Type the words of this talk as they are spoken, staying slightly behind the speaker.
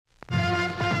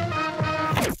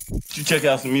you check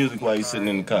out some music while you're sitting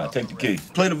in the car. Take the key.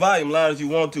 Play the volume loud as you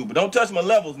want to, but don't touch my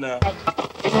levels now.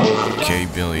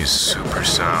 K-Billy's super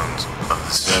sounds of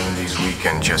the 70s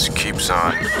weekend just keeps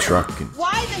on trucking.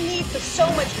 Why the need for so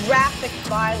much graphic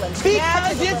violence?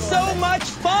 Because it's so much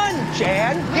fun,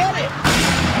 Jan. Get it?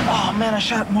 Oh, man, I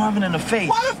shot Marvin in the face.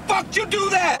 Why the fuck you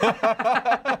do that?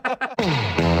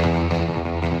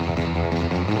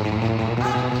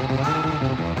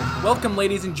 Welcome,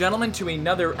 ladies and gentlemen, to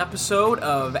another episode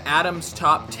of Adam's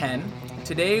Top 10.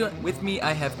 Today, with me,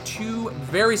 I have two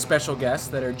very special guests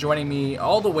that are joining me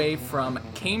all the way from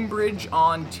Cambridge,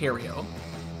 Ontario.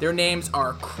 Their names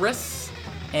are Chris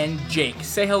and Jake.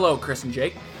 Say hello, Chris and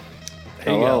Jake.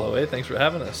 Hey, Galloway. Thanks for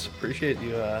having us. Appreciate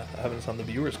you having us on the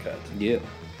Viewers Cut. Yeah.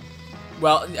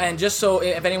 Well, and just so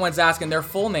if anyone's asking, their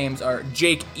full names are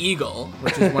Jake Eagle,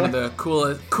 which is one of the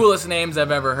coolest names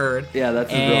I've ever heard. Yeah,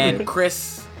 that's and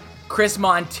brilliant. Chris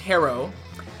Montero.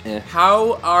 Yeah.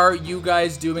 How are you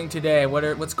guys doing today?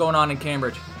 What's going on in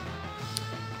Cambridge?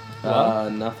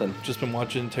 Nothing. Just been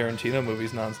watching Tarantino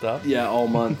movies nonstop. Yeah, all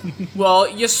month. Well,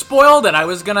 you spoiled it. I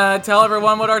was gonna tell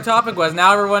everyone what our topic was.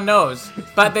 Now everyone knows.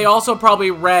 But they also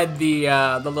probably read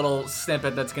the little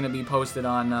snippet that's gonna be posted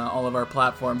on all of our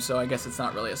platforms. So I guess it's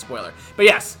not really a spoiler. But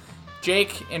yes,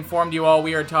 Jake informed you all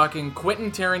we are talking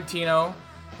Quentin Tarantino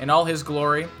in all his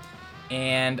glory,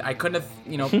 and I couldn't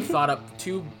have thought up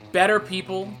two better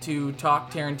people to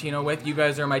talk Tarantino with. You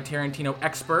guys are my Tarantino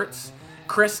experts.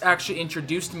 Chris actually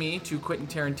introduced me to Quentin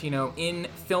Tarantino in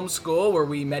film school, where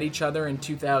we met each other in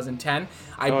 2010.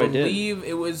 I believe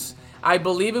it was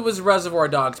Reservoir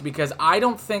Dogs, because I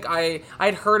don't think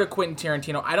I'd heard of Quentin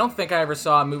Tarantino. I don't think I ever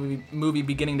saw a movie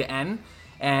beginning to end.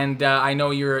 And I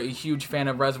know you're a huge fan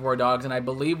of Reservoir Dogs, and I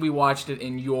believe we watched it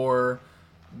in your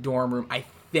dorm room. I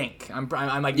think I'm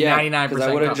like 99%. Because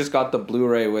I would have just got the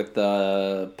Blu-ray with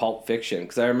Pulp Fiction,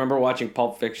 because I remember watching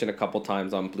Pulp Fiction a couple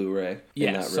times on Blu-ray.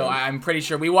 Yeah, so I'm pretty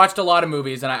sure we watched a lot of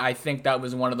movies, and I think that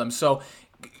was one of them. So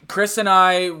Chris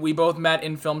and we both met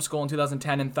in film school in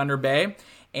 2010 in Thunder Bay,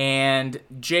 and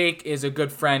Jake is a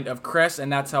good friend of Chris,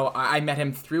 and that's how I met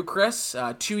him through Chris.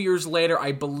 2 years later,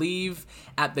 I believe,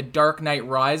 at The Dark Knight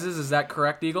Rises. Is that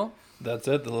correct, Eagle? That's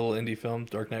it, the little indie film,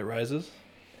 Dark Knight Rises.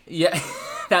 Yeah,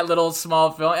 that little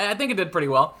small film. I think it did pretty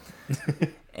well.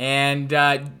 And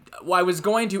I was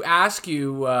going to ask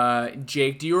you,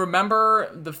 Jake, do you remember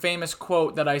the famous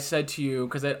quote that I said to you?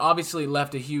 Because it obviously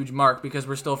left a huge mark, because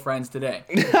we're still friends today.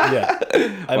 Yeah.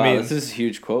 I mean, this is a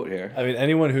huge quote here. I mean,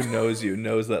 anyone who knows you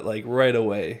knows that, like, right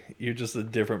away, you're just a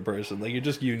different person. Like, you're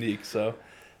just unique. So,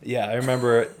 yeah, I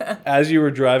remember as you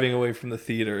were driving away from the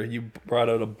theater, you brought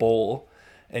out a bowl.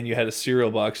 And you had a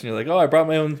cereal box, and you're like, "Oh, I brought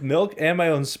my own milk and my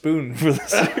own spoon for the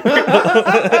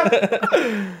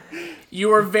cereal." You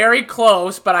were very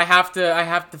close, but I have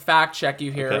to fact check you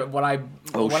here. Okay. What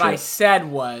I said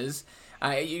was,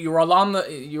 you were on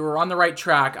the right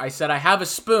track. I said I have a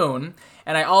spoon,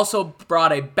 and I also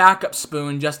brought a backup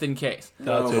spoon just in case.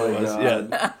 That's what it was. God.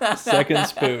 Yeah, second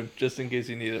spoon just in case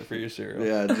you need it for your cereal.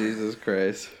 Yeah, Jesus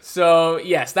Christ. So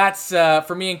yes, that's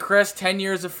for me and Chris. 10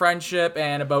 years of friendship,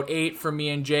 and about 8 for me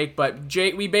and Jake. But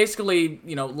Jake, we basically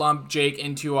lumped Jake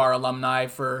into our alumni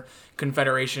for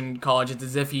Confederation College. It's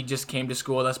as if he just came to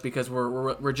school with us, because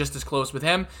we're just as close with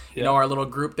him. Yeah. Our little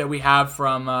group that we have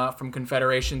from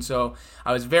Confederation. So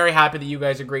I was very happy that you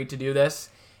guys agreed to do this.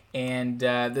 And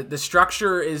the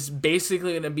structure is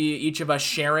basically going to be each of us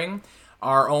sharing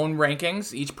our own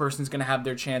rankings. Each person's going to have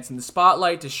their chance in the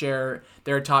spotlight to share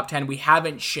their top 10. We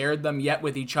haven't shared them yet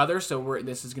with each other, so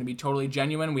this is going to be totally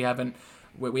genuine. We have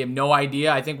no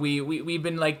idea. I think we've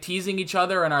been like teasing each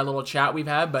other in our little chat we've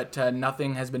had, but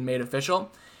nothing has been made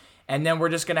official. And then we're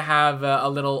just going to have a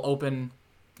little open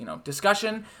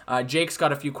discussion. Jake's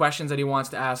got a few questions that he wants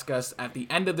to ask us at the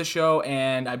end of the show,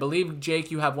 and I believe, Jake,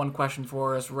 you have one question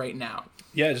for us right now.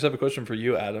 Yeah, I just have a question for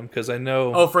you, Adam, because I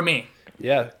know... Oh, for me?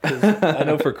 Yeah, because I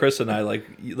know for Chris and I, like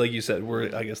you said,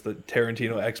 we're, I guess, the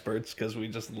Tarantino experts, because we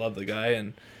just love the guy,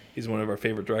 and he's one of our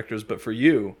favorite directors. But for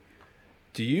you,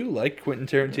 do you like Quentin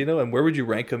Tarantino, and where would you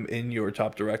rank him in your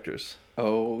top directors?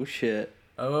 Oh, shit.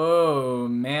 Oh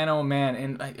man,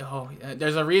 and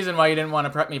there's a reason why you didn't want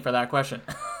to prep me for that question.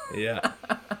 Yeah.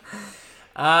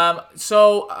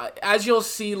 So as you'll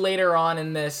see later on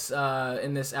in this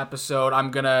episode,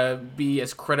 I'm gonna be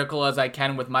as critical as I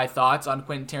can with my thoughts on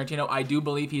Quentin Tarantino. I do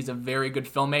believe he's a very good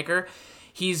filmmaker.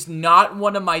 He's not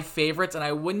one of my favorites, and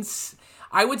I would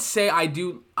say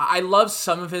I love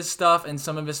some of his stuff, and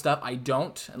some of his stuff I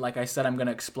don't. Like I said, I'm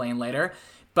gonna explain later.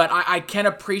 But I can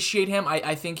appreciate him.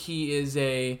 I think he's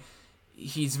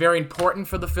very important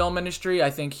for the film industry. I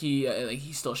think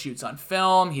he still shoots on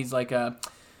film. He's like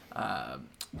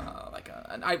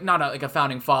like a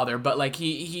founding father, but like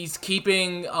he's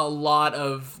keeping a lot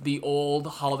of the old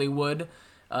Hollywood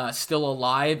still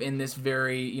alive in this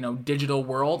very digital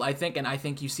world, I think, and I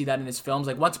think you see that in his films.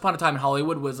 Like Once Upon a Time in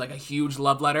Hollywood was like a huge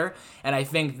love letter, and I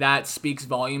think that speaks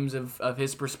volumes of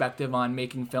his perspective on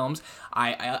making films.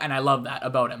 I love that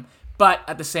about him. But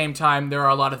at the same time, there are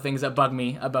a lot of things that bug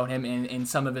me about him in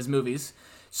some of his movies.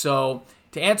 So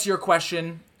to answer your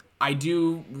question, I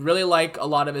do really like a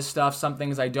lot of his stuff. Some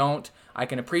things I don't. I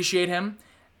can appreciate him,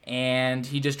 and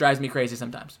he just drives me crazy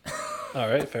sometimes. All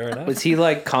right, fair enough. Is he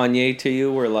like Kanye to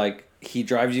you, where like he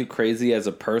drives you crazy as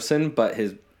a person, but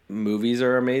his movies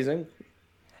are amazing?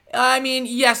 I mean,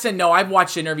 yes and no. I've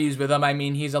watched interviews with him. I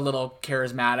mean, he's a little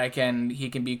charismatic and he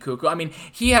can be cuckoo. I mean,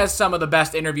 he has some of the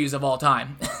best interviews of all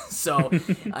time. So,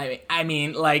 I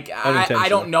mean, like, I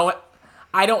don't know.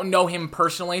 I don't know him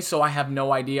personally, so I have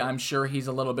no idea. I'm sure he's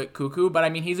a little bit cuckoo, but I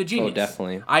mean, he's a genius. Oh,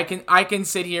 definitely. I can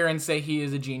sit here and say he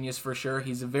is a genius for sure.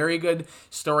 He's a very good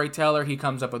storyteller. He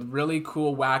comes up with really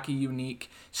cool, wacky,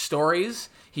 unique stories.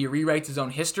 He rewrites his own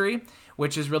history,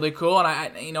 which is really cool, and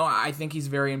I think he's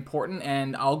very important,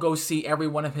 and I'll go see every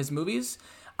one of his movies.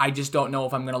 I just don't know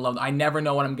if I'm going to love them. I never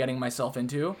know what I'm getting myself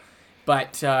into.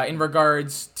 But in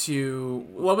regards to,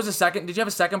 what was the second? Did you have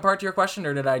a second part to your question,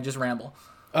 or did I just ramble?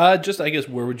 I guess,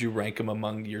 where would you rank him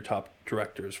among your top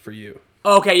directors for you?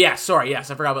 Okay, yeah, sorry,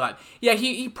 yes, I forgot about that. Yeah,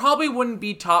 he probably wouldn't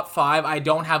be top 5. I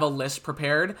don't have a list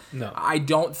prepared. No. I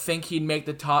don't think he'd make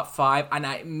the top 5, and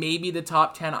maybe the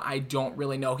top 10, I don't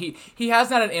really know. He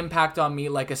hasn't had an impact on me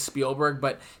like a Spielberg,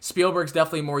 but Spielberg's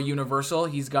definitely more universal.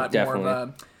 He's got more of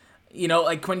a,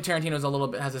 like Quentin Tarantino's a little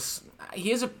bit,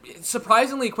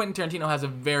 surprisingly, Quentin Tarantino has a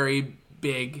very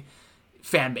big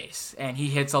fan base, and he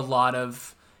hits a lot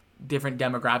of different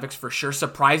demographics for sure.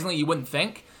 Surprisingly, you wouldn't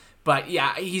think. But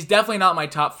yeah, he's definitely not my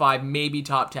top 5, maybe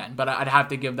top 10. But I'd have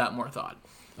to give that more thought.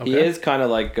 Okay. He is kind of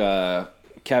like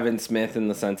Kevin Smith in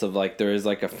the sense of like there is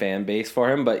like a fan base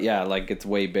for him. But yeah, like it's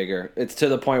way bigger. It's to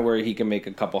the point where he can make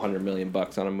a couple $100 million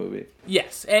on a movie.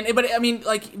 Yes, but I mean,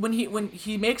 like when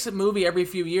he makes a movie every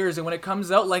few years, and when it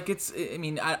comes out, like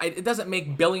it doesn't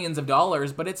make billions of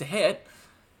dollars, but it's a hit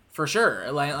for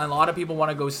sure. Like a lot of people want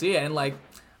to go see it, and like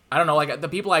I don't know, like the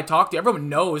people I talk to, everyone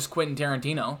knows Quentin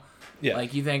Tarantino. Yeah.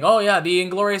 Like, you think, oh, yeah, the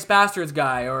Inglourious Bastards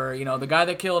guy, or, the guy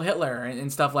that killed Hitler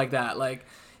and stuff like that. Like,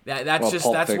 that's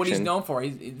what he's known for.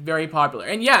 He's very popular.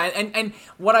 And, yeah, and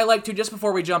what I like, too, just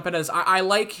before we jump in, is I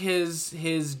like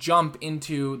his jump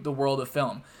into the world of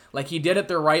film. Like, he did it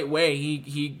the right way.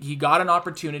 He got an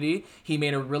opportunity. He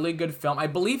made a really good film. I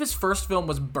believe his first film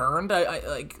was burned,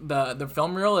 like the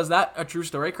film reel. Is that a true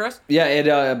story, Chris? Yeah,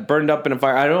 it burned up in a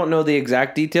fire. I don't know the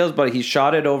exact details, but he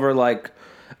shot it over, like,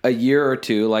 a year or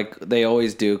two, like they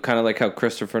always do, kind of like how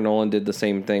Christopher Nolan did the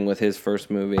same thing with his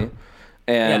first movie.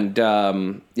 And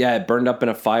it burned up in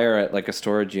a fire at like a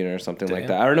storage unit or something like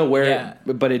that. I don't know where,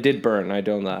 but it did burn. I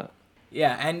know that.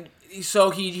 Yeah, and so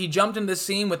he jumped into the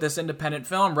scene with this independent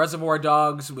film. Reservoir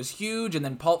Dogs was huge, and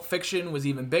then Pulp Fiction was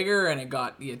even bigger, and it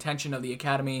got the attention of the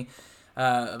Academy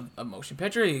of Motion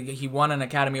Picture. He won an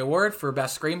Academy Award for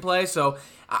Best Screenplay. So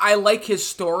I like his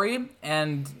story,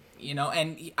 and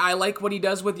I like what he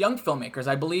does with young filmmakers.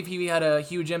 I believe he had a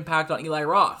huge impact on Eli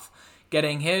Roth,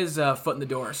 getting his foot in the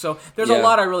door. So there's a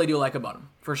lot I really do like about him,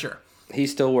 for sure. He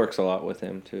still works a lot with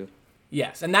him, too.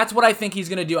 Yes, and that's what I think he's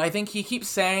going to do. I think he keeps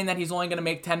saying that he's only going to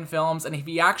make 10 films, and if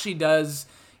he actually does,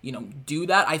 do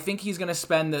that, I think he's going to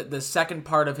spend the second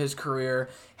part of his career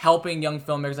helping young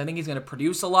filmmakers. I think he's going to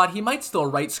produce a lot. He might still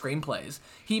write screenplays.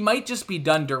 He might just be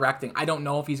done directing. I don't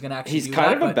know if he's going to actually do that. He's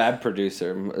kind of a bad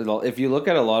producer. If you look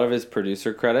at a lot of his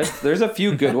producer credits, there's a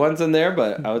few good ones in there,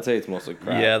 but I would say it's mostly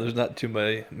crap. Yeah, there's not too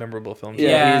many memorable films.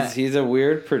 Yeah, he's a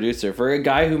weird producer. For a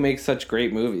guy who makes such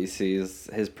great movies,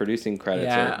 his producing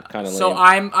credits are kind of lame. So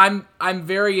I'm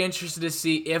very interested to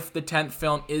see if the 10th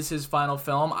film is his final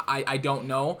film. I don't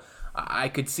know. I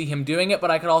could see him doing it,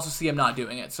 but I could also see him not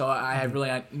doing it. So I have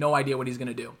really no idea what he's going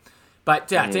to do. But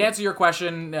to answer your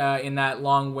question in that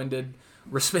long-winded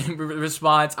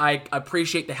response, I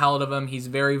appreciate the hell out of him. He's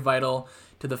very vital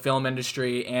to the film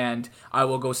industry, and I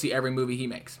will go see every movie he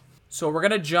makes. So we're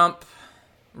going to jump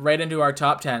right into our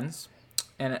top 10s.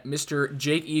 And Mr.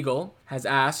 Jake Eagle has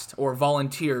asked or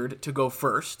volunteered to go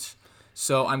first.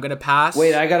 So I'm going to pass.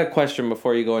 Wait, I got a question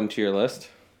before you go into your list.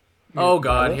 Oh,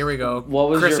 God, here we go. What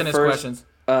was Chris your and his first questions?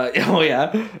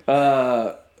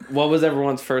 What was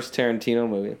everyone's first Tarantino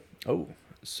movie? Oh,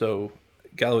 so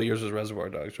Gallo, yours was Reservoir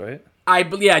Dogs, right?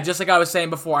 Just like I was saying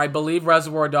before, I believe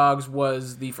Reservoir Dogs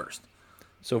was the first.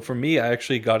 So for me, I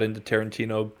actually got into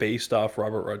Tarantino based off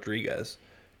Robert Rodriguez.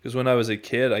 Because when I was a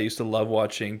kid, I used to love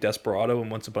watching Desperado and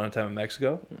Once Upon a Time in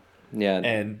Mexico. Yeah.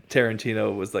 And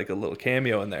Tarantino was like a little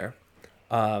cameo in there.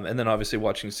 And then obviously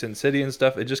watching Sin City and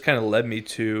stuff, it just kind of led me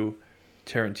to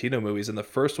Tarantino movies. And the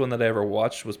first one that I ever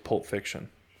watched was Pulp Fiction.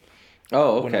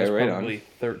 Oh, When I okay, was right probably on.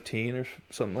 13 or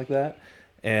something like that.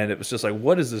 And it was just like,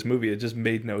 what is this movie? It just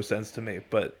made no sense to me.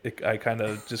 But I kind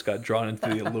of just got drawn into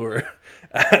the allure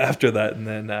after that. And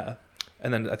then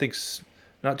I think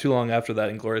not too long after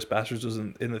that, Inglourious Basterds was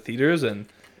in the theaters. And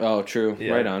Oh, true.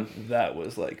 yeah, Right on. that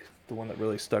was like the one that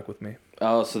really stuck with me.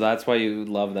 Oh, so that's why you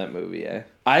love that movie, eh?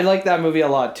 I like that movie a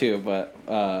lot too, but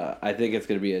I think it's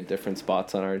gonna be at different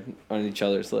spots on each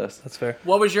other's list. That's fair.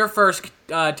 What was your first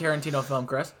Tarantino film,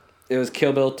 Chris? It was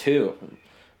Kill Bill 2.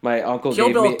 My uncle Kill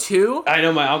gave Bill me 2? I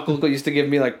know my uncle used to give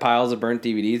me like piles of burnt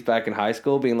DVDs back in high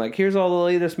school, being like, "Here's all the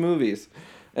latest movies,"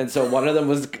 and so one of them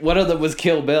was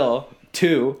Kill Bill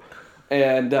 2.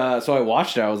 And so I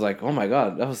watched it. I was like, "Oh my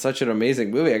god, that was such an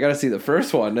amazing movie! I got to see the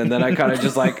first one." And then I kind of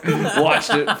just like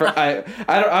watched it.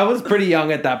 I was pretty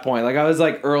young at that point. Like I was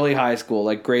like early high school,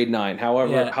 like grade 9.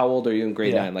 However, Yeah. how old are you in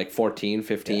grade 9? Like 14,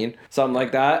 15, something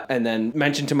like that. And then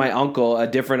mentioned to my uncle, a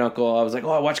different uncle, I was like,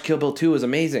 "Oh, I watched Kill Bill 2. It was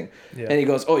amazing." Yeah. And he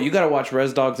goes, "Oh, you got to watch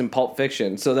Res Dogs and Pulp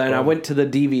Fiction." So then I went to the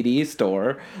DVD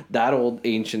store, that old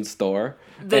ancient store.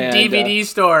 The and, DVD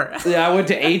store. yeah, I went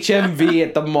to HMV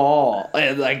at the mall,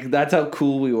 and like that's how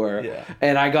cool we were. Yeah.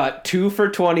 And I got 2 for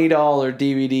 $20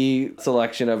 DVD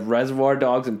selection of Reservoir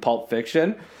Dogs and Pulp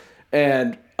Fiction,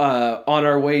 and on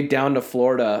our way down to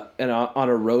Florida and on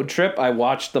a road trip, I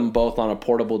watched them both on a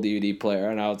portable DVD player,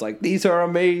 and I was like, "These are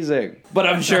amazing." But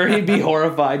I'm sure he'd be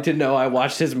horrified to know I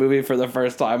watched his movie for the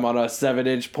first time on a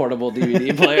 7-inch portable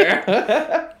DVD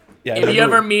player. Yeah, I If you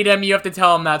remember ever meet him, you have to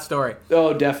tell him that story.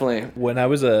 Oh, definitely. when I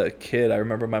was a kid, I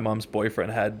remember my mom's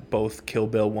boyfriend had both Kill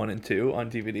Bill 1 and 2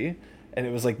 on DVD. And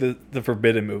it was like the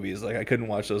forbidden movies. Like I couldn't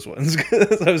watch those ones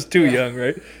because I was too young,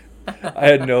 right? I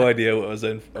had no idea what I was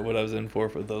in for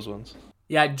those ones.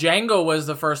 Yeah, Django was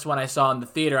the first one I saw in the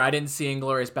theater. I didn't see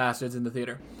Inglourious Basterds in the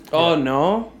theater. Oh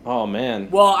no! Oh man!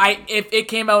 Well, if it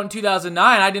came out in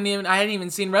 2009, I hadn't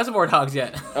even seen Reservoir Dogs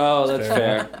yet. Oh, that's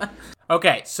fair.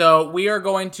 Okay, so we are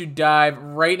going to dive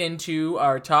right into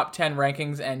our top 10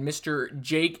 rankings, and Mr.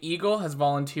 Jake Eagle has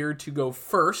volunteered to go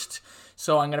first.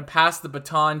 So I'm going to pass the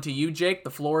baton to you, Jake. The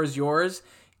floor is yours.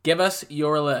 Give us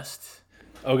your list.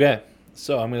 Okay,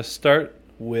 so I'm going to start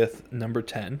with number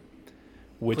 10,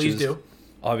 which Please is do.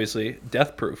 obviously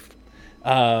Death Proof.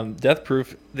 Death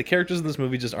Proof, the characters in this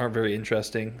movie just aren't very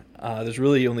interesting. There's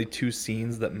really only 2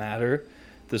 scenes that matter.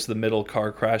 This the middle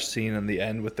car crash scene and the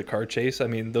end with the car chase. I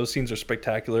mean, those scenes are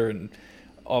spectacular and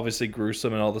obviously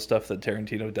gruesome and all the stuff that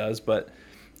Tarantino does. But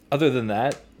other than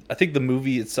that, I think the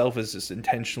movie itself is just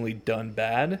intentionally done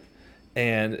bad,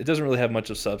 and it doesn't really have much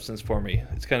of substance for me.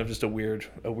 It's kind of just a weird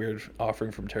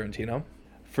offering from Tarantino.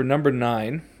 For number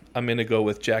 9, I'm going to go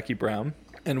with Jackie Brown.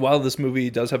 And while this movie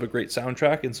does have a great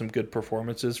soundtrack and some good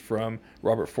performances from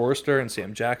Robert Forster and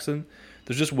Sam Jackson,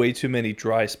 there's just way too many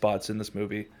dry spots in this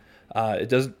movie. It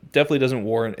definitely doesn't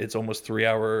warrant its almost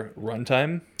 3-hour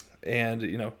runtime,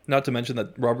 and not to mention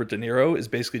that Robert De Niro is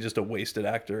basically just a wasted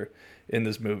actor in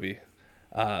this movie,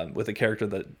 with a character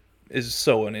that is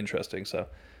so uninteresting. So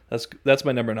that's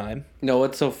my number 9. No,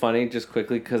 what's so funny, just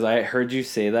quickly, because I heard you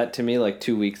say that to me like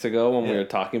 2 weeks ago when we were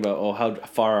talking about, oh, how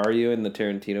far are you in the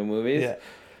Tarantino movies? Yeah.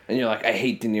 And you're like, I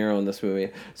hate De Niro in this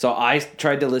movie. So I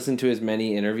tried to listen to as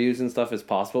many interviews and stuff as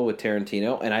possible with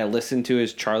Tarantino, and I listened to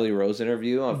his Charlie Rose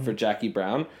interview for Jackie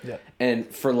Brown. Yeah.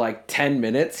 And for like 10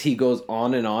 minutes, he goes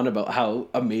on and on about how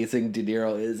amazing De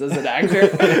Niro is as an actor.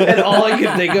 And all I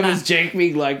could think of is Jake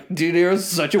being like, De Niro's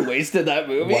such a waste in that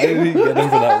movie. Why did he get him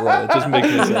for that role? It just makes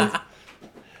no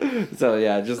sense. So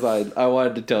yeah, just I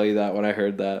wanted to tell you that when I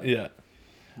heard that. Yeah.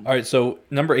 All right, so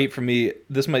number 8 for me,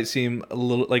 this might seem a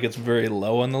little like it's very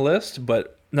low on the list,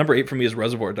 but number 8 for me is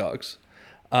Reservoir Dogs.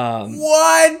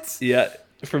 What? Yeah,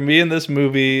 for me in this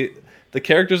movie, the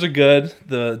characters are good,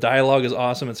 the dialogue is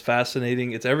awesome, it's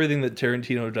fascinating, it's everything that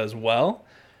Tarantino does well,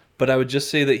 but I would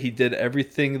just say that he did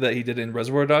everything that he did in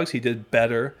Reservoir Dogs, he did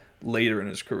better later in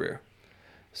his career.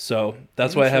 So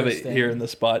that's why I have it here in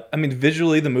this spot. I mean,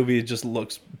 visually, the movie just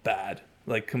looks bad.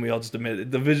 Like, can we all just admit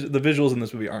it? The visuals in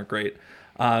this movie aren't great.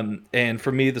 And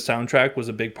for me, the soundtrack was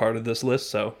a big part of this list.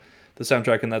 So the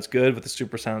soundtrack, and that's good with the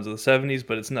super sounds of the 70s,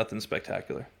 but it's nothing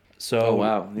spectacular. So, oh,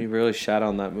 wow. You really shat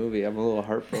on that movie. I'm a little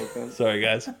heartbroken. Sorry,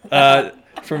 guys.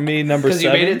 For me, number 7. Because you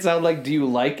made it sound like, do you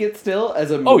like it still as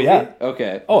a movie? Oh, yeah.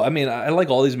 Okay. Oh, I mean, I like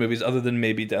all these movies other than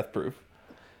maybe Death Proof.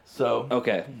 So,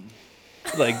 okay.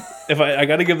 Like, if I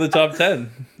got to give the top 10.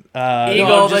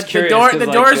 Eagle, the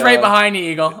door's right behind you,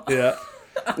 Eagle. Yeah.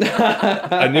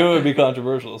 I knew it would be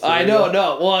controversial. So I know,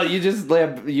 no. Well,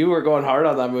 you were going hard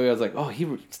on that movie. I was like, oh,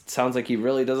 he sounds like he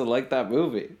really doesn't like that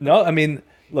movie. No, I mean,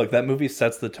 look, that movie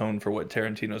sets the tone for what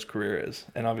Tarantino's career is.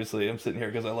 And obviously, I'm sitting here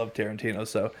because I love Tarantino,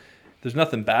 so there's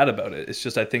nothing bad about it. It's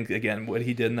just, I think, again, what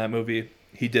he did in that movie,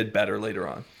 he did better later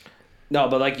on. No,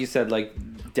 but like you said, like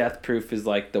Death Proof is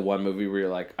like the one movie where you're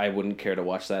like, I wouldn't care to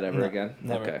watch that ever again.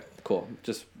 Never. Okay, cool.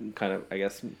 Just kind of, I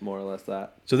guess, more or less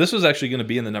that. So this was actually going to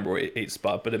be in the number 8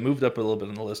 spot, but it moved up a little bit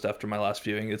on the list after my last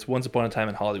viewing. It's Once Upon a Time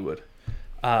in Hollywood.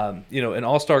 An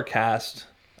all-star cast,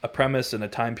 a premise, and a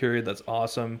time period that's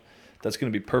awesome. That's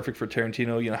going to be perfect for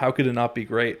Tarantino. How could it not be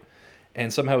great?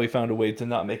 And somehow he found a way to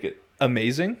not make it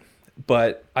amazing.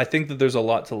 But I think that there's a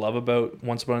lot to love about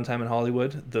Once Upon a Time in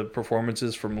Hollywood. The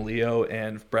performances from Leo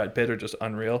and Brad Pitt are just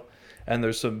unreal. And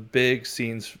there's some big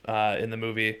scenes in the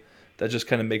movie that just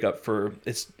kind of make up for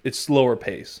its slower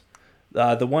pace.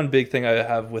 The one big thing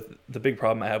the big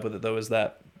problem I have with it, though, is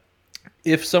that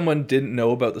if someone didn't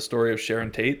know about the story of Sharon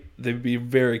Tate, they'd be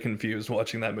very confused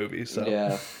watching that movie. So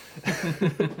Yeah.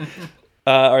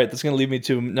 all right, that's going to lead me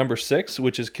to number 6,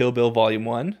 which is Kill Bill Volume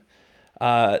 1.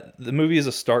 The movie is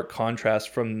a stark contrast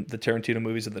from the Tarantino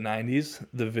movies of the 90s.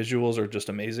 The visuals are just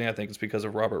amazing. I think it's because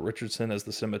of Robert Richardson as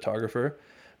the cinematographer.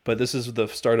 But this is the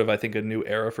start of, I think, a new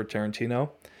era for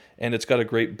Tarantino. And it's got a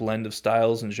great blend of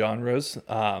styles and genres.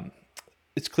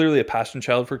 It's clearly a passion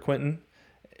child for Quentin.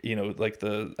 Like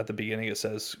at the beginning it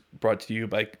says, brought to you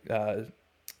by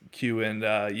Q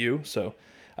and U. So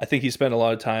I think he spent a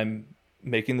lot of time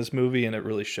making this movie, and it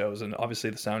really shows. And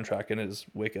obviously the soundtrack in it is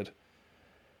wicked.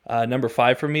 Number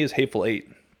 5 for me is Hateful Eight.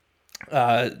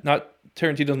 Not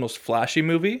Tarantino's most flashy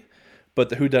movie, but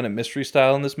the whodunit mystery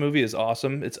style in this movie is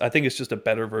awesome. I think it's just a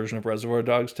better version of Reservoir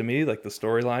Dogs to me, like the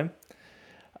storyline.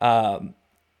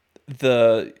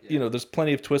 There's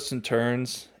plenty of twists and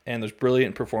turns, and there's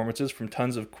brilliant performances from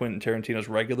tons of Quentin Tarantino's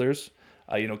regulars.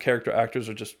 Character actors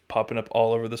are just popping up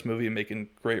all over this movie and making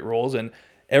great roles, and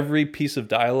every piece of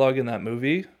dialogue in that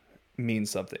movie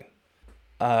means something.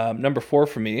 Number 4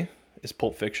 for me is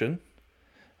Pulp Fiction.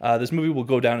 This movie will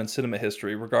go down in cinema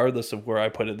history, regardless of where I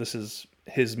put it. This is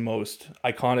his most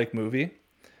iconic movie.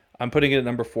 I'm putting it at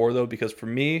number 4, though, because for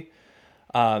me,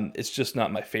 it's just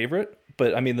not my favorite.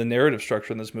 But, the narrative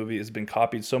structure in this movie has been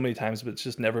copied so many times, but it's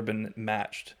just never been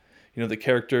matched. The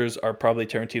characters are probably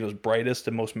Tarantino's brightest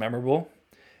and most memorable,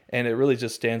 and it really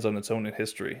just stands on its own in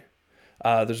history.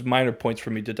 There's minor points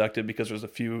for me deducted because there's a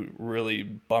few really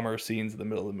bummer scenes in the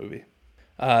middle of the movie.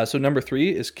 So number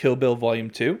 3 is Kill Bill Volume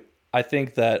 2. I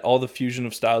think that all the fusion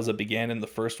of styles that began in the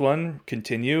first one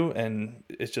continue, and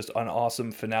it's just an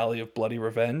awesome finale of bloody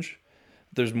revenge.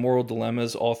 There's moral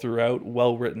dilemmas all throughout,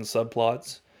 well-written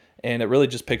subplots, and it really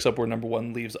just picks up where number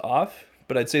 1 leaves off.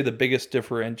 But I'd say the biggest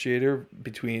differentiator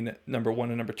between number 1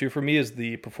 and number 2 for me is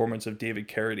the performance of David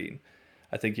Carradine.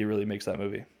 I think he really makes that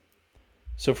movie.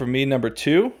 So for me, number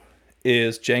 2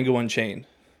 is Django Unchained.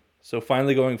 So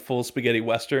finally going full spaghetti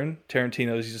western,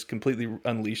 Tarantino is just completely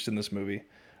unleashed in this movie.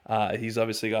 He's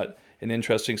obviously got an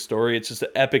interesting story. It's just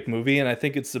an epic movie, and I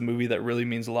think it's the movie that really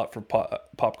means a lot for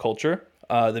pop culture.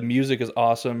 The music is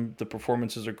awesome. The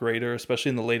performances are greater, especially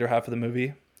in the later half of the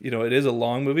movie. It is a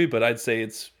long movie, but I'd say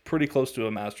it's pretty close to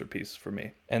a masterpiece for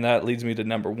me. And that leads me to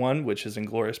number 1, which is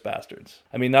Inglourious Basterds.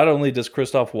 Not only does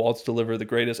Christoph Waltz deliver the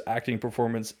greatest acting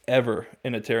performance ever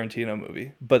in a Tarantino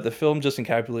movie, but the film just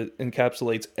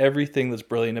encapsulates everything that's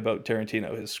brilliant about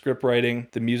Tarantino. His script writing,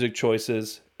 the music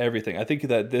choices, everything. I think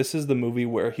that this is the movie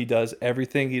where he does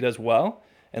everything he does well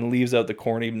and leaves out the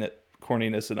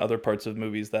corniness in other parts of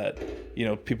movies that,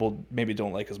 people maybe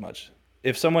don't like as much.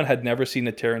 If someone had never seen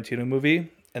a Tarantino movie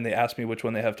and they asked me which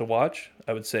one they have to watch,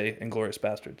 I would say Inglourious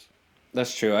Basterds.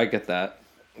 That's true. I get that.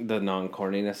 The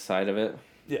non-corniness side of it.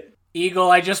 Yeah. Eagle,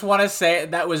 I just want to say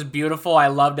that was beautiful. I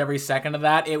loved every second of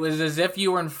that. It was as if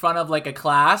you were in front of like a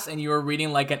class and you were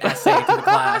reading like an essay to the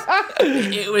class.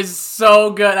 It was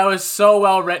so good. That was so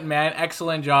well written, man.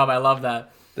 Excellent job. I love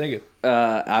that. Thank you.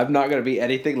 I'm not going to be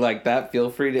anything like that. Feel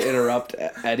free to interrupt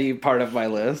any part of my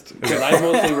list. Because I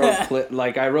mostly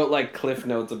wrote cliff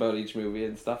notes about each movie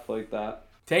and stuff like that.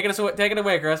 Take it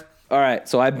away, Chris. All right,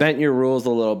 so I bent your rules a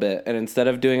little bit, and instead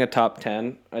of doing a top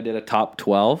 10, I did a top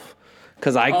 12.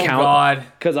 Because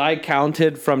I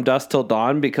counted From Dusk Till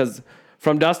Dawn, because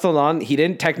From Dusk Till Dawn, he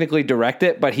didn't technically direct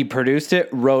it, but he produced it,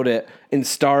 wrote it, and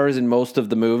stars in most of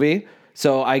the movie.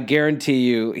 So I guarantee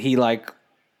you, he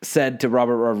said to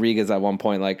Robert Rodriguez at one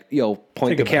point, yo,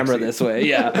 point the camera this way.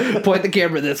 Yeah, point the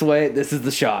camera this way. This is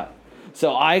the shot.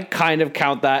 So I kind of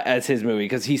count that as his movie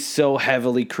because he's so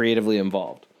heavily creatively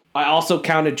involved. I also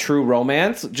counted True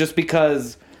Romance just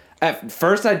because at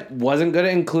first I wasn't going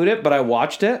to include it, but I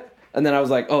watched it And then I was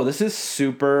like, oh, this is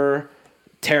super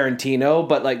Tarantino,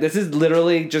 but like this is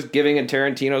literally just giving a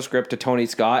Tarantino script to Tony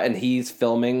Scott and he's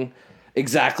filming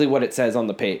exactly what it says on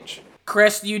the page.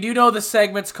 Chris, you do know the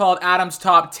segment's called Adam's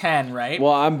Top 10, right?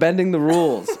 Well, I'm bending the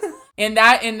rules. In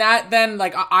that, then,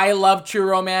 like, I love True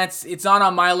Romance. It's not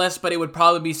on my list, but it would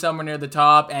probably be somewhere near the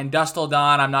top. And Dusk Till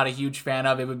Dawn, I'm not a huge fan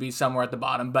of. It would be somewhere at the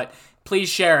bottom. But please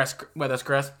share with us,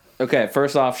 Chris. Okay,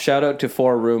 first off, shout out to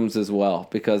 4 Rooms as well,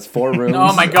 because 4 Rooms...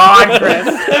 Oh my God, Chris.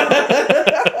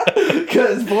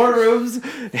 Because 4 Rooms,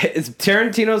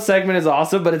 Tarantino's segment is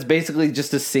awesome, but it's basically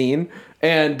just a scene.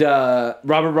 And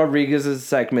Robert Rodriguez's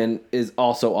segment is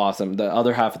also awesome. The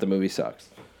other half of the movie sucks.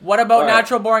 What about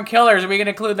Natural Born Killers? Are we going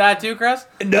to include that too, Chris?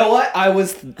 You know what? I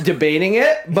was debating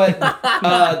it, but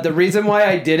the reason why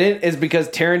I didn't is because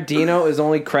Tarantino is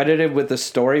only credited with the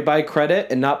story by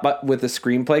credit and not with the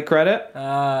screenplay credit.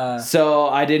 So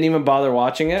I didn't even bother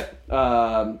watching it.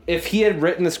 If he had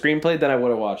written the screenplay, then I would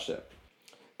have watched it.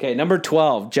 Okay, number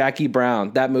 12, Jackie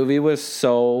Brown. That movie was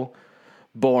so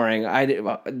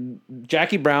boring.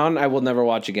 Jackie Brown, I will never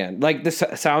watch again. Like, the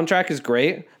soundtrack is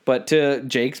great, but to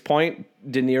Jake's point,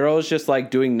 De Niro is just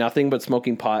like doing nothing but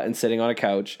smoking pot and sitting on a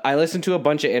couch. I listened to a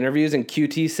bunch of interviews and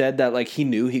QT said that like he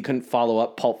knew he couldn't follow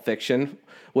up Pulp Fiction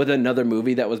with another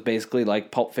movie that was basically like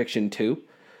Pulp Fiction 2.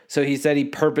 So he said he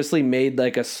purposely made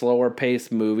like a slower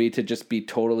paced movie to just be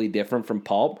totally different from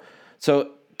Pulp.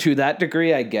 So to that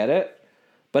degree, I get it.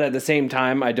 But at the same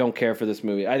time, I don't care for this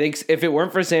movie. I think if it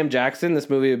weren't for Sam Jackson, this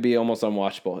movie would be almost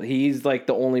unwatchable. He's like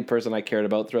the only person I cared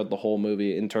about throughout the whole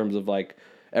movie in terms of like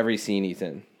every scene he's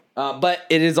in. But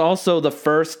it is also the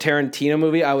first Tarantino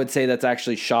movie I would say that's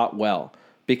actually shot well,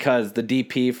 because the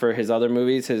DP for his other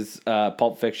movies, his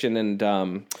Pulp Fiction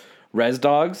and Res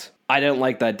Dogs, I didn't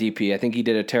like that DP. I think he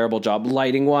did a terrible job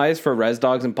lighting wise for Res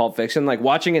Dogs and Pulp Fiction. Like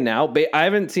watching it now, I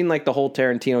haven't seen like the whole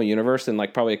Tarantino universe in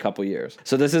like probably a couple years.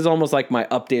 So this is almost like my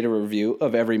updated review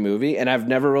of every movie. And I've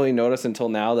never really noticed until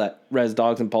now that Res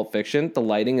Dogs and Pulp Fiction, the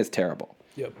lighting is terrible.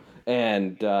 Yep.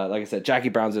 And like I said, Jackie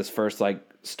Brown's his first like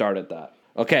start at that.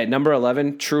 Okay, number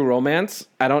 11, True Romance.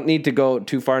 I don't need to go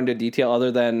too far into detail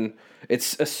other than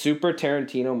it's a super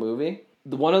Tarantino movie.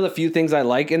 One of the few things I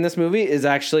like in this movie is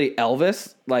actually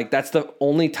Elvis. Like, that's the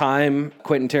only time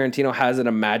Quentin Tarantino has an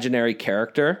imaginary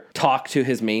character talk to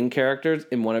his main characters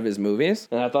in one of his movies.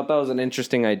 And I thought that was an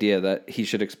interesting idea that he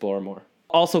should explore more.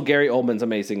 Also, Gary Oldman's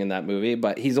amazing in that movie,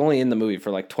 but he's only in the movie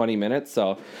for like 20 minutes.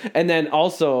 So, and then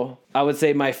also, I would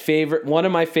say one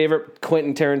of my favorite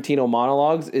Quentin Tarantino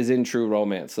monologues is in True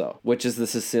Romance, though, which is the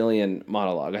Sicilian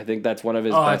monologue. I think that's one of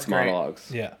his best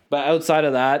monologues. Yeah. But outside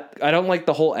of that, I don't like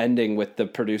the whole ending with the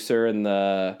producer and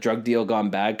the drug deal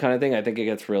gone bad kind of thing. I think it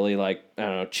gets really like, I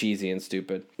don't know, cheesy and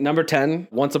stupid. Number 10,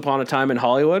 Once Upon a Time in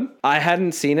Hollywood. I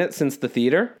hadn't seen it since the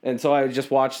theater, and so I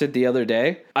just watched it the other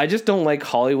day. I just don't like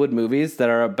Hollywood movies that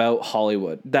are about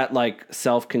Hollywood, that like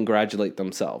self-congratulate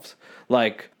themselves.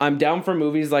 Like, I'm down for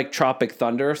movies like Tropic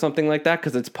Thunder or something like that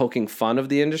because it's poking fun of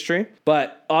the industry.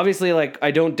 But obviously, like,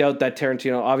 I don't doubt that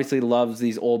Tarantino obviously loves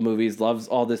these old movies, loves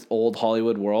all this old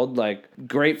Hollywood world. Like,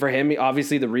 great for him.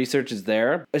 Obviously, the research is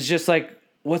there. It's just like,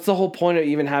 what's the whole point of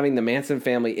even having the Manson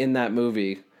family in that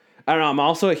movie? I don't know. I'm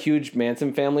also a huge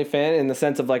Manson family fan in the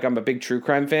sense of, like, I'm a big true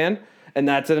crime fan. And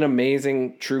that's an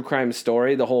amazing true crime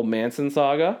story, the whole Manson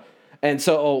saga. And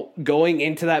so going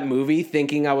into that movie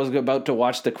thinking I was about to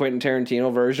watch the Quentin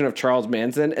Tarantino version of Charles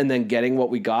Manson and then getting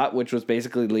what we got, which was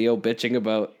basically Leo bitching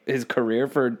about his career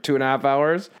for 2.5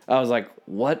 hours, I was like,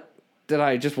 what did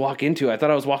I just walk into? I thought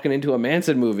I was walking into a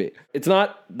Manson movie. It's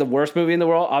not the worst movie in the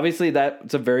world. Obviously,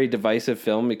 that's a very divisive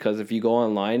film because if you go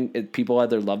online, people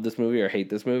either love this movie or hate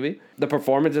this movie. The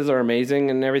performances are amazing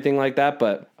and everything like that,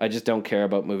 but I just don't care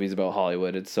about movies about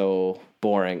Hollywood. It's so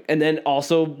boring. And then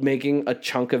also making a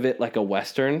chunk of it like a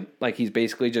Western. Like he's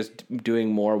basically just doing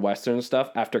more Western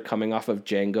stuff after coming off of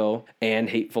Django and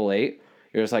Hateful Eight.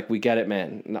 You're just like, we get it,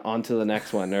 man. On to the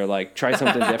next one. Or like, try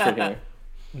something different here.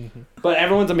 Mm-hmm. But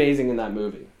everyone's amazing in that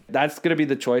movie. That's going to be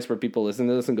the choice where people listen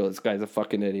to this and go, this guy's a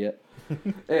fucking idiot.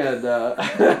 And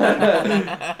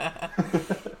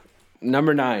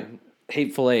number 9,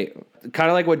 Hateful Eight. Kind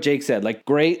of like what Jake said, like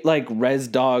great like Res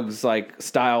Dogs like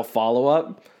style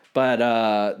follow-up.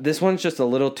 But this one's just a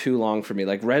little too long for me.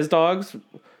 Like Res Dogs,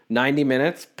 90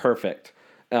 minutes, perfect.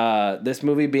 This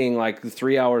movie being like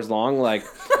 3 hours long, like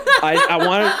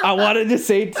I wanted to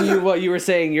say to you what you were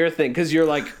saying, your thing, because you're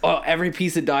like, oh, every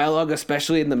piece of dialogue,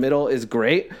 especially in the middle, is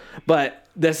great. But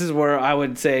this is where I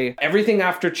would say everything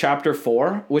after chapter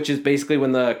 4, which is basically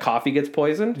when the coffee gets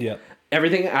poisoned. Yeah.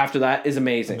 Everything after that is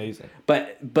amazing. Amazing.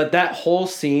 But that whole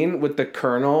scene with the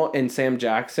Colonel and Sam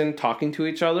Jackson talking to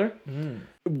each other,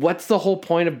 what's the whole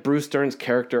point of Bruce Dern's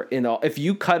character in all? If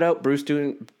you cut out Bruce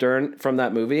Dern from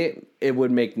that movie, it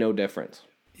would make no difference.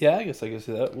 Yeah, I guess I can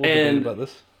see that. We'll debate about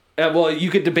this. Well, you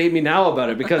could debate me now about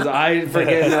it because I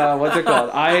forget what's it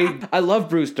called. I love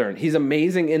Bruce Dern. He's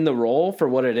amazing in the role for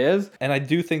what it is. And I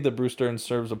do think that Bruce Dern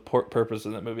serves a purpose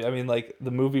in that movie. I mean, like, the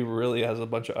movie really has a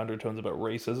bunch of undertones about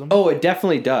racism. Oh, it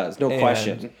definitely does. No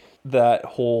question. That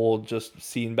whole just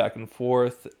scene back and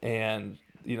forth and,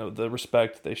 you know, the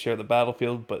respect, they share the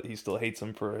battlefield, but he still hates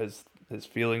him for his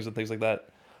feelings and things like that.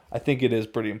 I think it is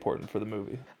pretty important for the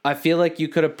movie. I feel like you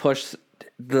could have pushed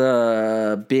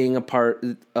the being a part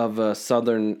of a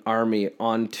Southern Army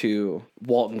onto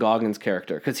Walton Goggins'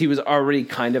 character because he was already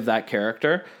kind of that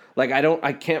character. Like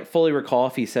I can't fully recall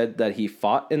if he said that he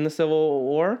fought in the Civil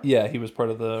War. Yeah, he was part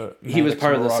of the. He was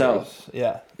part of the South.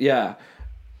 Yeah.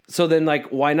 So then, like,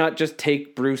 why not just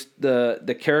take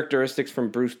the characteristics from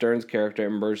Bruce Dern's character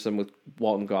and merge them with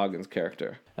Walton Goggins'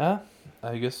 character?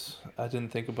 I guess I didn't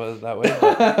think about it that way.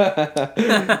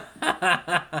 But...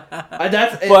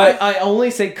 I only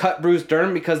say cut Bruce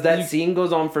Dern because that scene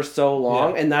goes on for so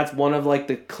long, and that's one of like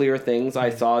the clear things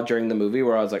I saw during the movie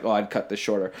where I was like, oh, I'd cut this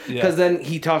shorter. Because then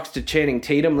he talks to Channing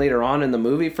Tatum later on in the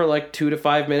movie for like 2 to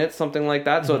 5 minutes, something like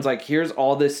that. So it's like, here's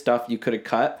all this stuff you could have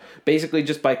cut basically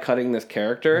just by cutting this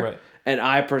character. Right. And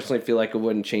I personally feel like it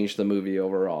wouldn't change the movie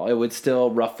overall. It would still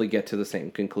roughly get to the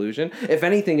same conclusion. If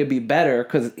anything, it'd be better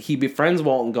because he befriends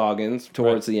Walton Goggins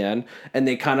towards the end, and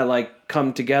they kind of like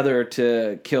come together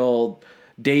to kill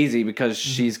Daisy because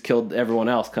she's killed everyone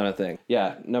else, kind of thing.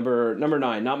 Yeah, number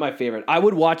 9, not my favorite. I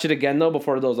would watch it again though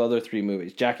before those other 3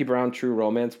 movies: Jackie Brown, True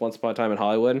Romance, Once Upon a Time in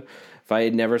Hollywood. If I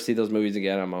never see those movies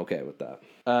again, I'm okay with that.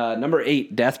 Number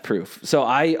 8, Death Proof. So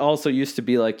I also used to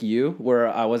be like you, where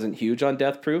I wasn't huge on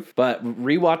Death Proof, but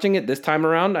rewatching it this time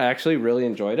around, I actually really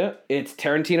enjoyed it. It's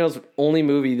Tarantino's only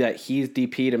movie that he's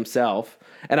DP'd himself,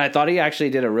 and I thought he actually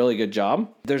did a really good job.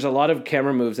 There's a lot of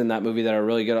camera moves in that movie that are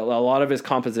really good. A lot of his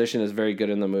composition is very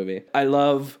good in the movie. I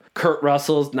love Kurt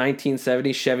Russell's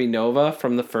 1970 Chevy Nova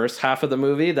from the first half of the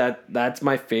movie. That's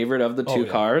my favorite of the two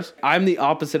cars. I'm the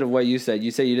opposite of what you said.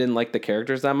 You say you didn't like the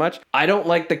characters that much. I don't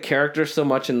like the characters so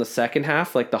much in the second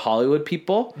half, like the Hollywood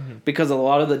people, because a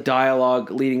lot of the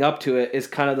dialogue leading up to it is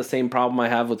kind of the same problem I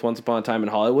have with Once Upon a Time in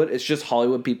Hollywood. It's just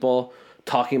Hollywood people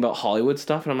talking about Hollywood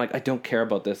stuff, and I'm like, I don't care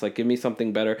about this. Like, give me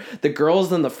something better. The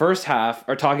girls in the first half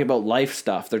are talking about life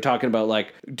stuff. They're talking about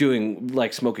like doing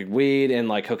like smoking weed and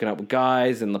like hooking up with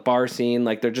guys and the bar scene.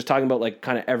 Like, they're just talking about like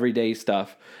kind of everyday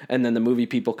stuff. And then the movie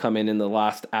people come in the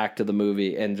last act of the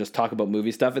movie and just talk about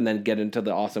movie stuff and then get into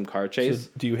the awesome car chase. So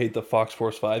do you hate the Fox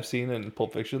Force 5 scene in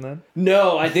Pulp Fiction then?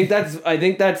 No, I think that's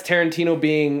Tarantino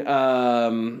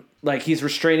being like he's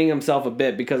restraining himself a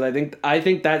bit because I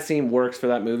think that scene works for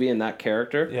that movie and that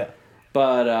character. Yeah.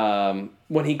 But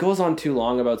when he goes on too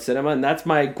long about cinema, and that's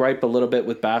my gripe a little bit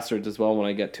with Bastards as well when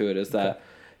I get to it, is that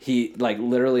he like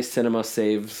literally cinema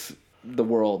saves the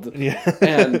world. Yeah.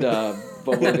 And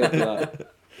but we'll get to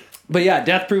that. But yeah,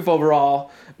 Death Proof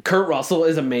overall. Kurt Russell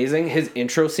is amazing. His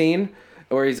intro scene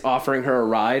where he's offering her a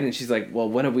ride and she's like, well,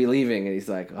 when are we leaving? And he's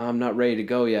like, oh, I'm not ready to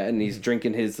go yet. And he's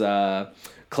drinking his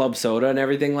club soda and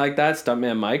everything like that.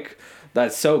 Stuntman Mike.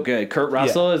 That's so good. Kurt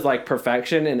Russell is like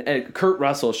perfection. And Kurt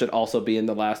Russell should also be in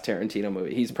the last Tarantino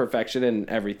movie. He's perfection in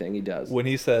everything he does. When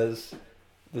he says,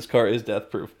 this car is death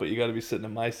proof, but you got to be sitting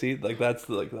in my seat. Like, that's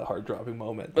the heart dropping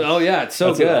moment. Oh yeah, it's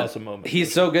so good. An awesome moment.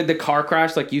 He's so good. The car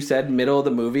crash, like you said, middle of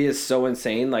the movie is so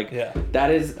insane. Like that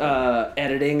is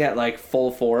editing at like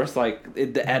full force. Like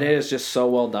the edit is just so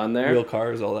well done there. Real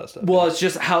cars, all that stuff. Well, it's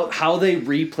just how they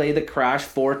replay the crash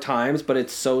 4 times, but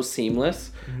it's so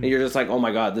seamless, and you're just like, oh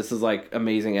my god, this is like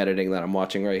amazing editing that I'm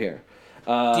watching right here.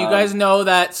 Do you guys know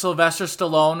that Sylvester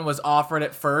Stallone was offered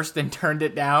it first and turned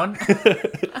it down?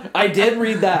 I did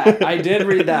read that.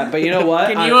 But you know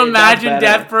what? Can you imagine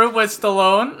Death Proof with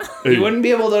Stallone? You wouldn't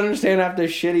be able to understand half the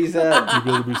shit he said. You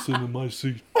gotta be sitting in my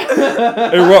seat.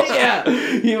 Hey, Rock. Yeah,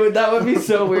 that would be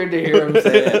so weird to hear him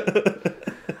say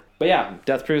it. But yeah,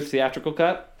 Death Proof's theatrical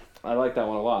cut. I like that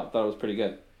one a lot. Thought it was pretty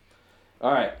good.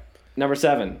 All right, number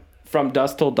 7, From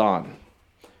Dusk Till Dawn.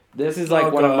 This is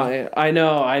like one of my... I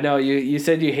know. You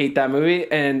said you hate that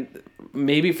movie, and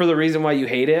maybe for the reason why you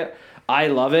hate it, I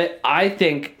love it. I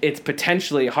think it's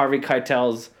potentially Harvey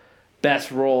Keitel's best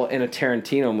role in a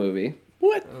Tarantino movie.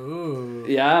 What? Ooh.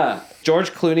 Yeah.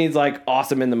 George Clooney's like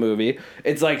awesome in the movie.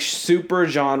 It's like super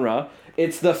genre.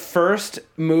 It's the first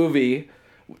movie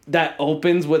that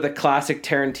opens with a classic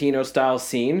Tarantino style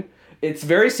scene. It's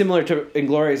very similar to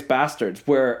Inglourious Bastards,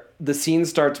 where the scene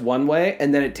starts one way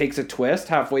and then it takes a twist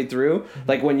halfway through.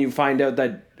 Like when you find out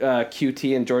that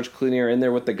QT and George Clooney are in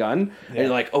there with the gun, and you're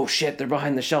like, oh shit, they're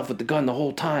behind the shelf with the gun the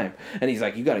whole time. And he's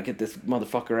like, you got to get this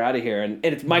motherfucker out of here. And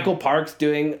it's Michael Parks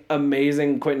doing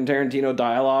amazing Quentin Tarantino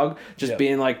dialogue, just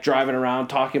being like driving around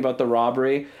talking about the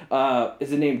robbery.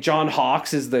 Is the name John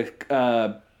Hawkes is the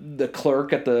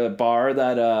clerk at the bar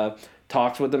that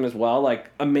talks with them as well. Like,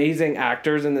 amazing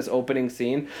actors in this opening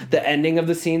scene. The ending of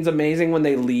the scene's amazing when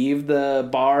they leave the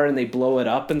bar and they blow it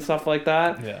up and stuff like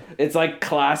that. Yeah. It's like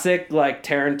classic like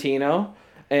Tarantino.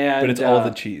 And But it's all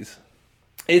the cheese.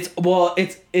 It's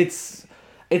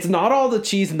not all the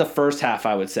cheese in the first half,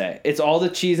 I would say. It's all the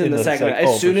cheese in the second.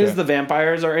 As soon as the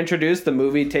vampires are introduced, the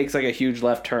movie takes like a huge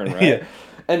left turn, right? Yeah.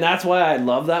 And that's why I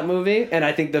love that movie. And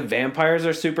I think the vampires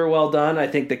are super well done. I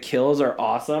think the kills are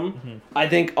awesome. Mm-hmm. I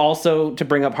think also, to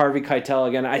bring up Harvey Keitel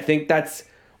again, I think that's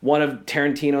one of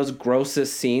Tarantino's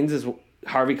grossest scenes is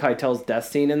Harvey Keitel's death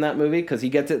scene in that movie, because he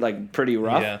gets it like pretty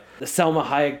rough. Yeah. The Selma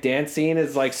Hayek dance scene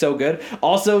is like so good.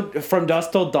 Also, From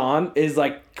Dusk Till Dawn is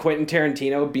like Quentin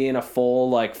Tarantino being a full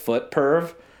like foot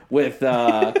perv. With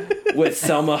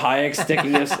Selma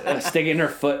Hayek sticking her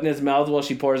foot in his mouth while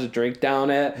she pours a drink down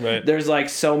it. Right. There's like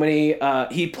so many.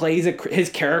 He plays his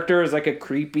character is like a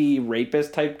creepy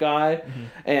rapist type guy,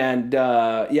 and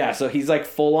so he's like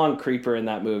full on creeper in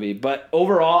that movie. But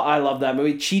overall, I love that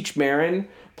movie. Cheech Marin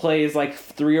plays like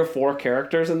 3 or 4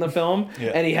 characters in the film,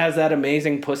 and he has that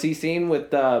amazing pussy scene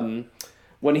with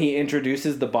when he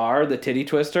introduces the bar, the titty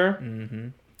twister,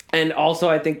 and also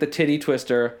I think the titty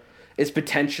twister is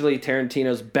potentially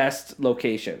Tarantino's best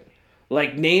location.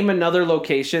 Like, name another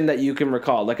location that you can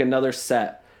recall, like another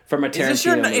set from a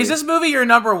Tarantino movie. Is this movie your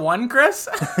number 1, Chris?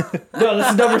 No,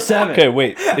 this is number 7. Okay,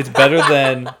 wait. It's better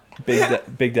than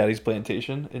Big Daddy's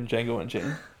Plantation in Django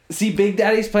Unchained. See, Big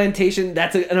Daddy's Plantation,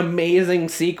 that's an amazing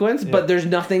sequence, but there's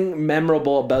nothing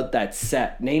memorable about that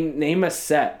set. Name a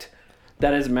set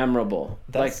that is memorable,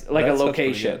 like a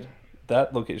location.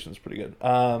 That location's pretty good.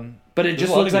 But it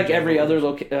just looks like every other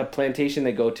plantation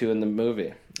they go to in the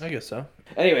movie. I guess so.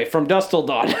 Anyway, From Dusk Till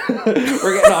Dawn.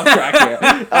 We're getting off track here.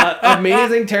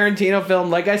 Amazing Tarantino film.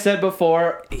 Like I said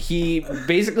before, he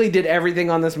basically did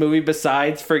everything on this movie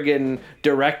besides friggin'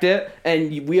 direct it.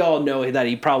 And we all know that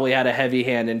he probably had a heavy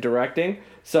hand in directing.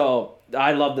 So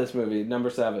I love this movie. Number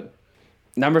 7.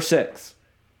 Number 6.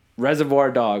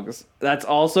 Reservoir Dogs. That's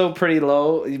also pretty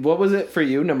low. What was it for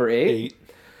you? Number 8? 8.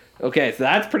 Okay, so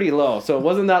that's pretty low. So it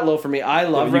wasn't that low for me. I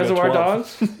love Reservoir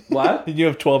Dogs. What? You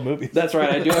have 12 movies. That's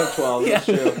right. I do have 12. That's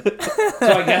true.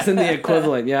 So I guess in the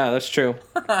equivalent. Yeah, that's true.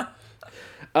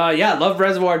 Love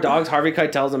Reservoir Dogs. Harvey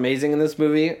Keitel's amazing in this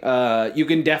movie. You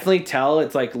can definitely tell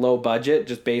it's like low budget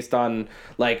just based on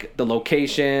like the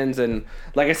locations and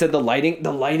like I said, the lighting.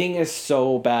 The lighting is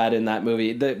so bad in that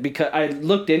movie. Because I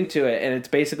looked into it and it's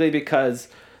basically because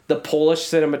the Polish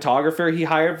cinematographer he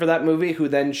hired for that movie, who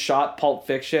then shot Pulp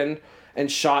Fiction and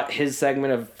shot his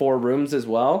segment of 4 Rooms as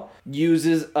well,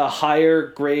 uses a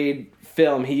higher grade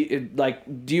film.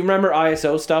 Do you remember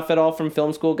ISO stuff at all from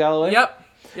film school, Galloway? Yep.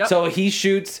 So he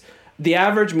shoots, the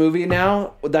average movie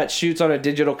now that shoots on a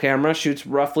digital camera shoots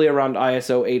roughly around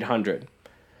ISO 800.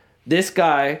 This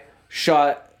guy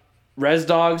shot Res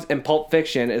Dogs and Pulp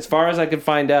Fiction, as far as I could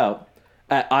find out,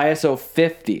 at ISO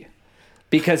 50.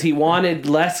 Because he wanted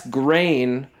less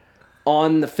grain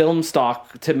on the film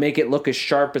stock to make it look as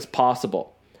sharp as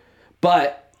possible.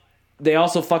 But they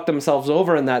also fucked themselves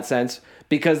over in that sense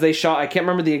because they shot, I can't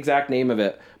remember the exact name of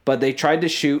it, but they tried to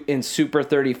shoot in Super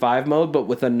 35 mode, but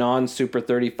with a non-Super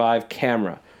 35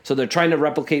 camera. So they're trying to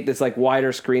replicate this like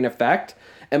wider screen effect.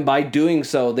 And by doing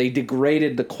so, they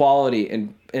degraded the quality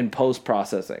in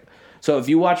post-processing. So if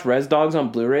you watch Res Dogs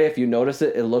on Blu-ray, if you notice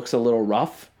it, it looks a little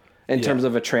rough. In terms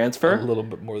of a transfer. A little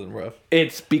bit more than rough.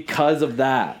 It's because of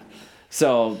that.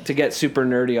 So, to get super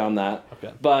nerdy on that.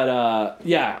 Okay. But,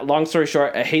 long story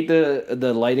short, I hate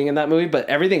the lighting in that movie, but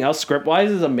everything else script-wise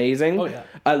is amazing. Oh, yeah.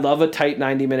 I love a tight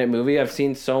 90-minute movie. I've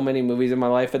seen so many movies in my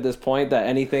life at this point that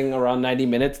anything around 90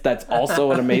 minutes that's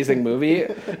also an amazing movie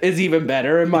is even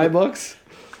better in my books.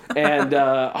 And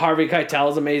Harvey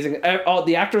Keitel is amazing. All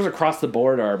the actors across the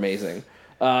board are amazing.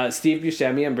 Steve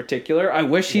Buscemi in particular. I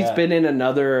wish he's been in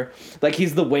another, like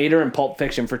he's the waiter in Pulp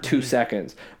Fiction for 2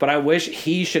 seconds, but I wish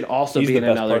he should also be in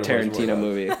another Tarantino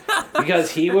movie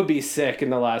because he would be sick in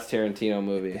the last Tarantino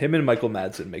movie. Him and Michael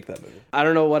Madsen make that movie. I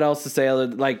don't know what else to say other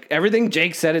like everything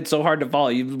Jake said. It's so hard to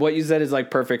follow. What you said is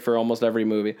like perfect for almost every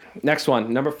movie. Next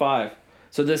one, number 5.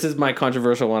 So this is my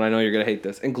controversial one. I know you're gonna hate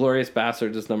this. Inglourious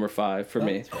Basterds is number 5 for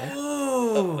me.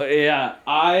 Oh.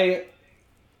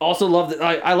 Also love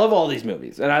I love all these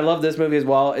movies, and I love this movie as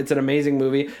well. It's an amazing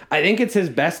movie. I think it's his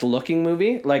best looking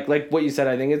movie. Like what you said,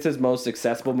 I think it's his most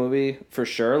accessible movie for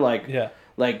sure.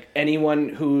 Like anyone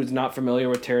who's not familiar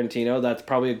with Tarantino, that's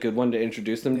probably a good one to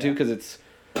introduce them to, because it's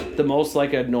the most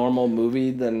like a normal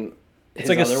movie than his it's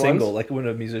like a other single, ones. like when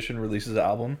a musician releases an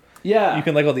album. Yeah, you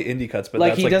can like all the indie cuts, but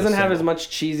like that's he like the doesn't have single. as much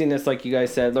cheesiness, like you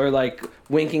guys said, or like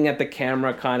winking at the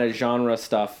camera kind of genre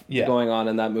stuff going on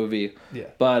in that movie. Yeah,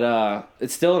 but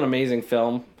it's still an amazing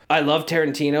film. I love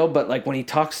Tarantino, but like when he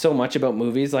talks so much about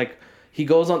movies, like he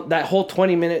goes on that whole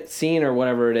 20-minute scene or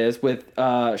whatever it is with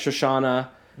Shoshana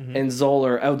and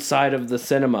Zoller outside of the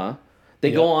cinema.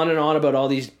 They go on and on about all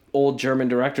these old German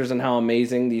directors and how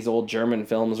amazing these old German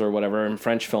films or whatever and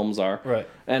French films are. Right.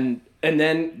 And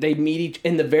then they meet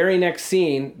in the very next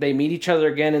scene, they meet each other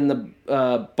again in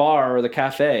the bar or the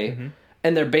cafe,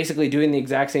 and they're basically doing the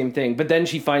exact same thing. But then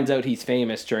she finds out he's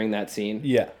famous during that scene.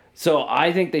 Yeah. So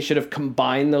I think they should have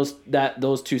combined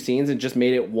those two scenes and just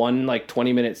made it one like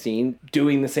 20-minute scene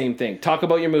doing the same thing. Talk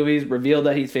about your movies, reveal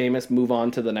that he's famous, move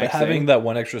on to the next thing. Having that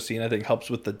one extra scene, I think, helps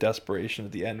with the desperation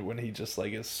at the end when he just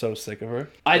like is so sick of her.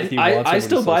 I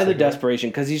still buy the desperation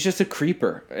because he's just a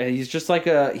creeper. He's just like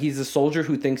he's a soldier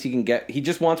who thinks he can get. He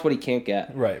just wants what he can't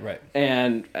get. Right.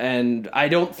 And I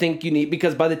don't think you need,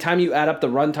 because by the time you add up the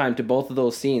runtime to both of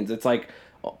those scenes, it's like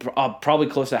probably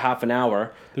close to half an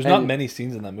hour. There's not many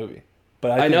scenes in that movie,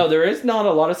 but I know there is not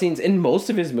a lot of scenes in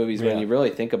most of his movies when you really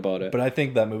think about it. But I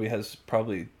think that movie has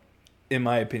probably, in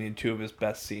my opinion, two of his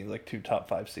best scenes, like 2 top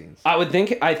 5 scenes. I think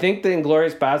the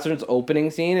Inglourious Basterds opening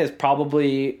scene is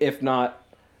probably, if not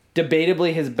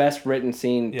debatably, his best written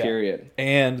scene. Period.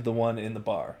 And the one in the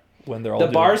bar when they're all the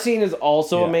bar scene is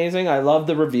also amazing. I love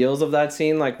the reveals of that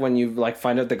scene, like when you like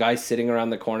find out the guy's sitting around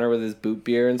the corner with his boot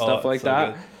beer and stuff like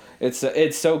that. Good.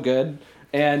 It's so good.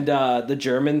 And the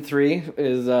German 3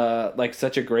 is like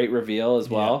such a great reveal as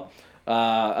well.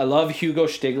 I love Hugo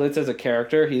Stiglitz as a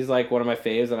character. He's like one of my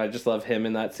faves, and I just love him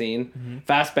in that scene.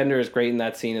 Fassbender is great in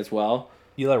that scene as well.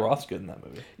 Eli Roth's good in that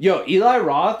movie. Yo, Eli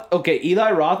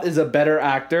Roth is a better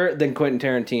actor than Quentin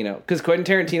Tarantino, because Quentin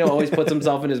Tarantino always puts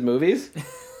himself in his movies.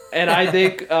 And I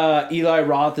think Eli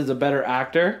Roth is a better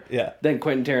actor than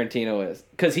Quentin Tarantino is.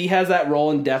 Because he has that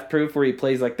role in Death Proof where he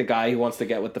plays like the guy who wants to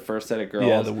get with the first set of girls.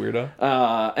 Yeah, the weirdo.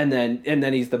 And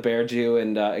then he's the Bear Jew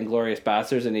in Inglourious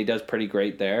Basterds, and he does pretty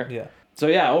great there. Yeah. So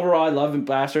yeah, overall I love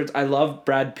Bastards. I love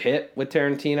Brad Pitt with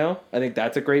Tarantino. I think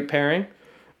that's a great pairing.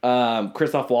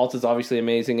 Christoph Waltz is obviously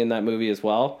amazing in that movie as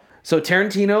well. So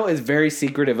Tarantino is very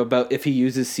secretive about if he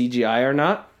uses CGI or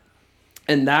not.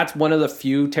 And that's one of the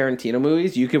few Tarantino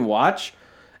movies you can watch,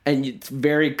 and it's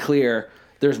very clear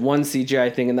there's one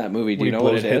CGI thing in that movie. Do you know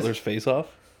what it is? Hitler's face off?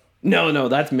 No,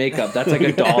 that's makeup. That's like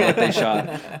a doll that they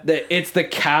shot. It's the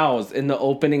cows in the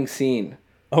opening scene.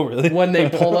 Oh, really? When they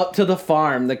pull up to the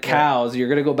farm, the cows, you're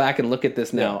going to go back and look at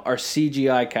this now, are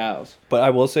CGI cows. But I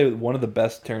will say one of the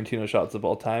best Tarantino shots of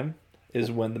all time is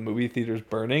when the movie theater's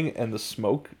burning and the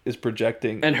smoke is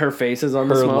projecting. And her face is on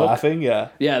the her smoke. laughing, yeah.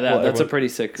 Yeah, that's a pretty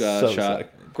sick shot.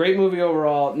 Sick. Great movie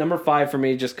overall. Number 5 for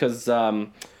me, just because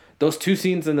those two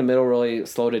scenes in the middle really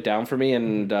slowed it down for me.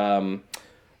 And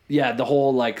the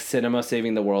whole like cinema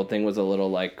saving the world thing was a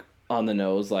little like on the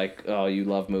nose. Like, oh, you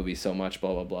love movies so much,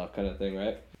 blah, blah, blah kind of thing,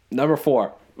 right? Number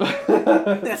 4.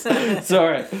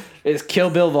 Sorry. Is Kill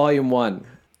Bill Volume 1.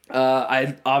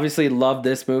 I obviously love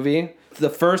this movie. The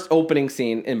first opening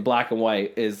scene in black and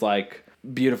white is like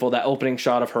beautiful. That opening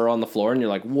shot of her on the floor, and you're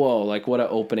like, whoa, like what an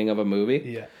opening of a movie.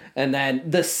 Yeah. And then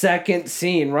the second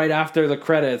scene right after the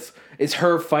credits is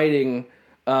her fighting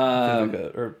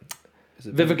Vivica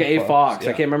A. Fox. Yeah.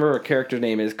 I can't remember what her character's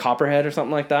name is. Copperhead or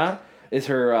something like that. Is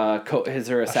her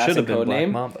assassin code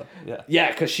name? Mamba.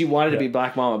 Yeah, because she wanted to be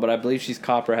Black Mamba, but I believe she's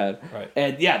Copperhead. Right.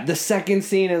 And yeah, the second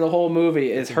scene in the whole movie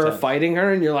is her fighting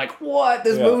her, and you're like, what?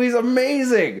 This movie's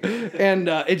amazing. And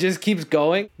it just keeps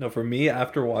going. No, for me,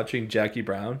 after watching Jackie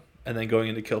Brown and then going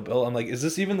into Kill Bill, I'm like, is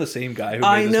this even the same guy who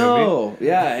made this movie?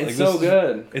 Yeah, it's like, so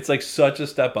good. It's like such a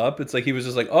step up. It's like he was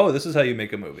just like, oh, this is how you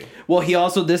make a movie. Well,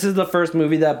 this is the first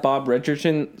movie that Bob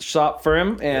Richardson shot for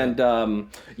him, and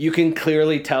you can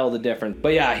clearly tell the difference.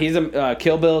 But yeah, he's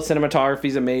Kill Bill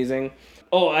cinematography's amazing.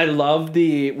 Oh, I love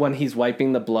when he's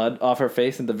wiping the blood off her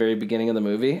face at the very beginning of the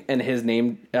movie, and his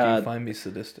name. Do you find me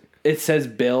sadistic? It says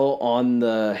Bill on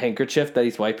the handkerchief that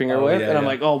he's wiping her with, and I'm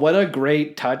like, oh, what a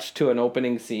great touch to an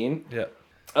opening scene. Yeah.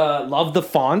 Love the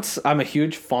fonts. I'm a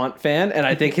huge font fan, and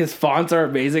I think his fonts are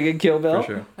amazing in Kill Bill.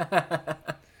 For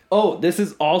sure. This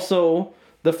is also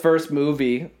the first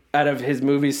movie out of his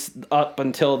movies up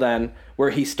until then where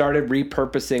he started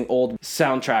repurposing old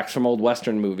soundtracks from old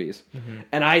Western movies. Mm-hmm.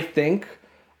 And I think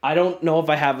I don't know if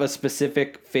I have a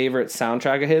specific favorite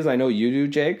soundtrack of his. I know you do,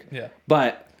 Jake. Yeah.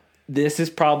 But this is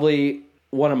probably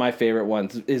one of my favorite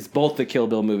ones, is both the Kill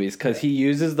Bill movies, because he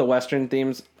uses the Western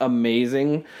themes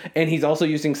amazing, and he's also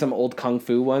using some old Kung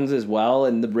Fu ones as well,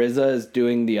 and the RZA is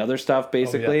doing the other stuff,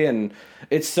 basically, and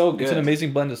it's so good. It's an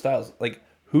amazing blend of styles. Like,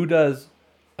 who does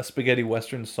a spaghetti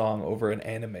Western song over an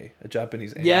anime, a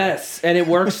Japanese anime? Yes, and it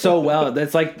works so well.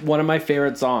 That's like one of my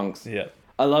favorite songs. Yeah.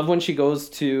 I love when she goes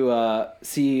to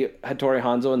see Hattori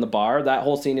Hanzo in the bar. That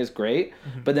whole scene is great.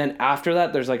 But then after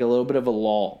that, there's like a little bit of a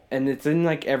lull. And it's in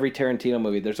like every Tarantino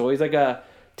movie. There's always like a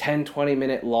 10,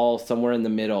 20-minute lull somewhere in the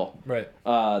middle. Right.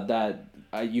 That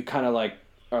you kind of like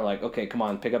are like, okay, come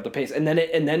on, pick up the pace. And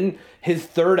then his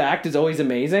third act is always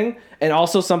amazing. And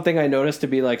also something I noticed to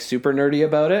be like super nerdy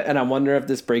about it, and I wonder if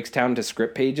this breaks down to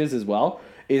script pages as well,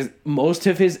 is most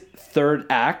of his third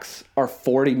acts are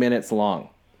 40 minutes long.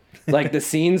 Like the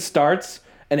scene starts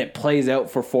and it plays out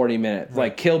for 40 minutes.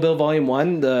 Like Kill Bill Volume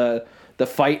 1, the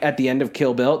fight at the end of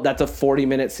Kill Bill, that's a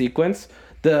 40-minute sequence.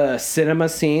 The cinema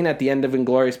scene at the end of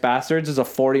Inglourious Bastards is a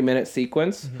 40-minute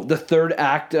sequence. The third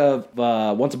act of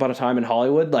Once Upon a Time in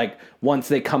Hollywood, like once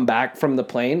they come back from the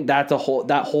plane, that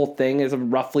whole thing is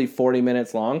roughly 40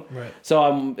 minutes long. Right.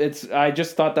 So I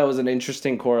just thought that was an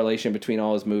interesting correlation between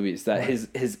all his movies, that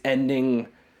his ending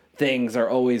things are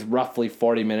always roughly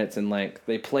 40 minutes in length.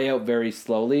 They play out very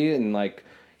slowly, and like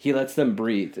he lets them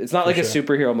breathe. It's not like a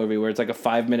superhero movie where it's like a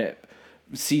 5-minute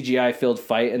CGI filled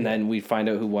fight and then we find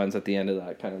out who wins at the end of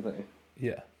that kind of thing.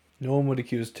 Yeah. No one would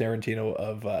accuse Tarantino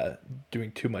of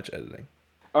doing too much editing.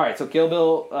 All right, so Kill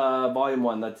Bill Volume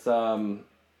 1, that's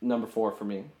number 4 for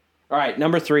me. All right,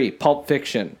 number 3, Pulp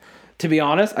Fiction. To be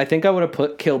honest, I think I would have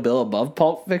put Kill Bill above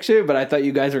Pulp Fiction, but I thought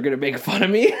you guys were going to make fun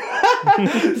of me.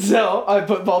 So I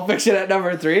put Pulp Fiction at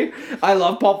number 3. I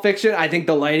love Pulp Fiction. I think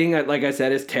the lighting, like I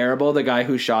said, is terrible. The guy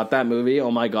who shot that movie,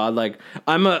 oh my God. Like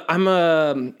I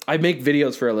make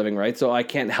videos for a living, right? So I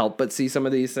can't help but see some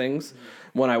of these things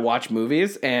when I watch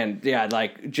movies. And yeah,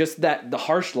 like just the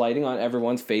harsh lighting on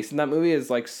everyone's face in that movie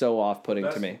is like so off-putting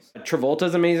to me.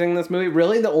 Travolta's amazing in this movie.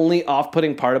 Really, the only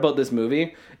off-putting part about this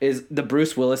movie is the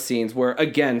Bruce Willis scenes where,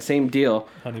 again, same deal.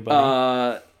 Honey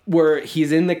Bunny. Where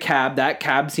he's in the cab. That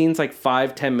cab scene's like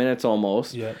 5-10 minutes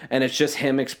almost. Yeah. And it's just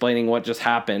him explaining what just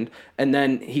happened. And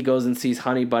then he goes and sees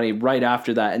Honey Bunny right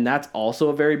after that. And that's also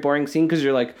a very boring scene because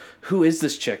you're like, who is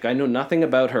this chick? I know nothing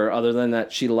about her other than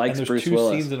that she likes Bruce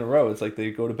Willis. There's 2 scenes in a row. It's like they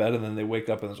go to bed and then they wake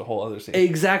up and there's a whole other scene.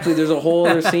 Exactly. There's a whole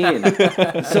other scene.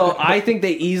 So I think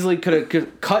they easily could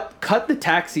have cut the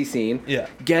taxi scene. Yeah.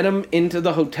 Get him into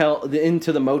the hotel,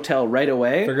 into the motel right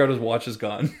away. Figure out his watch is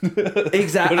gone.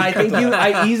 Exactly.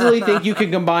 I easily think you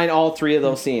could combine all 3 of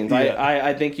those scenes. Yeah.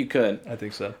 I think you could. I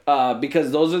think so.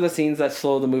 Because those are the scenes that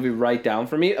slow the movie right down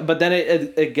for me. But then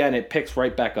it picks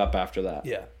right back up after that.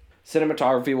 Yeah.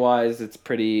 Cinematography wise, it's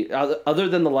pretty. Other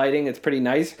than the lighting, it's pretty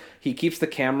nice. He keeps the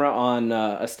camera on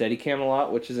a Steadicam a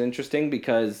lot, which is interesting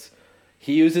because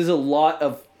he uses a lot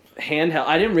of handheld.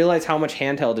 I didn't realize how much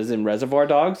handheld is in Reservoir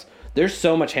Dogs. There's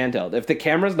so much handheld. If the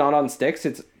camera's not on sticks,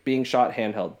 it's being shot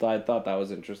handheld. I thought that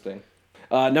was interesting.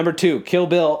 Number 2, Kill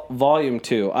Bill Volume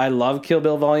 2. I love Kill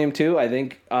Bill Volume 2. I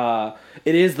think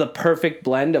it is the perfect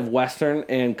blend of Western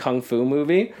and Kung Fu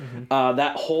movie. Mm-hmm.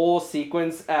 That whole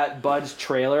sequence at Bud's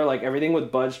trailer, like everything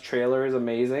with Bud's trailer is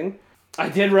amazing. I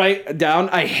did write down,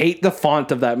 I hate the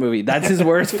font of that movie. That's his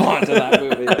worst font of that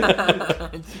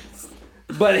movie.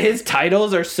 But his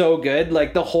titles are so good.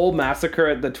 Like the whole Massacre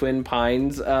at the Twin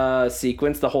Pines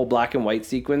sequence, the whole black and white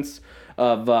sequence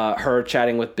of her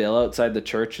chatting with Bill outside the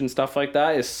church and stuff like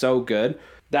that is so good.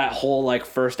 That whole like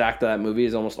first act of that movie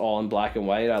is almost all in black and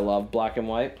white. I love black and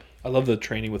white. I love the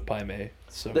training with Pai Mei.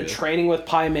 Training with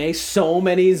Pai Mei, so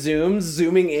many zooms,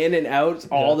 zooming in and out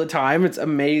all the time. It's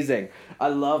amazing. I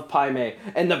love Pai Mei.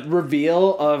 And the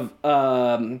reveal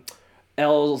of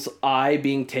L's eye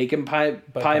being taken by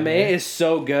Pai Mei is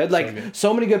so good. Like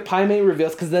so many good Pai Mei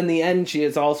reveals, because then the end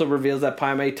she also reveals that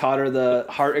Pai Mei taught her the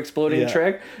heart exploding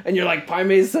trick, and you're like, Pai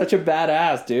Mei is such a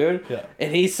badass, dude. Yeah.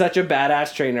 And he's such a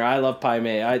badass trainer. I love Pai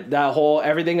Mei.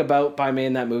 Everything about Pai Mei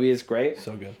in that movie is great.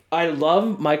 So good. I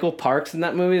love Michael Parks in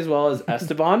that movie as well as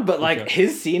Esteban, but like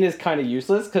his scene is kind of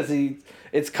useless because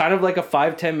it's kind of like a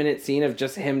 5-10 minute scene of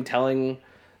just him telling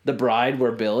the bride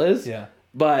where Bill is. Yeah.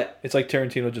 But it's like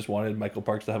Tarantino just wanted Michael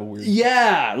Parks to have a weird...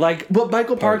 Yeah, but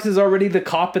Michael Parks is already the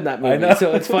cop in that movie,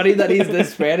 so it's funny that he's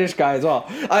this Spanish guy as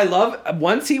well. I love,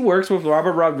 once he works with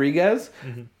Robert Rodriguez,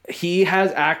 he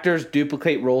has actors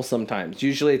duplicate roles sometimes.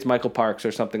 Usually it's Michael Parks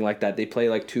or something like that. They play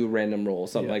like 2 random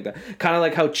roles, something like that. Kind of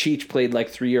like how Cheech played like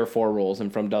 3 or 4 roles in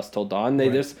From Dusk Till Dawn. They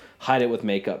just hide it with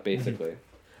makeup, basically.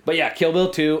 But yeah, Kill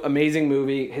Bill 2, amazing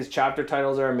movie. His chapter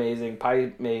titles are amazing.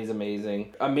 Pai Mei is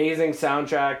amazing. Amazing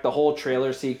soundtrack. The whole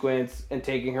trailer sequence and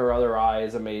Taking Her Other Eye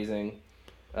is amazing.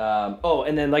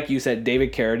 And then like you said,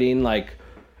 David Carradine,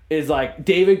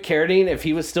 David Carradine, if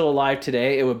he was still alive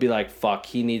today, it would be like, fuck,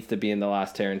 he needs to be in the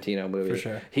last Tarantino movie. For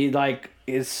sure. He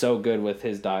is so good with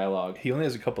his dialogue. He only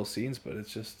has a couple scenes, but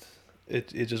it's just...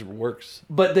 It just works.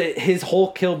 But his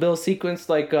whole Kill Bill sequence,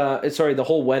 the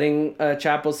whole wedding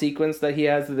chapel sequence that he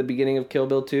has at the beginning of Kill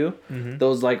Bill 2,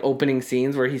 those opening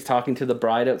scenes where he's talking to the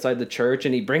bride outside the church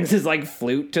and he brings his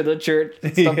flute to the church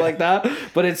and stuff like that.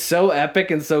 But it's so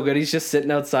epic and so good. He's just sitting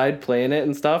outside playing it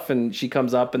and stuff, and she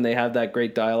comes up and they have that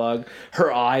great dialogue.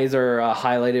 Her eyes are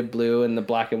highlighted blue in the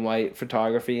black and white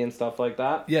photography and stuff like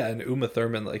that. Yeah, and Uma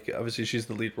Thurman, obviously she's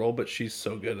the lead role, but she's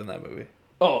so good in that movie.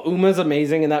 Oh, Uma's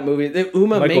amazing in that movie.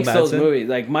 Uma makes those movies.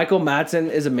 Michael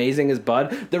Madsen is amazing as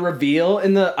Bud. The reveal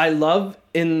in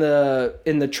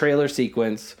the trailer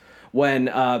sequence when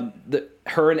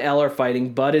her and Elle are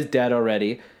fighting. Bud is dead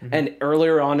already, and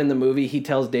earlier on in the movie, he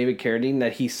tells David Carradine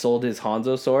that he sold his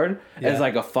Hanzo sword as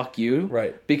a fuck you,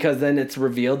 right? Because then it's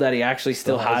revealed that he actually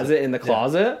still has it in the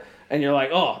closet, and you're like,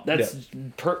 oh, that's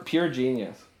pure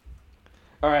genius.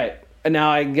 All right. And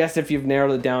now, I guess if you've narrowed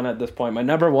it down at this point, my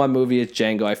number one movie is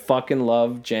Django. I fucking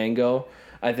love Django.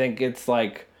 I think it's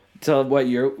to what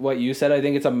you said, I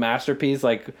think it's a masterpiece.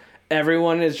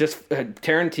 Everyone is just,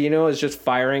 Tarantino is just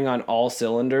firing on all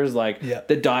cylinders.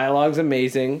 The dialogue's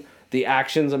amazing. The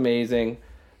action's amazing.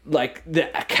 The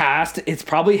cast, it's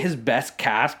probably his best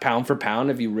cast pound for pound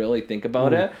if you really think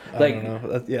about it. I don't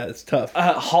know. It's tough.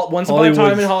 Once Upon a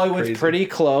Time in Hollywood's pretty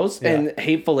close, and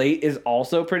Hateful Eight is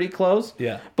also pretty close.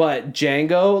 Yeah. But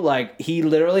Django, he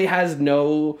literally has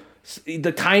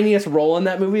the tiniest role in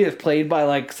that movie is played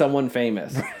by someone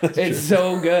famous. It's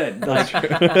so good.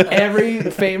 Every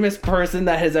famous person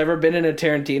that has ever been in a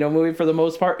Tarantino movie for the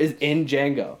most part is in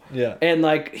Django. Yeah. And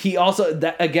he also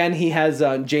he has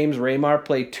James Remar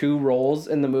play 2 roles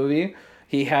in the movie.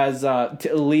 He has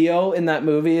Leo in that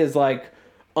movie is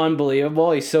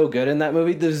unbelievable. He's so good in that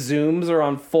movie. The zooms are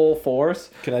on full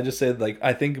force. Can I just say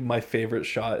I think my favorite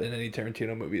shot in any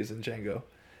Tarantino movie is in Django.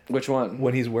 Which one?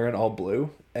 When he's wearing all blue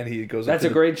and he goes That's a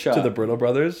great shot. To the Brittle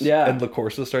Brothers. Yeah. And La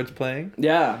Corsa starts playing.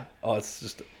 Yeah. Oh, it's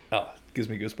just... Oh, it gives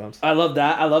me goosebumps. I love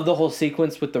that. I love the whole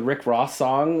sequence with the Rick Ross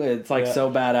song. It's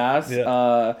so badass.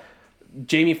 Yeah.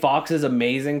 Jamie Foxx is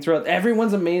amazing throughout...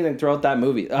 Everyone's amazing throughout that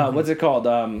movie. What's it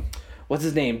called? What's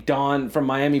his name? Don from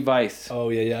Miami Vice. Oh,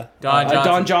 yeah.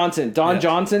 Don Johnson. Don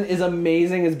Johnson is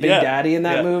amazing as Big Daddy in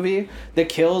that movie. The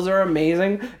kills are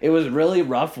amazing. It was really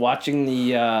rough watching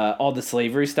the all the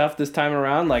slavery stuff this time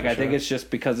around. I think it's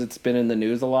just because it's been in the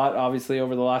news a lot, obviously,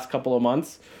 over the last couple of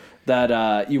months,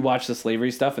 that you watch the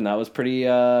slavery stuff, and that was pretty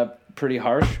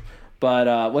harsh.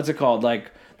 But what's it called?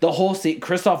 The whole scene,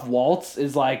 Christoph Waltz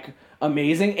is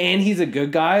amazing, and he's a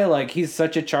good guy. He's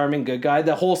such a charming good guy.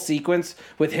 The whole sequence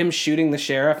with him shooting the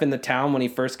sheriff in the town when he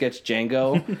first gets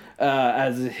Django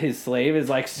as his slave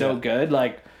is so good.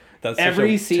 That's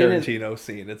every such a Tarantino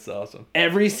scene. It's awesome.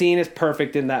 Every scene is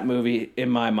perfect in that movie in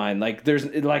my mind. There's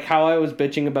how I was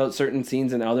bitching about certain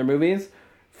scenes in other movies.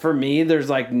 For me,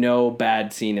 there's no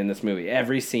bad scene in this movie.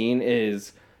 Every scene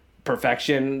is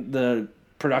perfection. The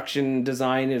production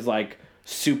design is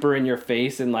super in your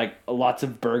face, and lots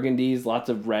of burgundies, lots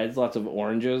of reds, lots of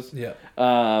oranges. Yeah.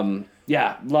 Love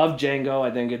Django.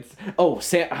 I think it's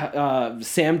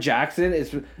Sam Jackson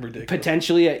is ridiculous.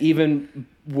 Potentially an even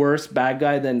worse bad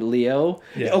guy than Leo.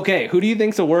 Yeah. Okay, who do you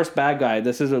think's the worst bad guy?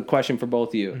 This is a question for both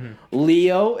of you.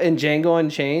 Leo in Django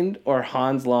Unchained or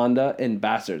Hans Landa in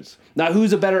Bastards? Now,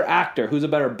 who's a better actor? Who's a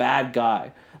better bad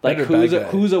guy?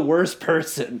 Who's a worse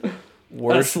person?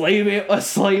 A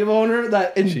slave owner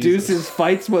that induces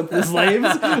fights with the slaves,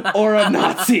 or a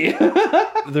Nazi?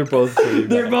 They're both pretty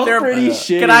bad. They're pretty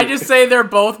shitty. Can I just say they're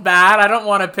both bad? I don't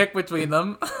want to pick between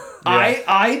them.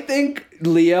 I think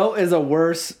Leo is a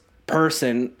worse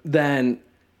person than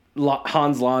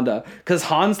Hans Landa, because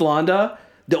Hans Landa,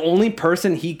 the only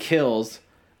person he kills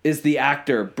is the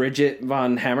actor Bridget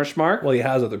von Hammersmark. Well, he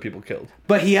has other people killed,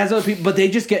 but they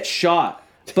just get shot.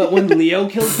 But when Leo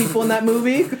kills people in that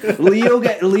movie,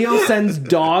 Leo sends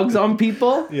dogs on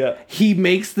people. Yeah. He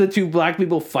makes the 2 black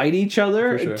people fight each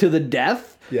other to the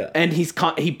death. Yeah. And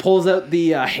he pulls out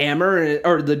the hammer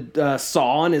or the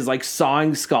saw and is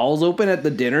sawing skulls open at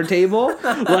the dinner table.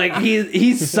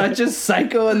 He's such a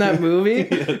psycho in that movie,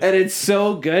 and it's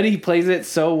so good. He plays it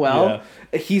so well.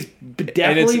 he's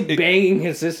definitely banging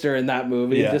his sister in that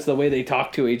movie. Yeah. Just the way they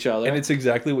talk to each other, and it's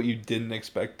exactly what you didn't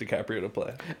expect DiCaprio to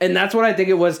play. And that's what I think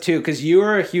it was too, because you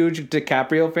were a huge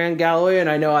DiCaprio fan, Galloway, and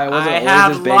I know I wasn't I always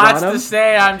have as big lots on him. to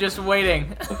say. I'm just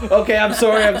waiting. Okay, I'm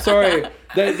sorry.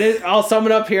 I'll sum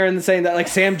it up here in saying that like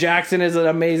Sam Jackson is an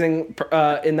amazing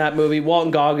in that movie.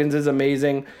 Walton Goggins is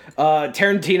amazing.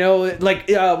 Tarantino, like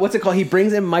what's it called? He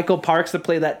brings in Michael Parks to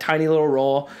play that tiny little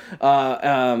role,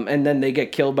 and then they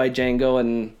get killed by Django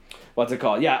and what's it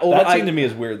called? Yeah, That scene to me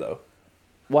is weird though.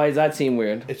 Why does that seem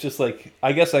weird? It's just like,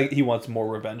 I guess like he wants more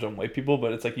revenge on white people,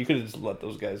 but it's like you could have just let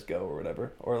those guys go or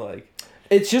whatever, or like.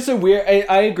 It's just a weird.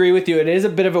 I agree with you. It is a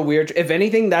bit of a weird. If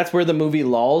anything, that's where the movie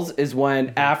lulls is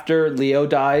when after Leo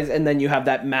dies, and then you have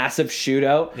that massive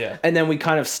shootout. Yeah. And then we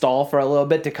kind of stall for a little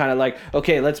bit to kind of like,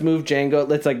 okay, let's move Django.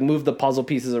 Let's like move the puzzle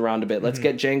pieces around a bit. Let's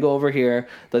get Django over here.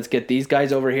 Let's get these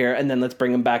guys over here, and then let's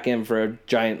bring them back in for a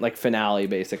giant like finale,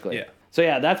 basically. Yeah. So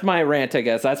yeah, that's my rant, I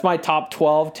guess. That's my top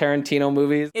 12 Tarantino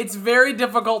movies. It's very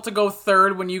difficult to go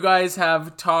third when you guys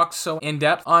have talked so in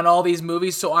depth on all these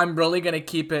movies, so I'm really gonna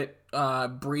keep it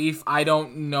brief. I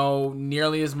don't know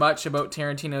nearly as much about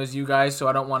Tarantino as you guys, so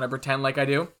I don't want to pretend like I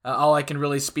do. All I can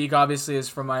really speak, obviously, is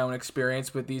from my own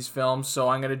experience with these films, so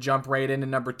I'm going to jump right into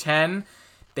number 10,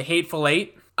 The Hateful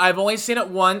Eight. I've only seen it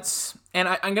once, and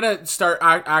I'm going to start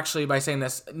actually by saying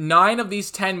this. 9 of these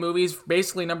 10 movies,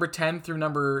 basically number 10 through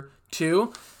number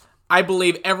 2, I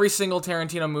believe every single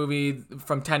Tarantino movie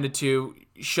from 10 to 2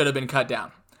 should have been cut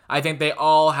down. I think they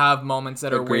all have moments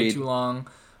that are way too long.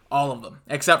 All of them,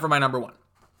 except for my number 1.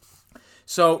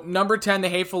 So, number 10, The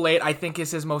Hateful Eight, I think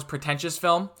is his most pretentious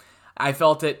film. I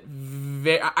felt it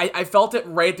I felt it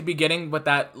right at the beginning with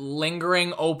that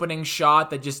lingering opening shot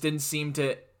that just didn't seem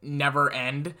to never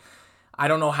end. I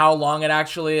don't know how long it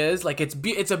actually is. Like,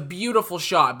 it's a beautiful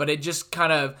shot, but it just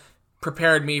kind of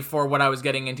prepared me for what I was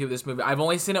getting into this movie. I've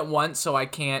only seen it once, so I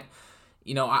can't...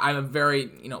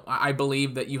 I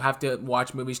believe that you have to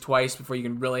watch movies twice before you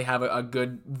can really have a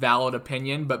good, valid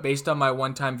opinion. But based on my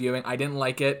one-time viewing, I didn't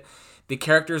like it. The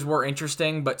characters were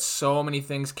interesting, but so many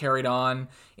things carried on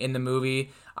in the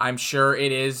movie. I'm sure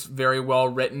it is very well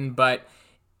written, but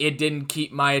it didn't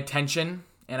keep my attention.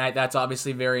 And that's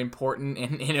obviously very important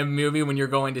in a movie when you're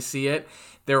going to see it.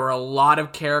 There were a lot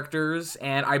of characters,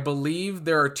 and I believe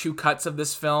there are 2 cuts of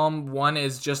this film. One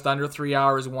is just under 3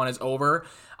 hours, one is over.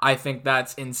 I think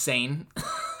that's insane.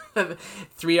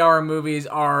 3-hour movies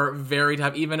are very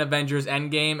tough. Even Avengers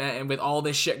Endgame, and with all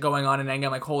this shit going on in Endgame,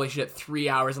 like, holy shit, 3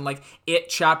 hours. And like It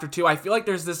Chapter 2, I feel like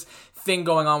there's this thing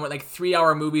going on where like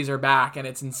 3-hour movies are back, and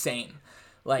it's insane.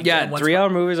 Like, yeah, 3-hour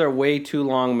movies are way too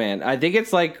long, man. I think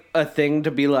it's like a thing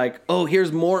to be like, oh,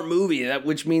 here's more movie,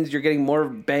 which means you're getting more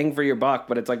bang for your buck.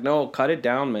 But it's like, no, cut it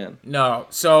down, man. No.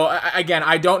 So, again,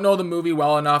 I don't know the movie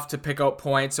well enough to pick out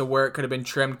points of where it could have been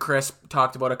trimmed. Chris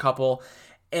talked about a couple.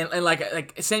 And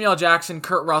like Samuel Jackson,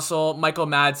 Kurt Russell, Michael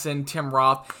Madsen, Tim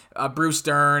Roth, Bruce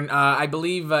Dern, I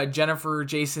believe Jennifer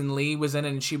Jason Leigh was in it,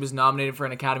 and she was nominated for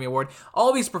an Academy Award.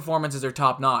 All these performances are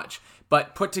top-notch.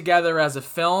 But put together as a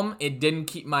film, it didn't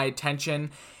keep my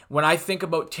attention. When I think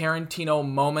about Tarantino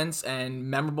moments and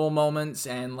memorable moments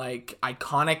and like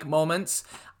iconic moments,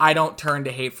 I don't turn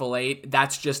to Hateful Eight.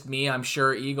 That's just me. I'm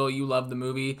sure, Eagle, you love the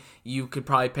movie. You could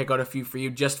probably pick out a few for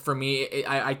you. Just for me,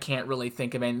 I can't really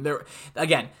think of any.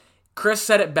 Again, Chris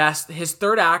said it best. His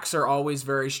third acts are always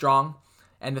very strong,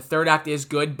 and the third act is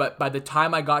good, but by the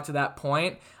time I got to that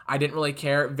point, I didn't really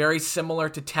care. Very similar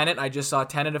to Tenet. I just saw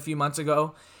Tenet a few months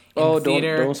ago.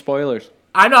 Don't spoilers.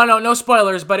 I know, no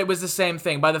spoilers, but it was the same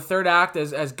thing. By the third act,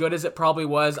 as good as it probably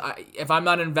was, if I'm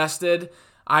not invested,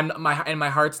 my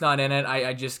heart's not in it.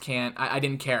 I just can't. I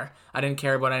didn't care. I didn't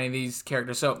care about any of these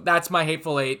characters. So that's my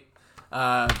Hateful Eight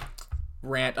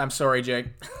rant. I'm sorry, Jake.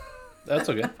 That's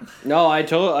okay. No, I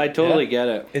totally get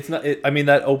it. It's not. I mean,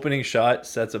 that opening shot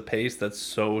sets a pace that's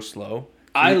so slow.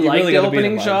 I like the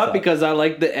opening shot because I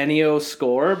like the Ennio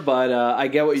score, but I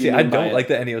get what you mean. I don't like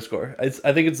the Ennio score. I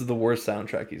think it's the worst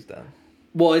soundtrack he's done.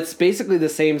 Well, it's basically the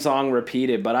same song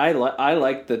repeated, but I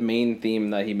like the main theme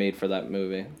that he made for that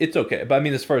movie. It's okay, but I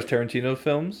mean, as far as Tarantino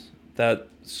films, that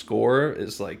score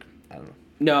is like, I don't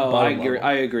know. No,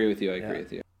 I agree with you. I agree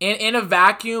with you. In a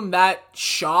vacuum, that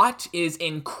shot is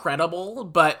incredible,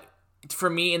 but for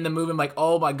me in the movie, I'm like,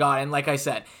 oh my god! And like I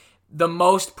said, the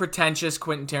most pretentious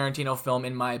Quentin Tarantino film,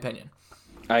 in my opinion.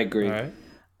 I agree. All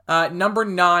right. Number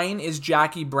 9 is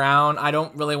Jackie Brown. I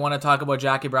don't really want to talk about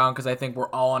Jackie Brown because I think we're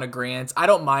all on agreement. I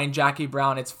don't mind Jackie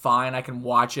Brown. It's fine. I can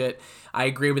watch it. I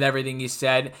agree with everything you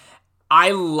said.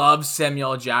 I love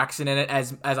Samuel Jackson in it.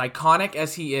 As iconic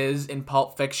as he is in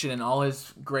Pulp Fiction and all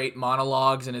his great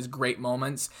monologues and his great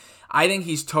moments, I think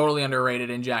he's totally underrated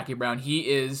in Jackie Brown. He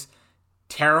is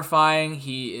terrifying.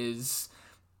 He is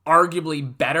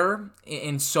arguably better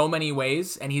in so many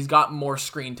ways, and he's got more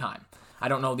screen time. I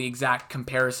don't know the exact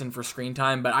comparison for screen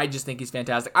time, but I just think he's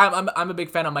fantastic. I'm a big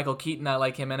fan of Michael Keaton. I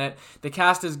like him in it. The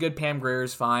cast is good. Pam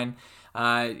Grier's fine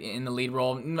in the lead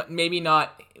role. Maybe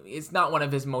not. It's not one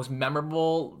of his most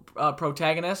memorable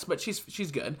protagonists, but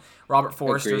she's good. Robert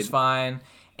Forster's fine,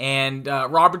 and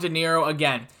Robert De Niro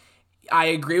again. I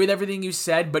agree with everything you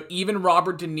said, but even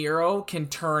Robert De Niro can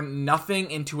turn nothing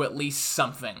into at least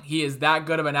something. He is that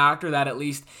good of an actor that at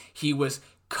least he was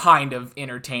kind of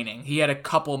entertaining. He had a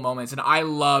couple moments, and I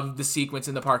love the sequence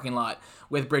in the parking lot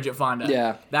with Bridget Fonda.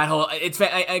 Yeah. That whole,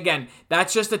 again,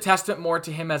 that's just a testament more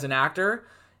to him as an actor.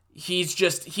 He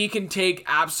can take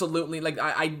absolutely, like,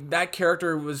 that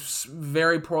character was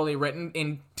very poorly written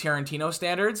in Tarantino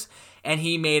standards, and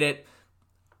he made it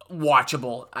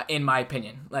watchable, in my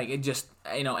opinion. Like, it just,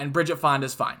 and Bridget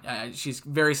Fonda's fine. She's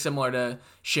very similar to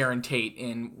Sharon Tate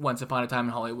in Once Upon a Time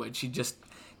in Hollywood. She just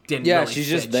didn't really she's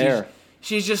fit. just there.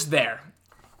 She's just there.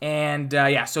 And,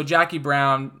 so Jackie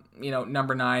Brown,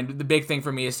 number 9. The big thing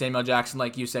for me is Samuel Jackson,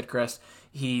 like you said, Chris.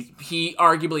 He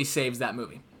arguably saves that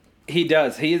movie. He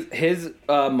does. His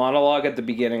monologue at the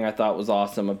beginning I thought was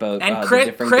awesome about and the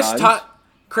different guns.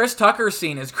 Chris Tucker's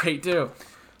scene is great, too.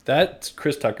 That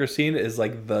Chris Tucker scene is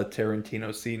like the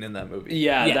Tarantino scene in that movie.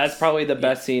 Yeah, yes. That's probably the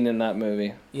best scene in that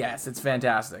movie. Yes, it's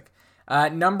fantastic.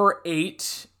 Number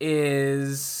 8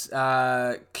 is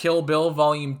Kill Bill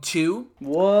Volume 2.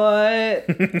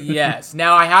 What? Yes.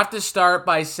 Now, I have to start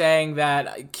by saying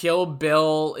that Kill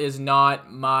Bill is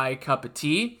not my cup of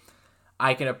tea.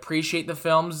 I can appreciate the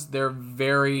films. They're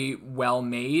very well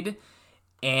made.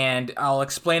 And I'll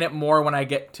explain it more when I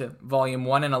get to Volume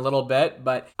 1 in a little bit.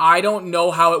 But I don't know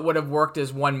how it would have worked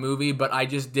as one movie, but I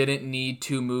just didn't need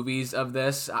 2 movies of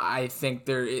this. I think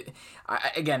it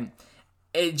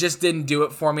just didn't do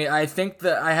it for me. I think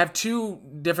that I have 2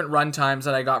 different run times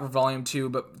that I got for Volume 2,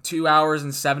 but 2 hours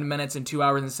and 7 minutes and 2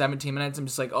 hours and 17 minutes. I'm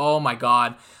just like, oh my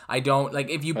God. I don't, like,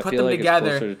 if you put them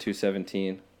together. It's closer to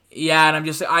 217. Yeah, and I'm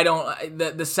just, I don't,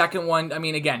 the second one, I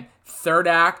mean, again, third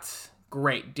act,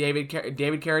 great. David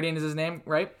Carradine is his name,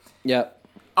 right? Yep.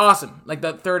 Awesome. Like,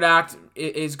 the third act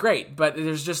is great, but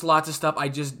there's just lots of stuff I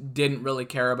just didn't really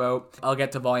care about. I'll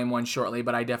get to Volume 1 shortly,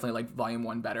 but I definitely like Volume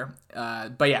 1 better.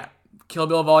 But yeah, Kill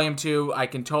Bill Volume 2, I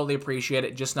can totally appreciate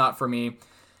it, just not for me.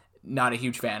 Not a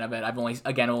huge fan of it. I've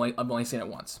only seen it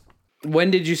once.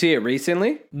 When did you see it?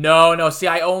 Recently? No. See,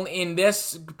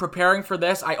 preparing for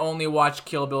this, I only watched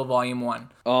Kill Bill Volume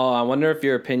 1. Oh, I wonder if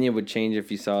your opinion would change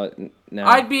if you saw it now.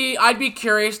 I'd be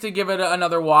curious to give it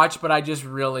another watch, but I just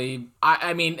really,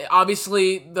 I mean,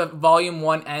 obviously the Volume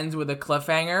 1 ends with a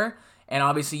cliffhanger, and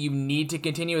obviously you need to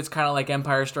continue. It's kind of like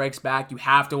Empire Strikes Back. You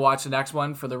have to watch the next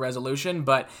one for the resolution,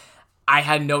 but I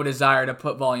had no desire to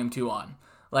put Volume 2 on.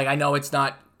 Like, I know it's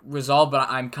not resolved, but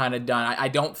I'm kind of done. I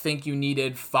don't think you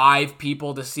needed 5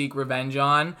 people to seek revenge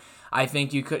on. I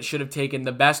think you should have taken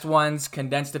the best ones,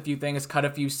 condensed a few things, cut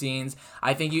a few scenes.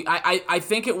 I think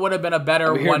it would have been a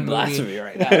better one movie. Blasphemy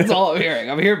right now. That's all I'm hearing.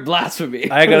 I'm hearing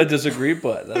blasphemy. I gotta disagree,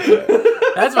 but that's right.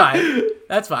 That's fine.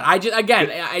 That's fine.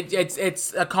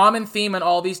 It's a common theme in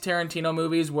all these Tarantino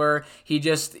movies where he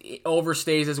just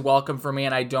overstays his welcome for me,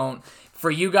 and I don't. For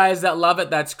you guys that love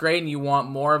it, that's great, and you want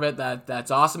more of it,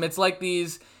 that's awesome. It's like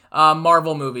these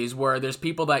Marvel movies where there's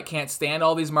people that can't stand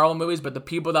all these Marvel movies, but the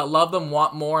people that love them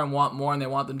want more, and they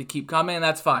want them to keep coming, and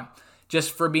that's fine.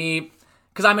 Just for me,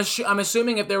 because I'm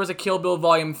assuming if there was a Kill Bill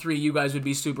Volume 3, you guys would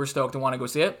be super stoked to want to go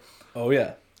see it. Oh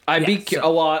yeah,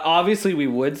 obviously we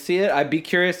would see it. I'd be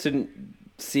curious to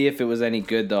see if it was any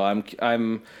good though.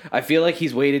 I feel like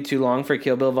he's waited too long for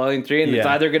Kill Bill Volume 3, and it's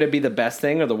either going to be the best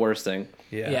thing or the worst thing.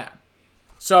 Yeah.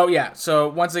 So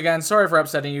once again, sorry for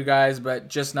upsetting you guys, but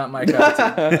just not my cup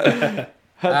of tea.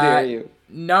 How dare you?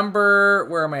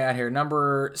 Where am I at here?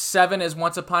 Number 7 is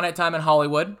Once Upon a Time in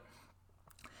Hollywood.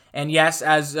 And yes,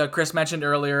 as Chris mentioned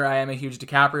earlier, I am a huge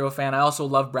DiCaprio fan. I also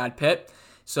love Brad Pitt.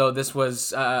 So this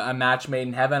was a match made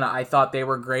in heaven. I thought they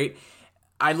were great.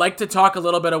 I'd like to talk a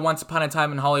little bit of Once Upon a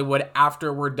Time in Hollywood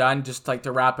after we're done, just like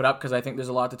to wrap it up, because I think there's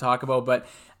a lot to talk about. But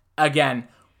again,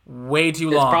 way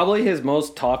too long. It's probably his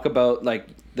most talk about, like,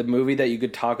 the movie that you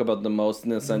could talk about the most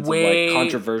in the sense of, like,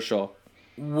 controversial.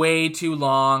 Way too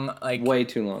long. Way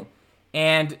too long.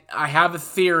 And I have a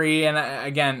theory, and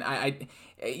I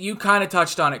you kind of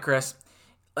touched on it, Chris.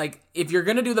 Like, if you're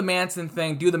going to do the Manson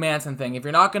thing, do the Manson thing. If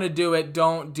you're not going to do it,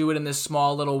 don't do it in this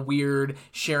small little weird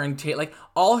Sharon Tate. Like,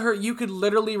 you could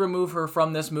literally remove her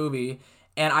from this movie,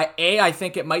 and I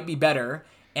think it might be better.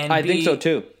 And I think so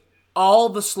too. all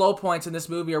the slow points in this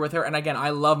movie are with her. And again, I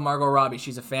love Margot Robbie.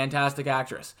 She's a fantastic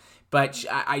actress. But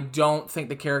I don't think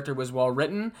the character was well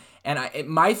written. And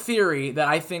my theory that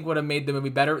I think would have made the movie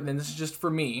better, and this is just for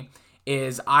me,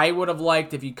 is I would have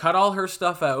liked if you cut all her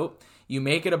stuff out, you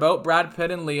make it about Brad Pitt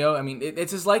and Leo. I mean,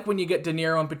 it's just like when you get De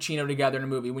Niro and Pacino together in a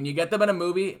movie. When you get them in a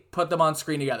movie, put them on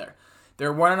screen together.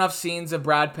 There weren't enough scenes of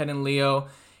Brad Pitt and Leo,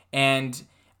 and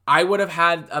I would have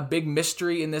had a big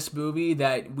mystery in this movie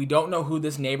that we don't know who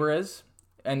this neighbor is.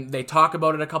 And they talk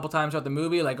about it a couple times throughout the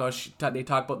movie, like, they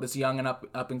talk about this young and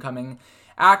up-and-coming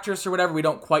actress or whatever. We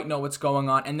don't quite know what's going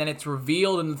on. And then it's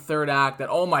revealed in the third act that,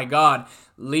 oh my God,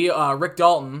 Rick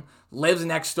Dalton lives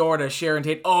next door to Sharon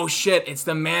Tate. Oh shit, it's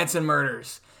the Manson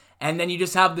murders. And then you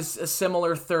just have a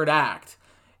similar third act.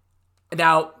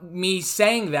 Now, me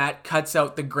saying that cuts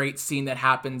out the great scene that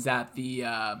happens at the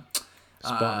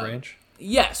Spawn Ranch.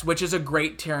 Yes, which is a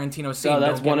great Tarantino scene. Oh,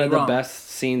 that's one of the best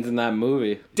scenes in that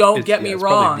movie. Don't get me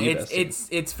wrong;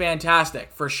 it's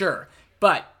fantastic for sure.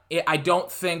 But I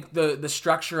don't think the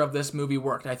structure of this movie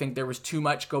worked. I think there was too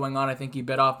much going on. I think he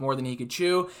bit off more than he could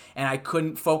chew, and I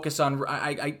couldn't focus on.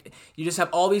 You just have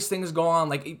all these things going on.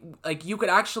 Like you could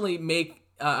actually make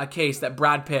a case that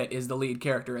Brad Pitt is the lead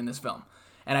character in this film,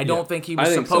 and I don't think he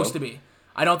was supposed to be.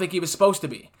 I don't think he was supposed to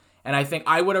be, and I think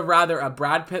I would have rather a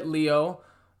Brad Pitt Leo.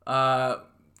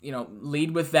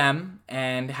 Lead with them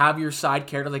and have your side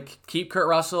character, like keep Kurt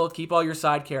Russell, keep all your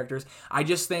side characters. I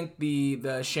just think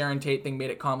the Sharon Tate thing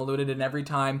made it convoluted, and every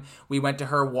time we went to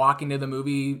her walking to the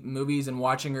movies and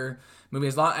watching her movie,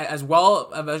 as well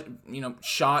of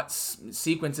shots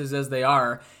sequences as they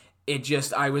are,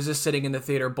 I was just sitting in the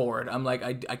theater bored. I'm like,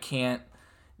 I can't.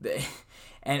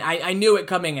 And I knew it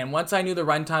coming in. Once I knew the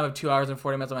runtime of 2 hours and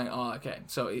 40 minutes, I'm like, oh, okay,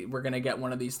 so we're going to get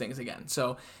one of these things again.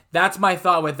 So that's my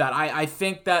thought with that. I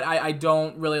think that I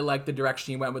don't really like the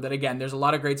direction you went with it. Again, there's a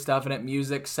lot of great stuff in it.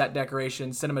 Music, set decoration,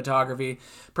 cinematography,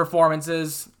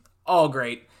 performances, all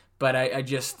great. But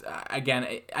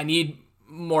I need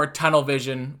more tunnel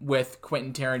vision with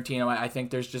Quentin Tarantino. I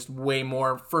think there's just way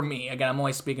more for me. Again, I'm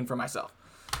only speaking for myself.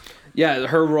 Yeah,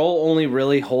 her role only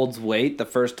really holds weight the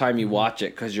first time you watch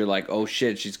it because you're like, oh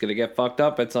shit, she's going to get fucked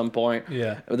up at some point.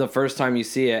 Yeah. The first time you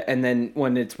see it. And then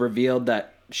when it's revealed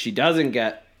that she doesn't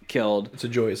get killed. It's a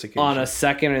joyous occasion. On a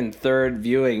second and third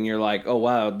viewing, you're like, oh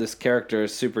wow, this character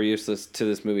is super useless to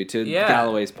this movie, to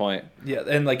Galloway's point. Yeah,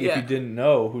 and if you didn't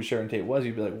know who Sharon Tate was,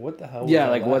 you'd be like, what the hell was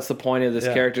that? What's the point of this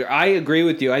character? I agree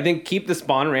with you. I think keep the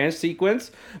Spawn Ranch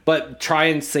sequence, but try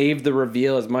and save the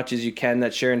reveal as much as you can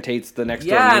that Sharon Tate's the next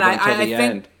door neighbor until the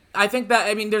end. I think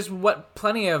that, there's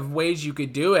plenty of ways you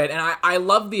could do it, and I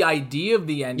love the idea of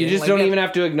the ending. You just don't even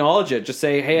have to acknowledge it. Just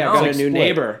say, hey, I got a new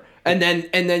neighbor. And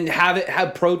then have it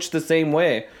approach the same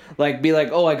way. Like, be like,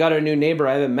 oh, I got a new neighbor.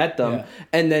 I haven't met them. Yeah.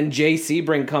 And then Jay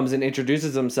Sebring comes and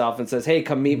introduces himself and says, hey,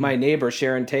 come meet my neighbor,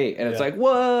 Sharon Tate. And it's like,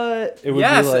 what? It would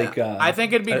be like... I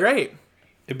think it'd be great.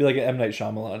 It'd be like an M. Night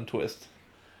Shyamalan twist.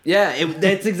 Yeah,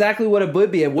 that's exactly what it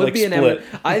would be. It would like be an Split.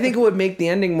 I think it would make the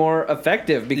ending more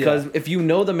effective because if you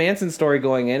know the Manson story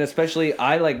going in, especially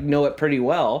I know it pretty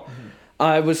well... Mm-hmm.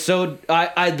 I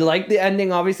liked the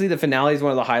ending. Obviously, the finale is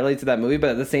one of the highlights of that movie. But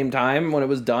at the same time, when it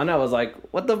was done, I was like,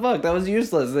 "What the fuck? That was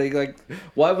useless." Like,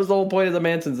 why was the whole point of the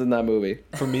Mansons in that movie?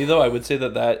 For me, though, I would say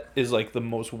that is like the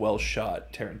most well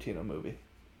shot Tarantino movie.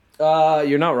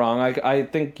 You're not wrong. I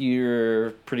think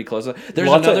you're pretty close. There's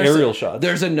lots of aerial shots.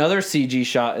 There's another CG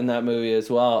shot in that movie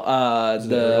as well.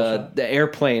 The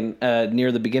airplane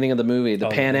near the beginning of the movie, the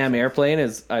Pan Am airplane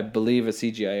is, I believe, a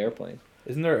CGI airplane.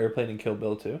 Isn't there an airplane in Kill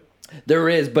Bill too? There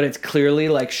is, but it's clearly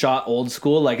shot old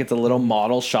school. Like it's a little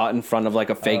model shot in front of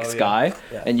a fake sky,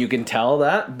 and you can tell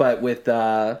that. But with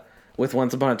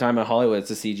Once Upon a Time in Hollywood,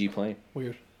 it's a CG plane.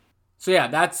 Weird. So yeah,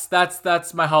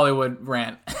 that's my Hollywood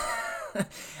rant.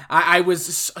 I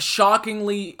was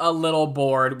shockingly a little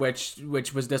bored, which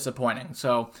was disappointing.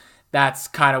 So that's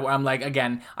kind of, I'm like,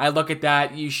 again, I look at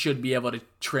that, you should be able to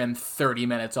trim 30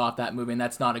 minutes off that movie, and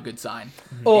that's not a good sign.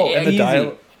 Oh,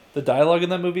 and the dialogue in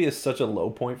that movie is such a low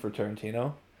point for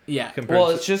Tarantino. Yeah.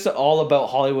 It's just all about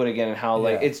Hollywood again and how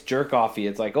it's jerk-offy.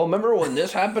 It's like, oh, remember when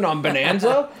this happened on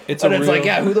Bonanza? Who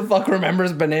the fuck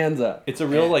remembers Bonanza? It's a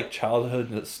real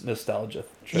childhood nostalgia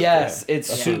trip. Yes, it's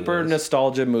super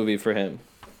nostalgia movie for him.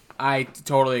 I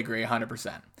totally agree,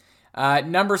 100%.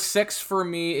 Number 6 for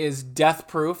me is Death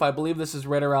Proof. I believe this is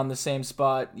right around the same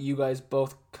spot you guys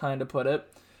both kind of put it.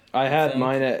 I had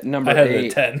mine at number 8. I had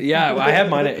it at 10. Yeah, I had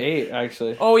mine at 8,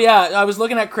 actually. Oh, yeah. I was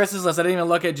looking at Chris's list. I didn't even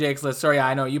look at Jake's list. Sorry,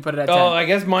 I know. You put it at 10. Oh, I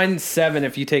guess mine's 7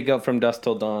 if you take out From Dusk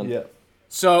Till Dawn. Yeah.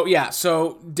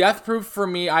 So Death Proof for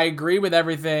me, I agree with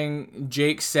everything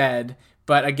Jake said,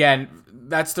 But again,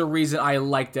 that's the reason I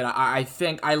liked it. I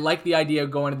think I like the idea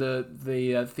of going to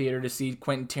the theater to see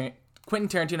Quentin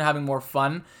Tarantino having more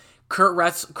fun. Kurt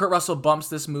Russell bumps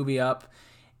this movie up.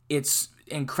 It's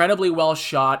incredibly well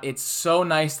shot. It's so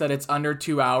nice that it's under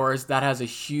 2 hours. That has a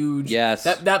huge... Yes.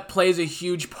 That plays a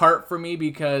huge part for me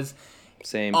because...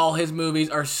 Same. All his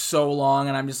movies are so long,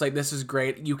 and I'm just like, this is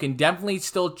great. You can definitely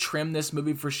still trim this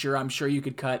movie for sure. I'm sure you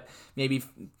could cut maybe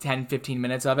 10, 15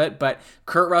 minutes of it, but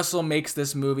Kurt Russell makes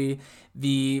this movie.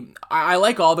 I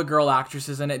like all the girl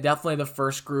actresses in it. Definitely the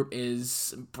first group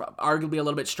is arguably a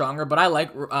little bit stronger, but I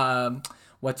like,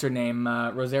 what's her name?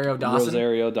 Rosario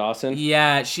Dawson.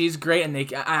 Yeah, she's great,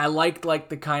 and I liked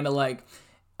the kind of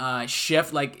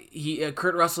shift,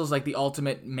 Kurt Russell's like the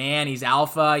ultimate man. He's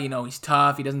alpha, he's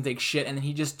tough, he doesn't take shit, and then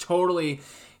he just totally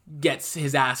gets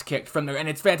his ass kicked from there, and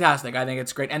it's fantastic. I think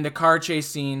it's great, and the car chase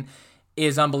scene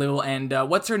is unbelievable. And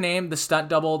what's her name, the stunt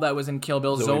double that was in Kill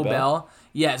Bill? Zoe Bell.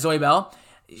 Yeah, Zoe Bell.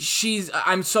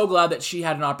 I'm so glad that she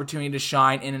had an opportunity to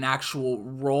shine in an actual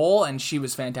role, and she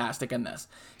was fantastic in this.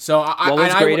 So what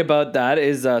was great about that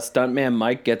is stuntman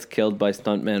Mike gets killed by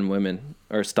stuntman women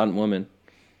or stunt woman.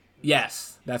 Yes.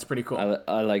 That's pretty cool.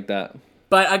 I like that.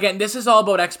 But again, this is all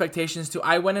about expectations too.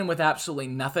 I went in with absolutely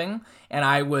nothing, and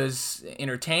I was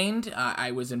entertained.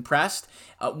 I was impressed.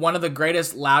 One of the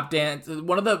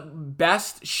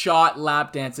best shot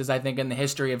lap dances, I think, in the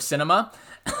history of cinema.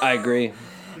 I agree.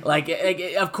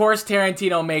 Of course,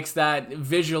 Tarantino makes that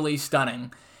visually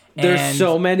stunning. There's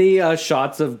so many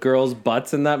shots of girls'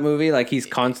 butts in that movie. Like, he's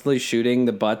constantly shooting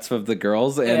the butts of the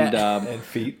girls and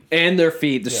feet. And their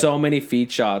feet. There's so many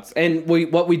feet shots. And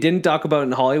what we didn't talk about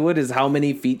in Hollywood is how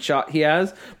many feet shot he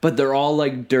has, but they're all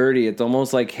dirty. It's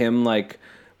almost like him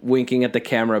winking at the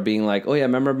camera, being like, "Oh yeah,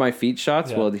 remember my feet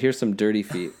shots? Yeah. Well, here's some dirty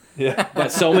feet." Yeah.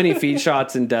 But so many feet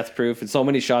shots in Death Proof, and so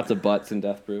many shots of butts in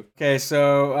Death Proof. Okay,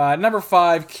 so number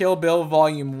 5, Kill Bill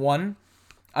Volume 1.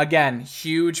 Again,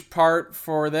 huge part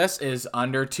for this is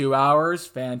under 2 hours.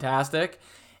 Fantastic.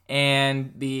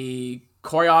 And the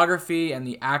choreography and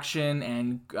the action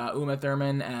and Uma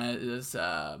Thurman as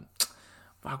I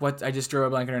just drew a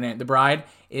blank on her name. The Bride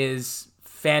is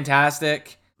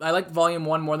fantastic. I like Volume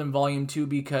 1 more than Volume 2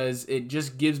 because it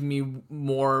just gives me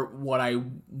more what I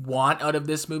want out of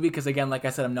this movie. Because again, like I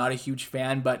said, I'm not a huge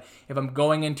fan, but if I'm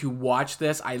going in to watch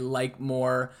this, I like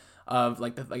more of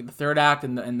the third act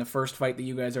and the first fight that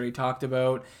you guys already talked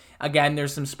about. Again,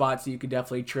 there's some spots that you could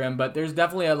definitely trim, but there's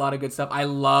definitely a lot of good stuff. I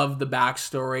love the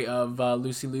backstory of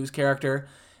Lucy Liu's character,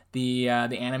 the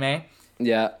anime.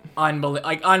 Yeah,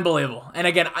 unbelievable. And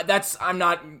again, I'm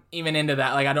not even into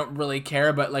that. I don't really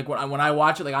care, but when I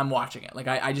watch it, I'm watching it.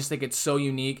 I just think it's so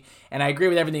unique, and I agree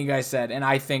with everything you guys said. And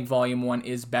I think Volume 1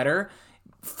 is better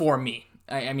for me.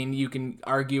 I mean, you can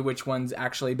argue which one's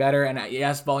actually better, and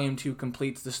yes, Volume 2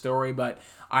 completes the story, but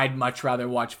I'd much rather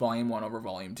watch Volume 1 over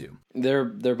Volume 2.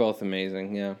 They're both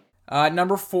amazing, yeah.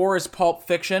 Number 4 is Pulp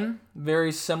Fiction.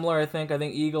 Very similar, I think. I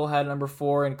think Eagle had number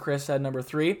 4 and Chris had number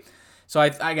 3. So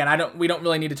we don't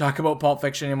really need to talk about Pulp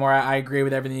Fiction anymore. I agree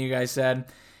with everything you guys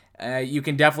said. You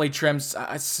can definitely trim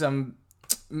some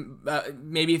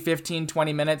maybe 15,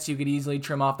 20 minutes. You could easily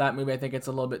trim off that movie. I think it's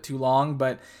a little bit too long,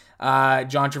 but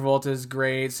John Travolta's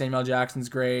great. Samuel L. Jackson's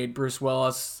great. Bruce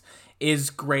Willis is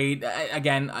great.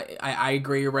 Again, I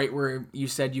agree. You're right where you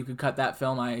said you could cut that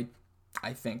film. I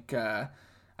think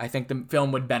the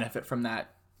film would benefit from that.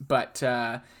 But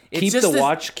keep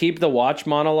the watch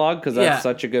monologue, because that's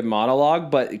such a good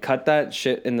monologue. But cut that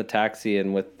shit in the taxi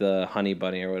and with the honey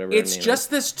bunny or whatever. It's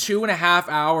just this 2.5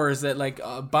 hours that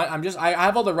but I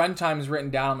have all the run times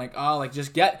written down. I'm like,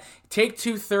 just take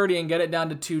 2:30 and get it down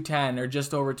to 2:10 or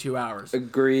just over 2 hours.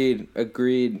 Agreed.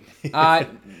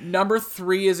 Number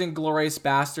 3 is Inglourious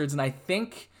Bastards, and I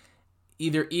think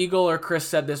either Eagle or Chris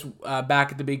said this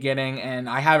back at the beginning, and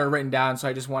I have it written down, so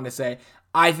I just wanted to say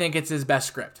I think it's his best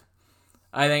script.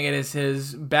 I think it is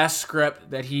his best script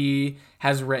that he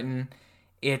has written.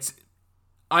 It's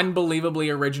unbelievably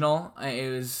original. It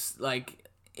was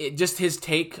just his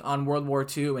take on World War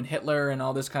II and Hitler and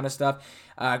all this kind of stuff.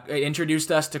 It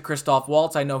introduced us to Christoph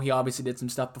Waltz. I know he obviously did some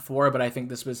stuff before, but I think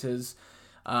this was his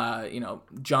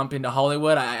jump into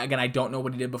Hollywood. I don't know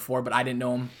what he did before, but I didn't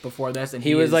know him before this. And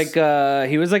he was like a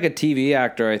TV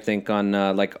actor, I think, on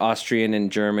Austrian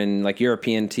and German,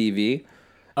 European TV.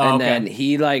 Then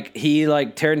he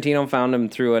Tarantino found him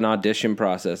through an audition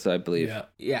process, I believe.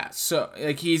 Yeah. So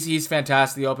he's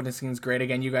fantastic. The opening scene's great.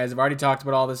 Again, you guys have already talked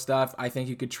about all this stuff. I think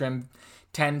you could trim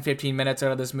 10, 15 minutes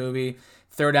out of this movie.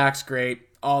 Third act's great.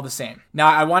 All the same. Now,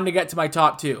 I wanted to get to my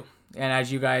top 2. And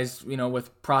as you guys,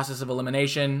 with process of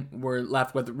elimination, we're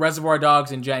left with Reservoir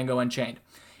Dogs and Django Unchained.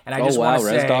 And I just want to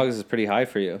say, Res Dogs is pretty high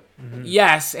for you.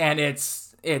 yes, and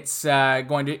it's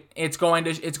going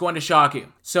to shock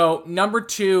you. So number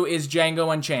 2 is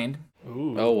Django Unchained.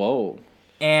 Ooh. Oh, whoa.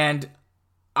 And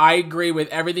I agree with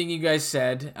everything you guys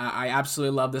said. I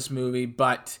absolutely love this movie,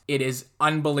 but it is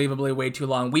unbelievably way too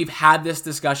long. We've had this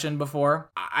discussion before.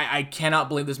 I cannot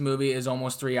believe this movie is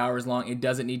almost 3 hours long. It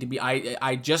doesn't need to be.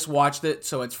 I just watched it,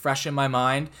 so it's fresh in my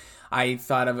mind. I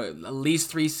thought of at least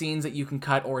 3 scenes that you can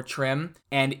cut or trim,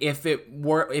 and if it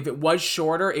was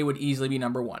shorter, it would easily be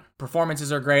number 1. Performances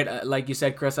are great. Like you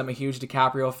said, Chris, I'm a huge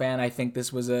DiCaprio fan. I think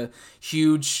this was a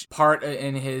huge part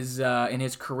in his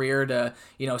career to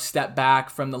step back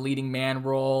from the leading man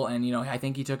role, and I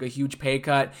think he took a huge pay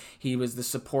cut. He was the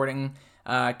supporting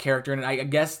character, and I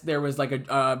guess there was like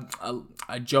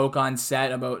a joke on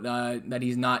set about that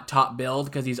he's not top billed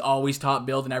because he's always top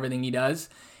billed in everything he does,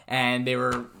 and they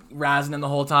were razzing him the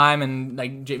whole time and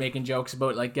like making jokes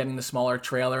about like getting the smaller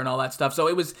trailer and all that stuff. So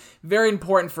it was very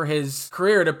important for his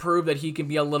career to prove that he can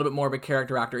be a little bit more of a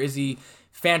character actor. Is he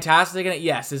fantastic in it?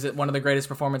 Yes. Is it one of the greatest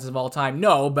performances of all time?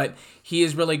 No, but he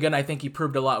is really good, and I think he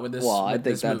proved a lot with this. Well, I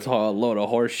think that's a load of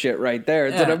horse shit right there.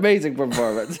 It's an amazing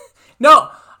performance. No,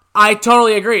 I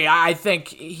totally agree. I think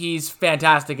he's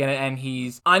fantastic in it, and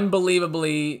he's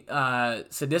unbelievably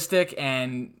sadistic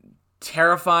and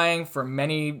terrifying for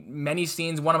many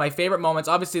scenes. One of my favorite moments,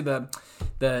 obviously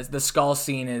the skull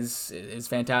scene is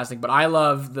fantastic, but I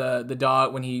love the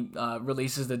dog when he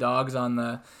releases the dogs on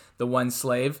the one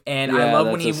slave, and I love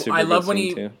when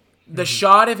he the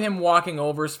shot of him walking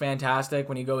over is fantastic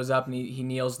when he goes up and he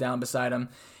kneels down beside him.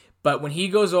 But when he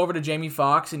goes over to Jamie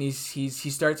Foxx and he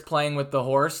starts playing with the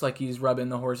horse, like he's rubbing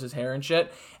the horse's hair and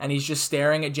shit, and he's just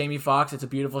staring at Jamie Foxx. It's a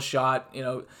beautiful shot,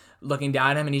 looking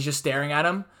down at him, and he's just staring at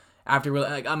him. After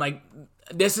I'm like,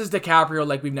 this is DiCaprio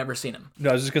like we've never seen him.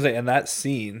 No, I was just gonna say, and that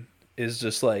scene is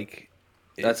just like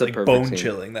that's like bone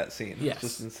chilling. That scene, yes, it's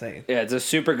just insane. Yeah, it's a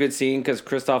super good scene because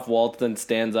Christoph Waltz then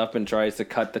stands up and tries to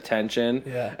cut the tension.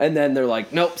 Yeah, and then they're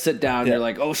like, nope, sit down. Yeah. You're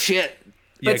like, oh shit.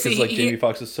 Yeah, because like Jamie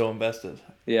Foxx is so invested.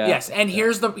 Yeah. Yes, and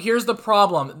here's the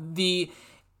problem. We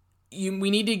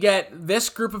need to get this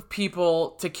group of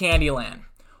people to Candyland.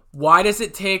 Why does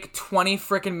it take 20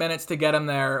 freaking minutes to get them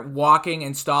there, walking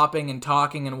and stopping and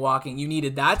talking and walking? You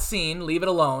needed that scene, leave it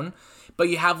alone, but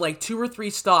you have like 2 or 3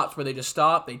 stops where they just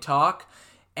stop, they talk,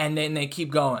 and then they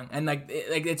keep going. And like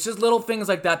it's just little things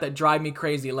like that drive me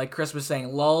crazy. Like Chris was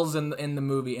saying, lulls in the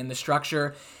movie, in the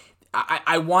structure.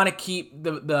 I want to keep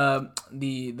the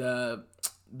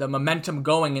momentum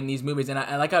going in these movies, and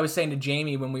I like I was saying to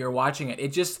Jamie when we were watching it,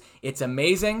 it's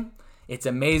amazing,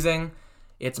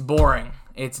 it's boring,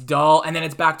 it's dull, and then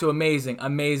it's back to amazing,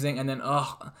 and then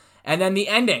and then the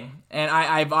ending. And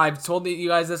I've told you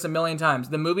guys this a million times.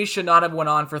 The movie should not have went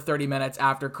on for 30 minutes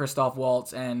after Christoph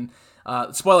Waltz and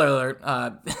spoiler alert,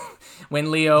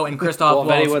 when Leo and Christoph Waltz,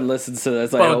 if anyone listens to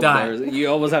this, I hope you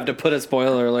almost have to put a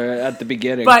spoiler alert at the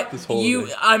beginning. But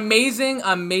amazing,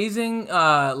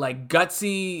 like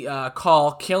gutsy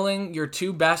call, killing your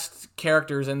 2 best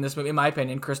characters in this movie, in my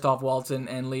opinion, Christoph Waltz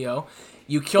and Leo.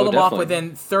 You kill them off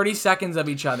within 30 seconds of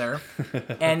each other,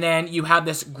 and then you have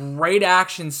this great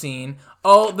action scene.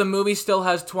 Oh, the movie still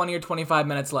has 20 or 25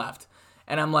 minutes left.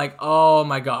 And I'm like, oh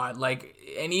my God. Like,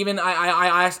 and even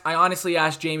I honestly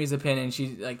asked Jamie's opinion.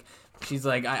 She's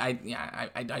like, I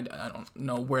don't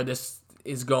know where this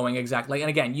is going exactly. And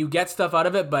again, you get stuff out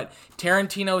of it, but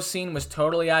Tarantino's scene was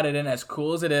totally added in, as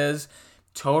cool as it is.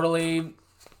 Totally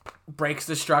breaks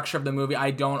the structure of the movie.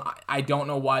 I don't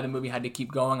know why the movie had to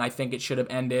keep going. I think it should have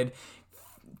ended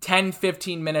 10,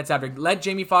 15 minutes after. Let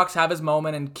Jamie Foxx have his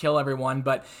moment and kill everyone,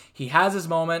 but he has his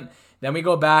moment. Then we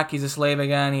go back, he's a slave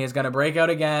again, he has got to break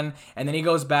out again, and then he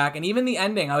goes back. And even the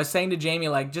ending, I was saying to Jamie,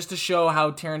 like, just to show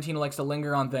how Tarantino likes to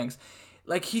linger on things.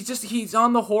 Like, he's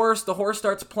on the horse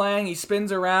starts playing, he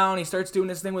spins around, he starts doing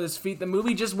this thing with his feet. The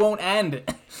movie just won't end.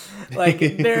 Like,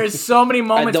 there's so many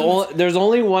moments. There's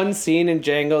only one scene in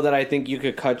Django that I think you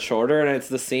could cut shorter, and it's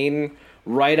the scene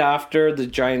right after the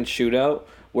giant shootout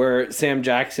where Sam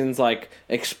Jackson's, like,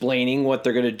 explaining what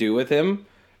they're going to do with him.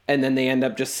 And then they end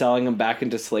up just selling him back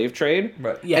into slave trade.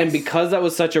 Right. Yes. And because that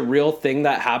was such a real thing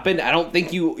that happened, I don't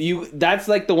think you that's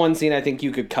like the one scene I think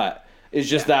you could cut. Is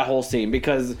just that whole scene,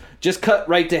 because just cut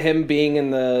right to him being in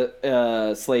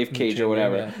the slave cage or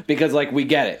whatever. Yeah. Because like we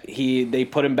get it, they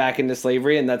put him back into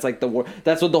slavery, and that's like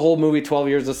that's what the whole movie 12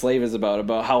 Years a Slave is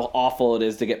about how awful it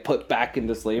is to get put back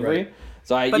into slavery. Right.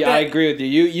 So I agree with you.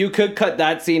 You could cut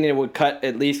that scene, and it would cut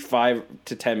at least 5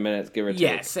 to 10 minutes, give or take.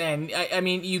 Yes, and I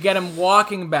mean, you get him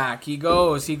walking back. He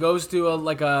goes to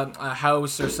a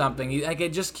house or something.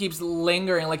 It just keeps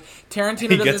lingering. Like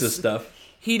Tarantino, gets his stuff.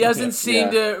 He doesn't seem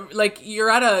to like.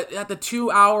 You're at the 2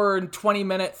 hour and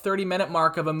 20-minute, 30-minute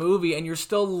mark of a movie, and you're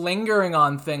still lingering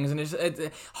on things.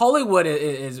 And Hollywood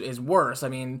is worse. I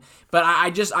mean, but I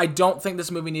don't think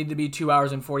this movie needed to be 2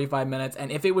 hours and 45 minutes.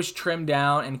 And if it was trimmed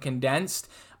down and condensed,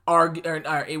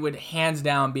 it would hands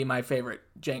down be my favorite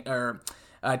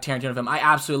Tarantino film. I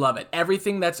absolutely love it.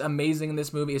 Everything that's amazing in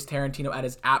this movie is Tarantino at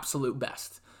his absolute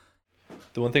best.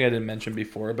 The one thing I didn't mention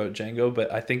before about Django,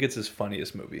 but I think it's his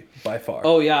funniest movie by far.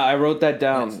 Oh yeah, I wrote that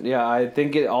down. Yes. Yeah, I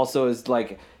think it also is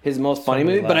like his most funny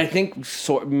movie, but I think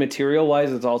material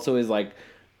wise, it's also his like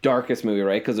darkest movie,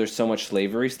 right? Because there's so much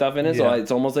slavery stuff in it, so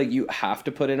it's almost like you have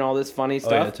to put in all this funny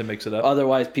stuff to mix it up.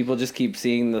 Otherwise, people just keep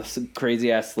seeing the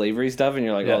crazy ass slavery stuff, and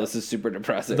you're like, oh, this is super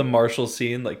depressing. The Marshall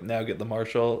scene, like now get the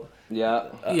Marshall. Yeah.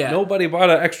 Nobody bought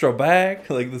an extra bag.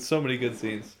 Like, there's so many good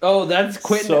scenes. Oh, that's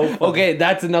Quentin. So okay,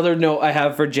 that's another note I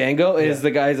have for Django. Is the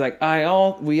guy's like,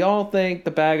 we all think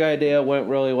the bag idea went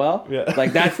really well. Yeah.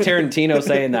 Like that's Tarantino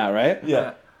saying that, right?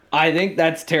 Yeah. I think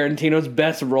that's Tarantino's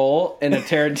best role in a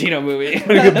Tarantino movie.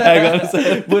 Putting a bag on his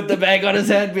head. With the bag on his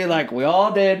head, be like, we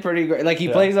all did pretty great. Like he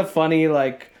plays a funny,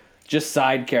 like just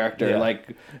side character. Yeah.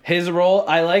 Like his role,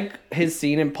 I like his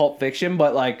scene in Pulp Fiction,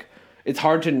 but like. It's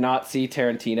hard to not see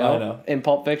Tarantino in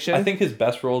Pulp Fiction. I think his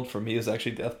best role for me is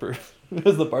actually Death Proof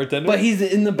as the bartender. But he's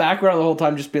in the background the whole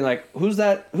time just being like, who's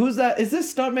that? Is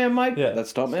this Stuntman Mike? Yeah.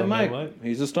 That's Stuntman Mike.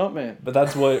 He's a stuntman. But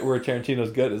that's where Tarantino's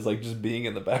good, is like just being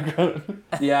in the background.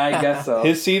 Yeah, I guess so.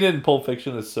 His scene in Pulp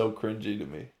Fiction is so cringy to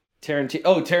me.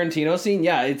 Tarantino scene?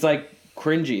 Yeah, it's like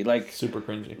cringy. Like super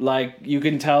cringy. Like you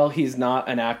can tell he's not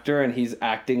an actor and he's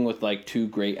acting with like two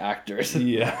great actors.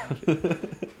 Yeah.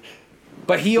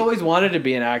 But he always wanted to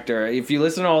be an actor. If you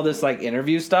listen to all this like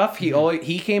interview stuff,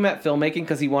 he came at filmmaking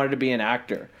because he wanted to be an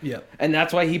actor. Yeah, and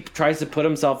that's why he tries to put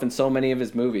himself in so many of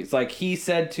his movies. Like he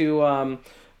said to,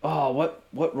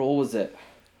 what role was it?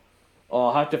 Oh,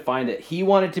 I'll have to find it. He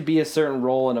wanted to be a certain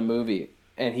role in a movie,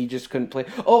 and he just couldn't play.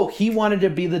 Oh, he wanted to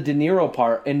be the De Niro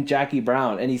part in Jackie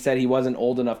Brown, and he said he wasn't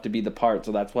old enough to be the part,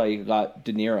 so that's why he got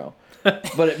De Niro.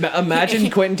 But imagine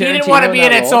Quentin Tarantino. He didn't want to be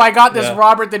in it, so I got this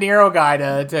Robert De Niro guy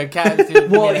to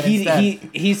well,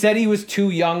 he said he was too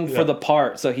young for the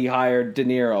part, so he hired De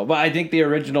Niro. But I think the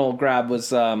original grab was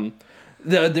the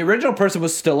original person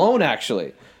was Stallone,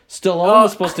 actually. Stallone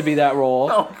was supposed to be that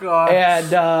role. Oh god!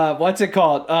 And what's it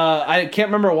called? I can't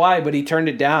remember why, but he turned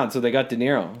it down, so they got De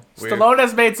Niro. Weird. Stallone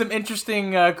has made some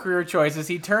interesting career choices.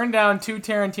 He turned down 2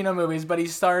 Tarantino movies, but he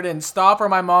starred in Stop or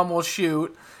My Mom Will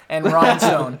Shoot and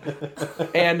Rhinestone.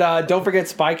 And don't forget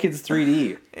Spy Kids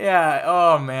 3D. Yeah.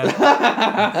 Oh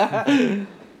man.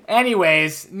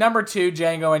 Anyways, number 2,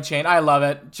 Django Unchained. I love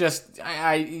it. Just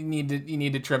you need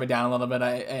to trim it down a little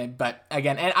bit. But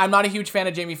again, and I'm not a huge fan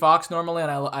of Jamie Foxx normally,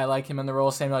 and I like him in the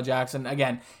role. Samuel Jackson.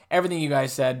 Again, everything you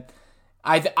guys said.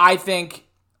 I think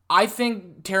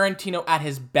Tarantino at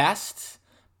his best,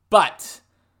 but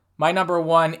my number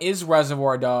 1 is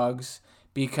Reservoir Dogs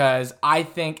because I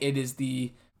think it is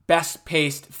the best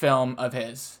paced film of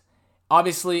his.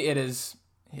 Obviously, it is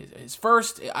his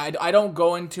first. I don't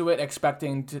go into it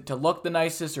expecting to look the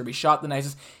nicest or be shot the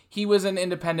nicest. He was an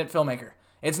independent filmmaker.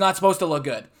 It's not supposed to look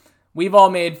good. We've all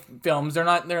made films. They're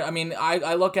not there. I mean,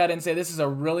 I look at it and say this is a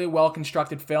really well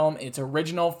constructed film. It's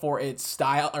original for its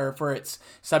style or for its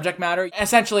subject matter.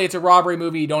 Essentially, it's a robbery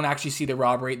movie. You don't actually see the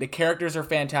robbery. The characters are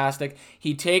fantastic.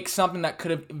 He takes something that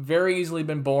could have very easily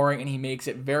been boring and he makes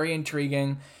it very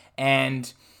intriguing,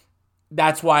 and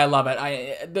that's why I love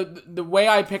it. The way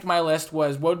I picked my list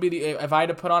was what would be if I had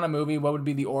to put on a movie, what would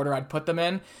be the order I'd put them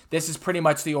in? This is pretty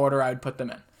much the order I would put them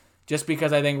in. Just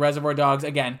because I think Reservoir Dogs,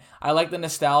 again, I like the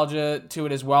nostalgia to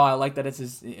it as well. I like that it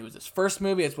was his first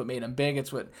movie. It's what made him big.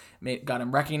 It's what got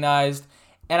him recognized.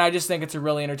 And I just think it's a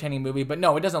really entertaining movie. But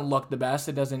no, it doesn't look the best.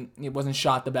 It wasn't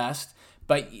shot the best.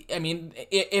 But I mean,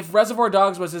 if Reservoir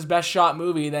Dogs was his best shot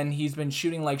movie, then he's been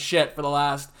shooting like shit for the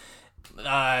last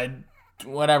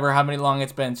whatever, how many long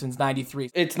it's been since '93.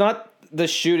 It's not the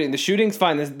shooting. The shooting's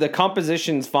fine. The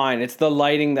composition's fine. It's the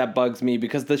lighting that bugs me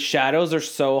because the shadows are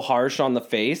so harsh on the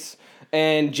face.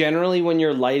 And generally, when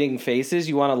you're lighting faces,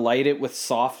 you want to light it with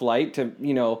soft light to,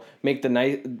 make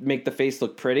the face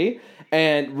look pretty.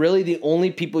 And really, the only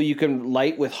people you can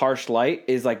light with harsh light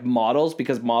is like models,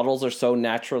 because models are so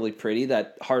naturally pretty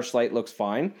that harsh light looks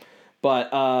fine. But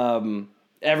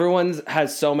everyone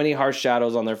has so many harsh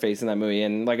shadows on their face in that movie.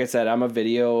 And like I said, I make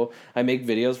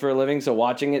videos for a living, so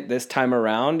watching it this time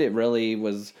around, it really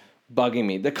was bugging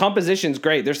me. The composition's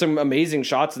great. There's some amazing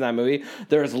shots in that movie.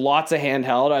 There's lots of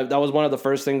handheld. That was one of the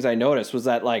first things I noticed, was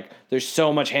that like there's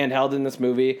so much handheld in this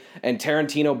movie, and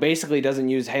Tarantino basically doesn't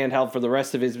use handheld for the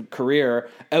rest of his career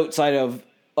outside of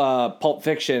Pulp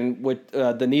Fiction with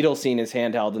the needle scene is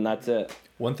handheld, and that's it.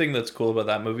 One thing that's cool about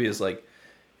that movie is like,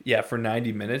 yeah, for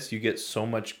 90 minutes you get so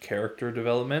much character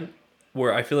development.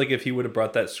 Where I feel like if he would have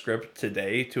brought that script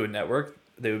today to a network,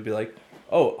 they would be like,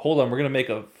 "Oh, hold on, we're gonna make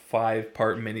a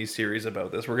 5-part mini series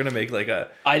about this. We're gonna make like a."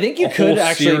 I think you could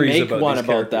actually make one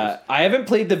about that. I haven't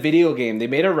played the video game. They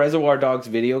made a Reservoir Dogs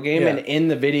video game, and in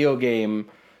the video game,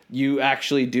 you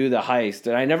actually do the heist.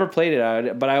 And I never played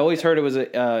it, but I always heard it was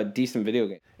a decent video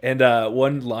game. And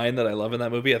one line that I love in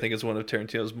that movie, I think it's one of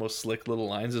Tarantino's most slick little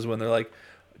lines, is when they're like,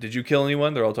 "Did you kill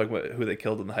anyone?" They're all talking about who they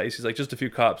killed in the heist. He's like, "Just a few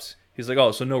cops." He's like,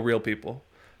 "Oh, so no real people."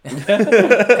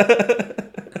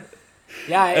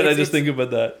 Yeah, and I just think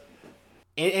about that.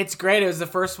 It's great. It was the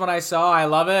first one I saw. I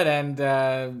love it,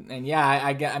 and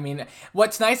yeah, I mean,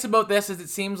 what's nice about this is it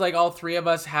seems like all three of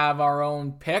us have our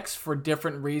own picks for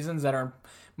different reasons that are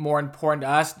more important to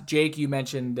us. Jake, you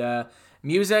mentioned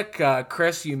music.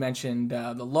 Chris, you mentioned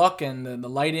the look and the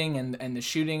lighting and the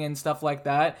shooting and stuff like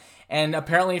that. And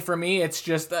apparently for me, it's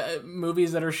just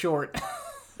movies that are short.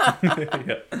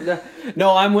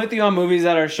 No, I'm with you on movies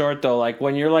that are short though. Like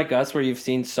when you're like us, where you've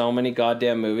seen so many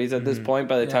goddamn movies at this point.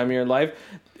 By the time you're in life,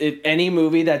 any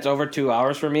movie that's over 2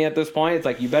 hours for me at this point, it's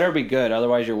like you better be good,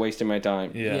 otherwise you're wasting my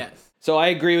time. Yeah. Yes. So I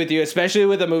agree with you, especially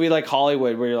with a movie like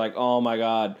Hollywood, where you're like, oh my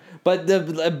god. But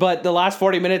the last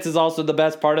 40 minutes is also the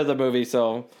best part of the movie.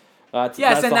 So that's the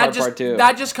hard part too.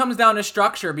 That just comes down to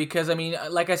structure because I mean,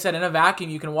 like I said, in a vacuum,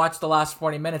 you can watch the last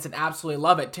 40 minutes and absolutely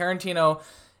love it. Tarantino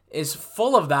is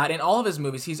full of that in all of his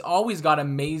movies. He's always got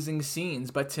amazing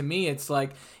scenes, but to me it's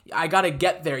like I gotta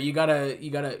get there.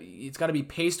 It's gotta be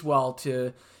paced well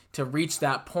to reach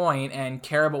that point and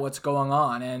care about what's going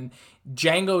on. And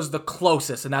Django's the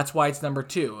closest, and that's why it's number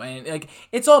 2. And like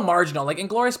it's all marginal. Like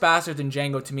Inglourious Basterds and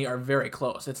Django to me are very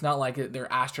close. It's not like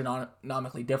they're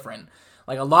astronomically different.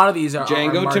 Like a lot of these are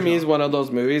Django to me is one of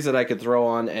those movies that I could throw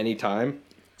on anytime.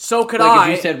 So could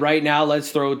like if you said right now, let's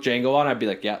throw Django on, I'd be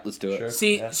like, yeah, let's do it. Sure.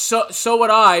 See, yeah. so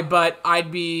would I, but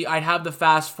I'd have the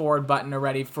fast forward button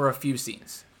already for a few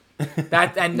scenes.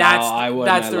 That's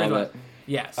the reason.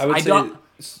 Yes,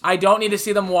 I don't need to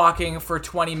see them walking for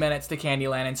 20 minutes to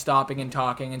Candyland and stopping and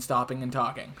talking and stopping and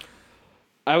talking.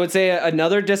 I would say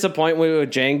another disappointment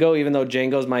with Django, even though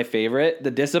Django's my favorite,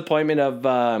 the disappointment of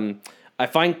I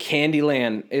find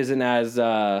Candyland isn't as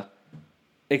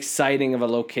exciting of a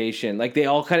location. Like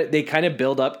they kind of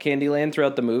build up Candyland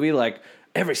throughout the movie, like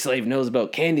every slave knows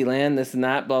about Candyland, this and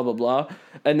that, blah blah blah,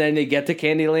 and then they get to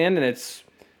Candyland and it's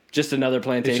just another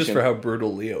plantation. It's just for how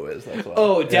brutal Leo is. That's why.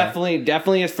 Oh,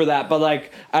 definitely is for that. But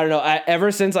like I don't know.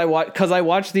 Ever since I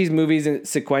watched these movies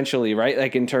sequentially, right?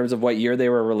 Like in terms of what year they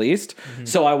were released. Mm-hmm.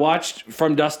 So I watched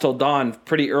From Dusk Till Dawn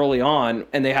pretty early on,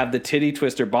 and they have the Titty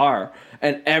Twister bar.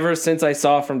 And ever since I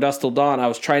saw From Dusk Till Dawn, I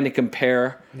was trying to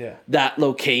compare that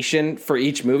location for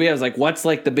each movie. I was like, what's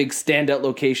like the big standout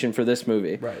location for this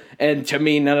movie? Right. And to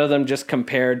me, none of them just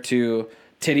compared to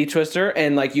Titty Twister.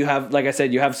 And like you have, like I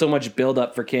said, you have so much build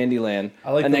up for Candyland.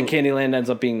 Then Candyland ends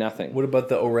up being nothing. What about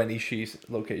the Orenishi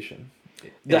location?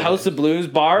 The House of Blues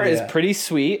bar is pretty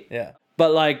sweet. Yeah.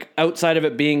 But like outside of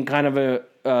it being kind of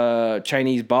a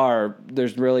Chinese bar,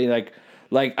 there's really like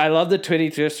I love the Titty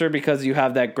Twister because you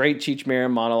have that great Cheech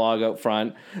Marin monologue out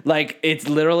front. Like it's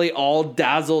literally all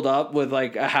dazzled up with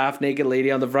like a half naked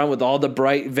lady on the front with all the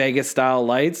bright Vegas style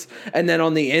lights, and then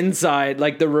on the inside,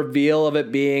 like the reveal of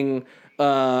it being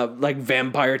like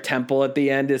vampire temple at the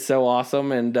end is so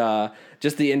awesome, and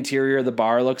just the interior of the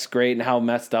bar looks great, and how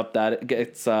messed up that it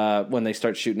gets when they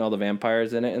start shooting all the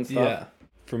vampires in it and stuff. Yeah,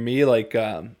 for me, like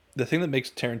the thing that makes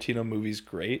Tarantino movies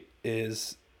great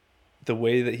is the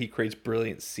way that he creates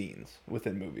brilliant scenes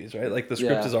within movies, right? Like the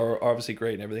script is obviously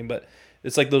great and everything, but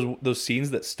it's like those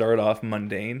scenes that start off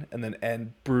mundane and then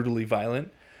end brutally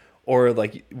violent, or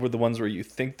like were the ones where you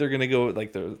think they're gonna go,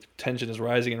 like the tension is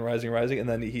rising and rising and rising, and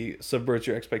then he subverts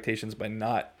your expectations by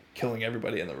not killing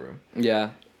everybody in the room.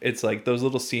 Yeah, it's like those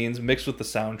little scenes mixed with the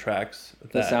soundtracks.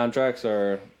 The soundtracks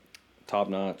are top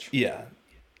notch. Yeah,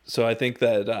 so I think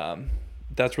that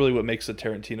that's really what makes a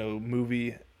Tarantino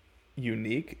movie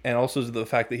unique, and also the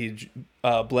fact that he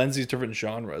blends these different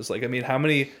genres. Like, I mean, how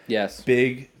many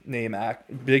big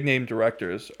name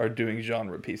directors are doing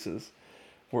genre pieces?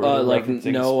 Like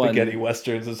no spaghetti one.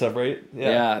 westerns and stuff, right?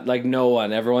 Yeah, like no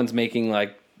one. Everyone's making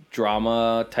like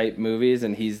drama type movies,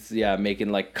 and he's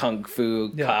making like kung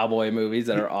fu cowboy movies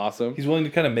that are awesome. He's willing to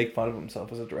kind of make fun of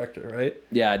himself as a director, right?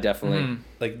 Yeah, definitely. Mm-hmm.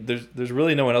 Like there's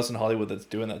really no one else in Hollywood that's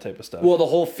doing that type of stuff. Well, the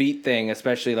whole feet thing,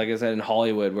 especially like I said in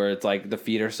Hollywood, where it's like the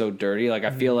feet are so dirty. Like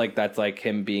I feel like that's like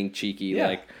him being cheeky. Yeah.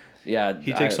 Like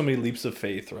he takes so many leaps of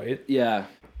faith, right? Yeah.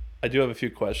 I do have a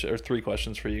few questions or 3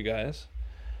 questions for you guys.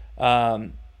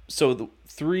 So the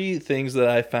three things that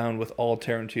I found with all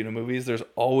Tarantino movies, there's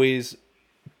always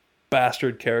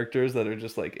bastard characters that are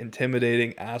just like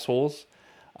intimidating assholes.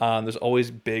 There's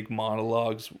always big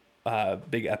monologues,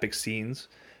 big epic scenes,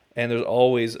 and there's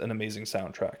always an amazing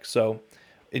soundtrack. So,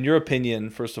 in your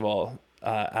opinion, first of all,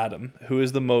 Adam, who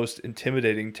is the most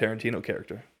intimidating Tarantino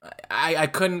character? I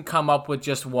couldn't come up with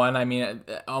just one. I mean,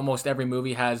 almost every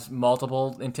movie has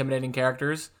multiple intimidating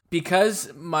characters.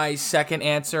 Because my second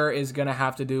answer is going to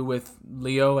have to do with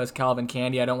Leo as Calvin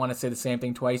Candy, I don't want to say the same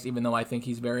thing twice, even though I think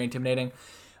he's very intimidating.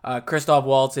 Christoph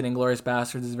Waltz in Inglourious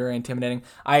Basterds is very intimidating.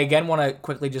 I again want to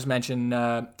quickly just mention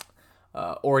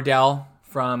Ordell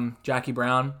from Jackie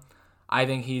Brown. I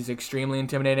think he's extremely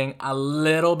intimidating, a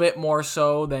little bit more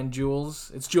so than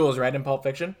Jules. It's Jules, right, in Pulp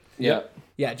Fiction? Yeah.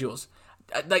 Yeah, Jules.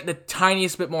 Like the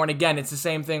tiniest bit more. And again, it's the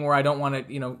same thing where I don't want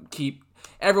to, keep...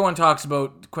 Everyone talks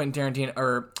about Quentin Tarantino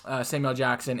or Samuel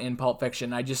Jackson in Pulp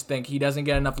Fiction. I just think he doesn't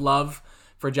get enough love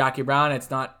for Jackie Brown. It's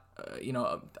not,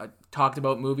 a talked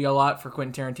about movie a lot for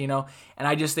Quentin Tarantino. And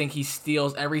I just think he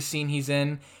steals every scene he's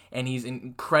in, and he's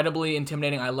incredibly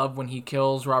intimidating. I love when he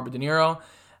kills Robert De Niro,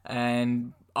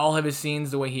 and all of his scenes,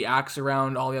 the way he acts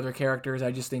around all the other characters,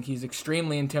 I just think he's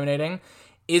extremely intimidating.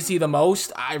 Is he the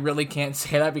most? I really can't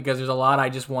say that because there's a lot. I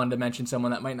just wanted to mention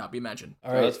someone that might not be mentioned.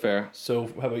 All right, that's fair. So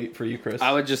how about for you, Chris?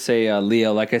 I would just say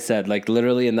Leo. Like I said, like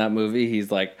literally in that movie, he's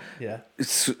like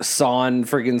sawing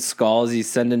friggin' skulls. He's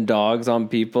sending dogs on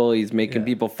people. He's making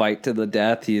people fight to the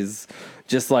death. He's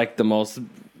just like the most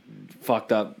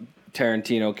fucked up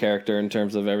Tarantino character in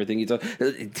terms of everything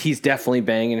he's definitely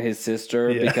banging his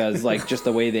sister because like just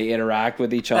the way they interact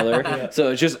with each other.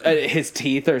 So it's just his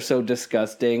teeth are so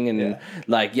disgusting and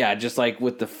just like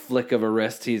with the flick of a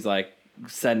wrist he's like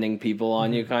sending people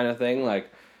on you kind of thing. Like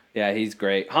he's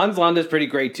great. Hans Landa's pretty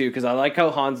great too because I like how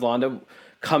Hans Landa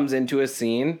comes into a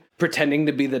scene pretending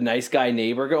to be the nice guy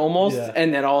neighbor almost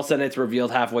and then all of a sudden it's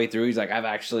revealed halfway through he's like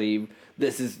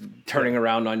this is turning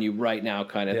around on you right now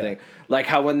kind of thing. Like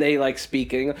how when they like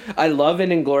speaking, I love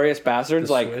in Inglourious Basterds,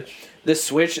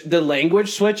 the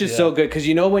language switch is so good. Cause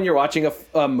when you're watching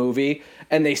a movie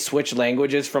and they switch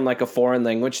languages from like a foreign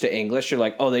language to English, you're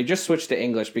like, oh, they just switched to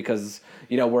English because,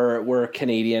 we're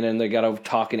Canadian and they got to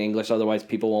talk in English. Otherwise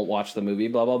people won't watch the movie,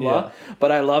 blah, blah, blah.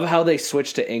 But I love how they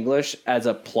switch to English as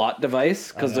a plot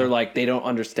device. Cause they're like, they don't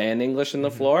understand English in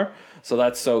the floor. So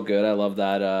that's so good. I love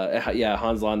that.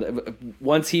 Hans Landa.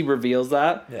 Once he reveals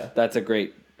that, that's a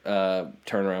great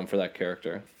turnaround for that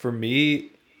character. For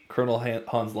me, Colonel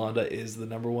Hans Landa is the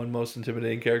number one most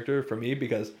intimidating character for me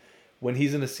because when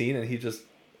he's in a scene and he just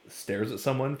stares at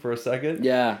someone for a second,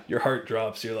 your heart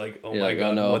drops. You're like, oh my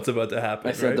God, what's about to happen?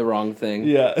 I said the wrong thing.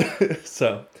 Yeah.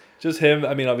 So just him.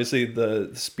 I mean, obviously the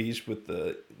speech with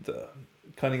the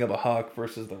cunning of a hawk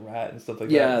versus the rat and stuff like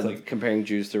that. Yeah, it's like comparing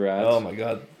Jews to rats. Oh my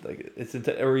God! Like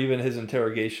or even his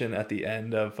interrogation at the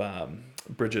end of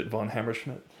Bridget von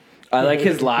Hammerschmidt. I like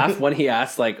his laugh when he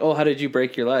asks, like, "Oh, how did you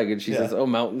break your leg?" And she says, "Oh,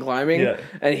 mountain climbing." Yeah.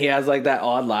 And he has like that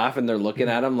odd laugh, and they're looking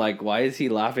at him like, "Why is he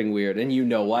laughing weird?" And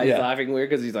why he's laughing weird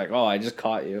because he's like, "Oh, I just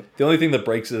caught you." The only thing that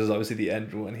breaks it is obviously the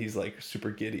end when he's like super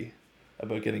giddy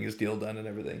about getting his deal done and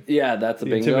everything. Yeah, that's a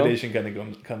bingo. Intimidation kind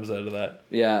of comes out of that.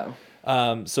 Yeah.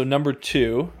 So number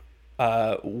 2,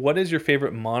 what is your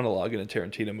favorite monologue in a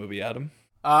Tarantino movie, Adam?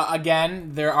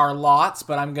 Again, there are lots,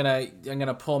 but I'm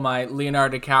gonna pull my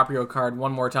Leonardo DiCaprio card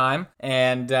one more time,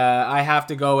 and I have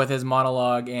to go with his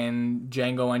monologue in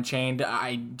Django Unchained.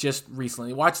 I just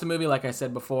recently watched the movie, like I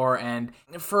said before, and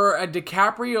for a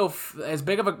DiCaprio, as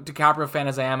big of a DiCaprio fan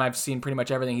as I am, I've seen pretty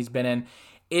much everything he's been in.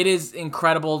 It is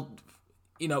incredible.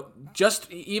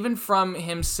 Just even from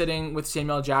him sitting with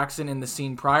Samuel Jackson in the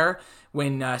scene prior,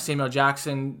 when Samuel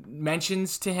Jackson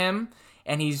mentions to him,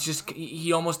 and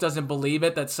he almost doesn't believe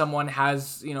it that someone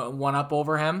has, one up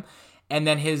over him, and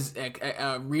then his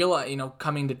real,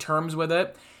 coming to terms with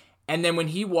it, and then when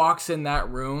he walks in that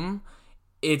room,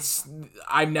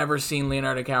 I've never seen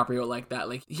Leonardo DiCaprio like that.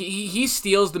 Like he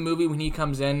steals the movie when he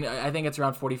comes in. I think it's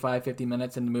around 45, 50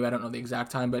 minutes in the movie. I don't know the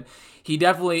exact time, but he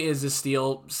definitely is a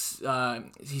steal.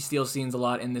 He steals scenes a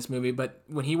lot in this movie. But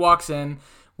when he walks in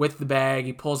with the bag,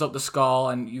 he pulls out the skull,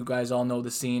 and you guys all know the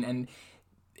scene. And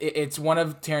it's one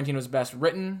of Tarantino's best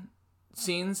written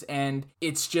scenes, and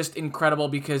it's just incredible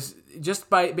because just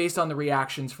based on the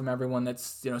reactions from everyone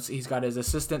that's, he's got his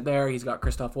assistant there, he's got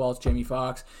Christoph Waltz, Jamie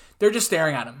Foxx, they're just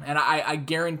staring at him. And I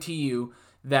guarantee you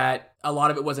that a lot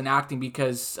of it wasn't acting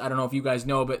because, I don't know if you guys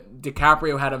know, but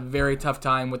DiCaprio had a very tough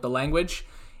time with the language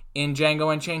in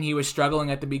Django Unchained. He was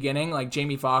struggling at the beginning. Like,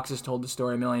 Jamie Foxx has told the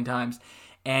story a million times,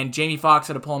 and Jamie Foxx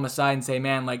had to pull him aside and say,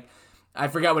 man, like, I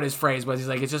forget what his phrase was. He's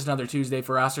like, it's just another Tuesday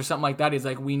for us or something like that. He's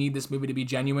like, we need this movie to be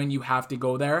genuine. You have to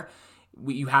go there.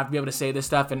 You have to be able to say this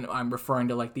stuff. And I'm referring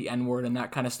to like the N-word and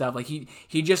that kind of stuff. Like he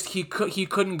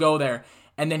couldn't go there.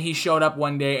 And then he showed up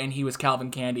one day and he was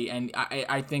Calvin Candy. And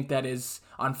I think that is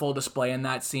on full display in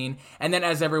that scene. And then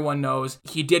as everyone knows,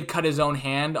 he did cut his own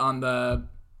hand on the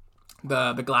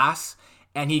glass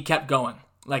and he kept going.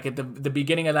 Like at the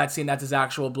beginning of that scene, that's his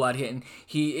actual blood hitting.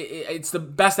 It's the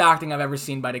best acting I've ever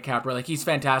seen by DiCaprio. Like he's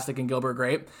fantastic in Gilbert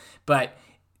Grape, but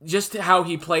just how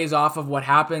he plays off of what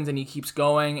happens and he keeps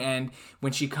going. And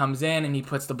when she comes in and he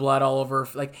puts the blood all over,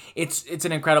 like it's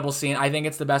an incredible scene. I think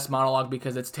it's the best monologue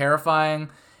because it's terrifying.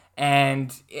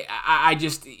 And I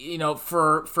just,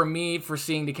 for me, for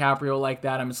seeing DiCaprio like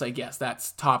that, I'm just like, yes,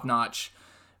 that's top notch.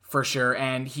 For sure,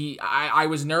 and I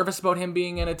was nervous about him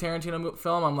being in a Tarantino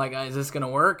film. I'm like, is this gonna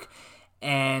work?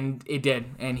 And it did,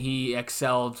 and he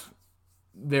excelled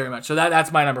very much. So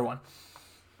that's my number one.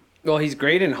 Well, he's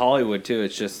great in Hollywood too.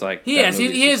 It's just like he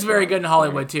is very good in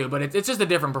Hollywood too, but it's just a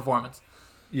different performance.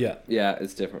 Yeah,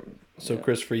 it's different. So,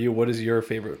 Chris, for you, what is your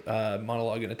favorite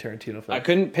monologue in a Tarantino film? I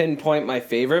couldn't pinpoint my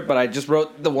favorite, but I just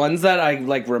wrote the ones that I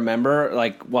like remember,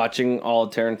 like watching all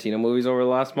Tarantino movies over the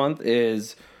last month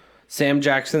is Sam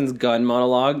Jackson's gun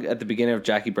monologue at the beginning of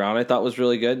Jackie Brown. I thought was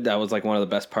really good. That was like one of the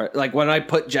best parts. Like when I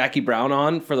put Jackie Brown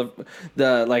on for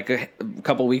the like a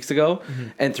couple weeks ago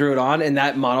and threw it on, and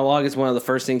that monologue is one of the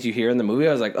first things you hear in the movie.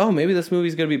 I was like, oh, maybe this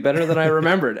movie's gonna be better than I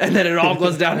remembered, and then it all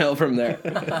goes downhill from there.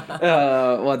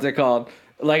 What's it called?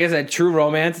 Like I said, True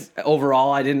Romance,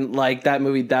 overall, I didn't like that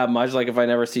movie that much. Like, if I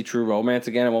never see True Romance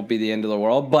again, it won't be the end of the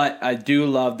world. But I do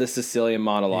love the Sicilian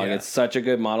monologue. Yeah. It's such a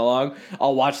good monologue.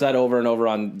 I'll watch that over and over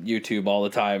on YouTube all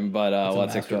the time. But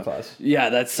what's it called? Yeah,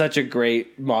 that's such a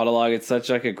great monologue. It's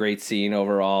such like a great scene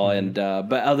overall. And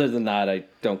but other than that, I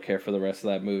don't care for the rest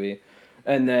of that movie.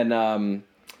 And then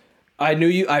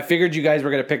I figured you guys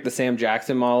were going to pick the Sam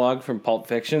Jackson monologue from Pulp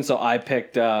Fiction. So I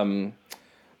picked...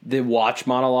 the Watch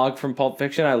monologue from Pulp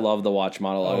Fiction. I love the Watch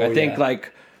monologue. I think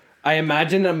I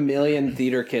imagine a million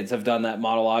theater kids have done that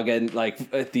monologue in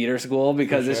like a theater school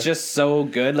because it's just so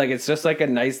good. Like it's just like a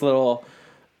nice little,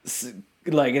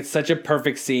 like it's such a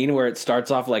perfect scene where it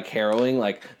starts off like harrowing,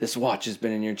 like this watch has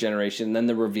been in your generation. And then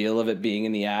the reveal of it being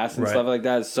in the ass and stuff like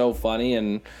that is so funny.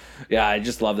 And yeah, I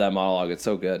just love that monologue. It's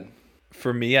so good.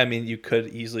 For me, I mean, you could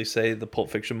easily say the Pulp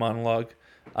Fiction monologue,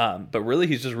 but really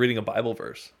he's just reading a Bible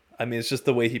verse. I mean, it's just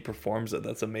the way he performs it.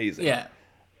 That's amazing. Yeah.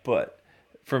 But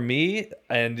for me,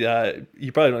 and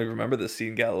you probably don't even remember this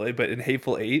scene, Galloway, but in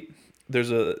Hateful Eight,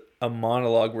 there's a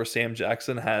monologue where Sam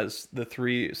Jackson has the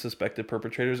 3 suspected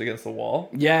perpetrators against the wall.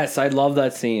 Yes, I love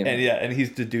that scene. And he's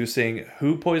deducing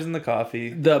who poisoned the coffee.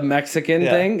 The Mexican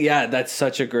thing? Yeah, that's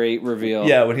such a great reveal.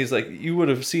 Yeah, when he's like, you would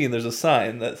have seen there's a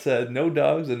sign that said no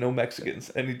dogs and no Mexicans.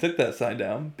 And he took that sign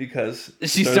down because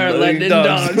she started letting in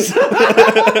dogs.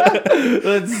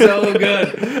 That's so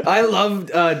good. I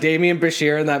loved Damien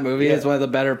Bashir in that movie. It's one of the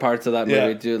better parts of that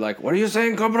movie, too. Like, what are you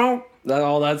saying, cabrón?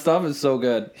 All that stuff is so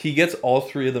good. He gets all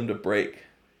 3 of them to break.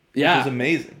 Which is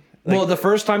amazing. Like, well, the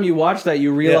first time you watch that,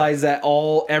 you realize that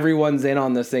everyone's in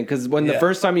on this thing. Because when the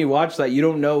first time you watch that, you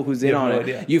don't know who's in on it.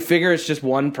 Idea. You figure it's just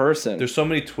one person. There's so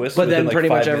many twists. But then pretty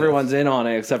much 5 everyone's in on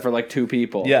it except for like 2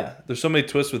 people. Yeah, there's so many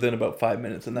twists within about 5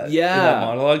 minutes in that, in that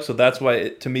monologue. So that's why,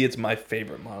 to me, it's my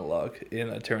favorite monologue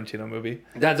in a Tarantino movie.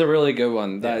 That's a really good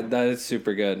one. That is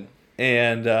super good.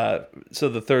 And so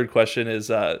the third question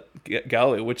is,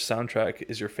 Galloway, which soundtrack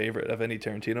is your favorite of any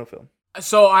Tarantino film?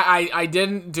 So I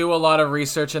didn't do a lot of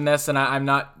research in this, and I'm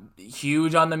not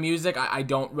huge on the music. I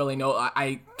don't really know.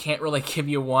 I can't really give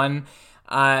you one.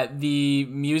 The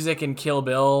music in Kill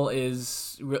Bill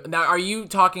is... Now, are you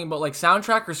talking about like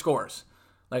soundtrack or scores?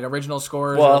 Like original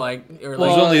scores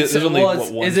there's only one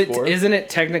score. Isn't it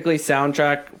technically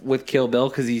soundtrack with Kill Bill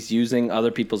because he's using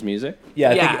other people's music?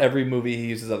 Yeah, I think every movie he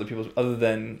uses other people's other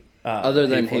than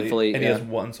Hateful Eight, and he has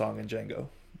one song in Django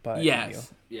by Neil.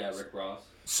 Yeah, Rick Ross.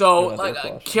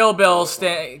 So Kill Bill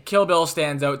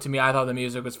stands out to me. I thought the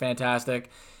music was fantastic.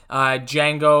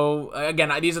 Django, again,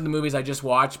 these are the movies I just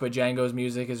watched, but Django's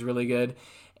music is really good.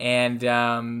 And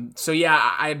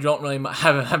I don't really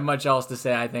have much else to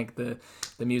say. I think the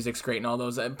music's great and all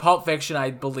those. Pulp Fiction,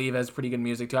 I believe, has pretty good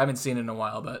music too. I haven't seen it in a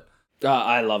while, but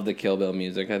I love the Kill Bill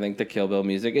music. I think the Kill Bill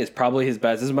music is probably his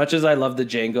best. As much as I love the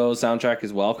Django soundtrack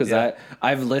as well, because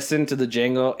I've listened to the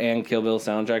Django and Kill Bill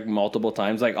soundtrack multiple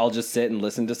times. Like I'll just sit and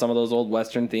listen to some of those old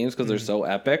Western themes because they're so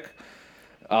epic.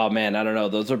 Oh man, I don't know.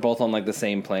 Those are both on like the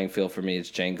same playing field for me.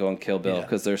 It's Django and Kill Bill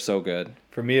because they're so good.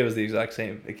 For me, it was the exact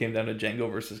same. It came down to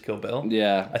Django versus Kill Bill.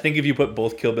 Yeah. I think if you put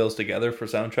both Kill Bills together for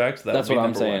soundtracks, that's what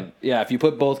I'm saying. One. Yeah, if you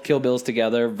put both Kill Bills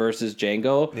together versus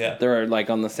Django, they're like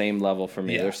on the same level for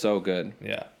me. They're so good.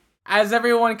 Yeah. As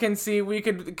everyone can see, we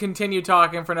could continue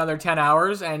talking for another 10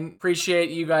 hours, and appreciate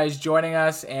you guys joining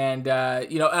us. And,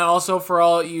 and also for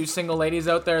all you single ladies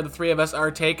out there, the three of us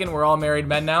are taken. We're all married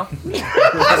men now.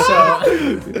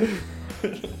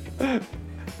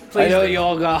 I know you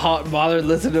all got hot and bothered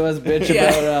listening to us bitch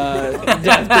about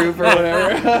Death Proof or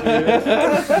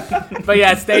whatever. But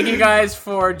yes, thank you guys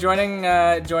for joining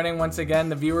once again,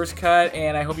 the Viewer's Cut,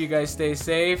 and I hope you guys stay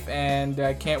safe, and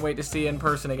can't wait to see you in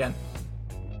person again.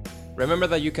 Remember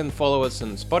that you can follow us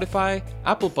on Spotify,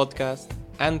 Apple Podcasts,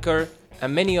 Anchor,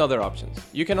 and many other options.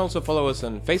 You can also follow us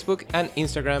on Facebook and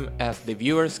Instagram as The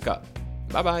Viewer's Cut.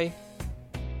 Bye-bye!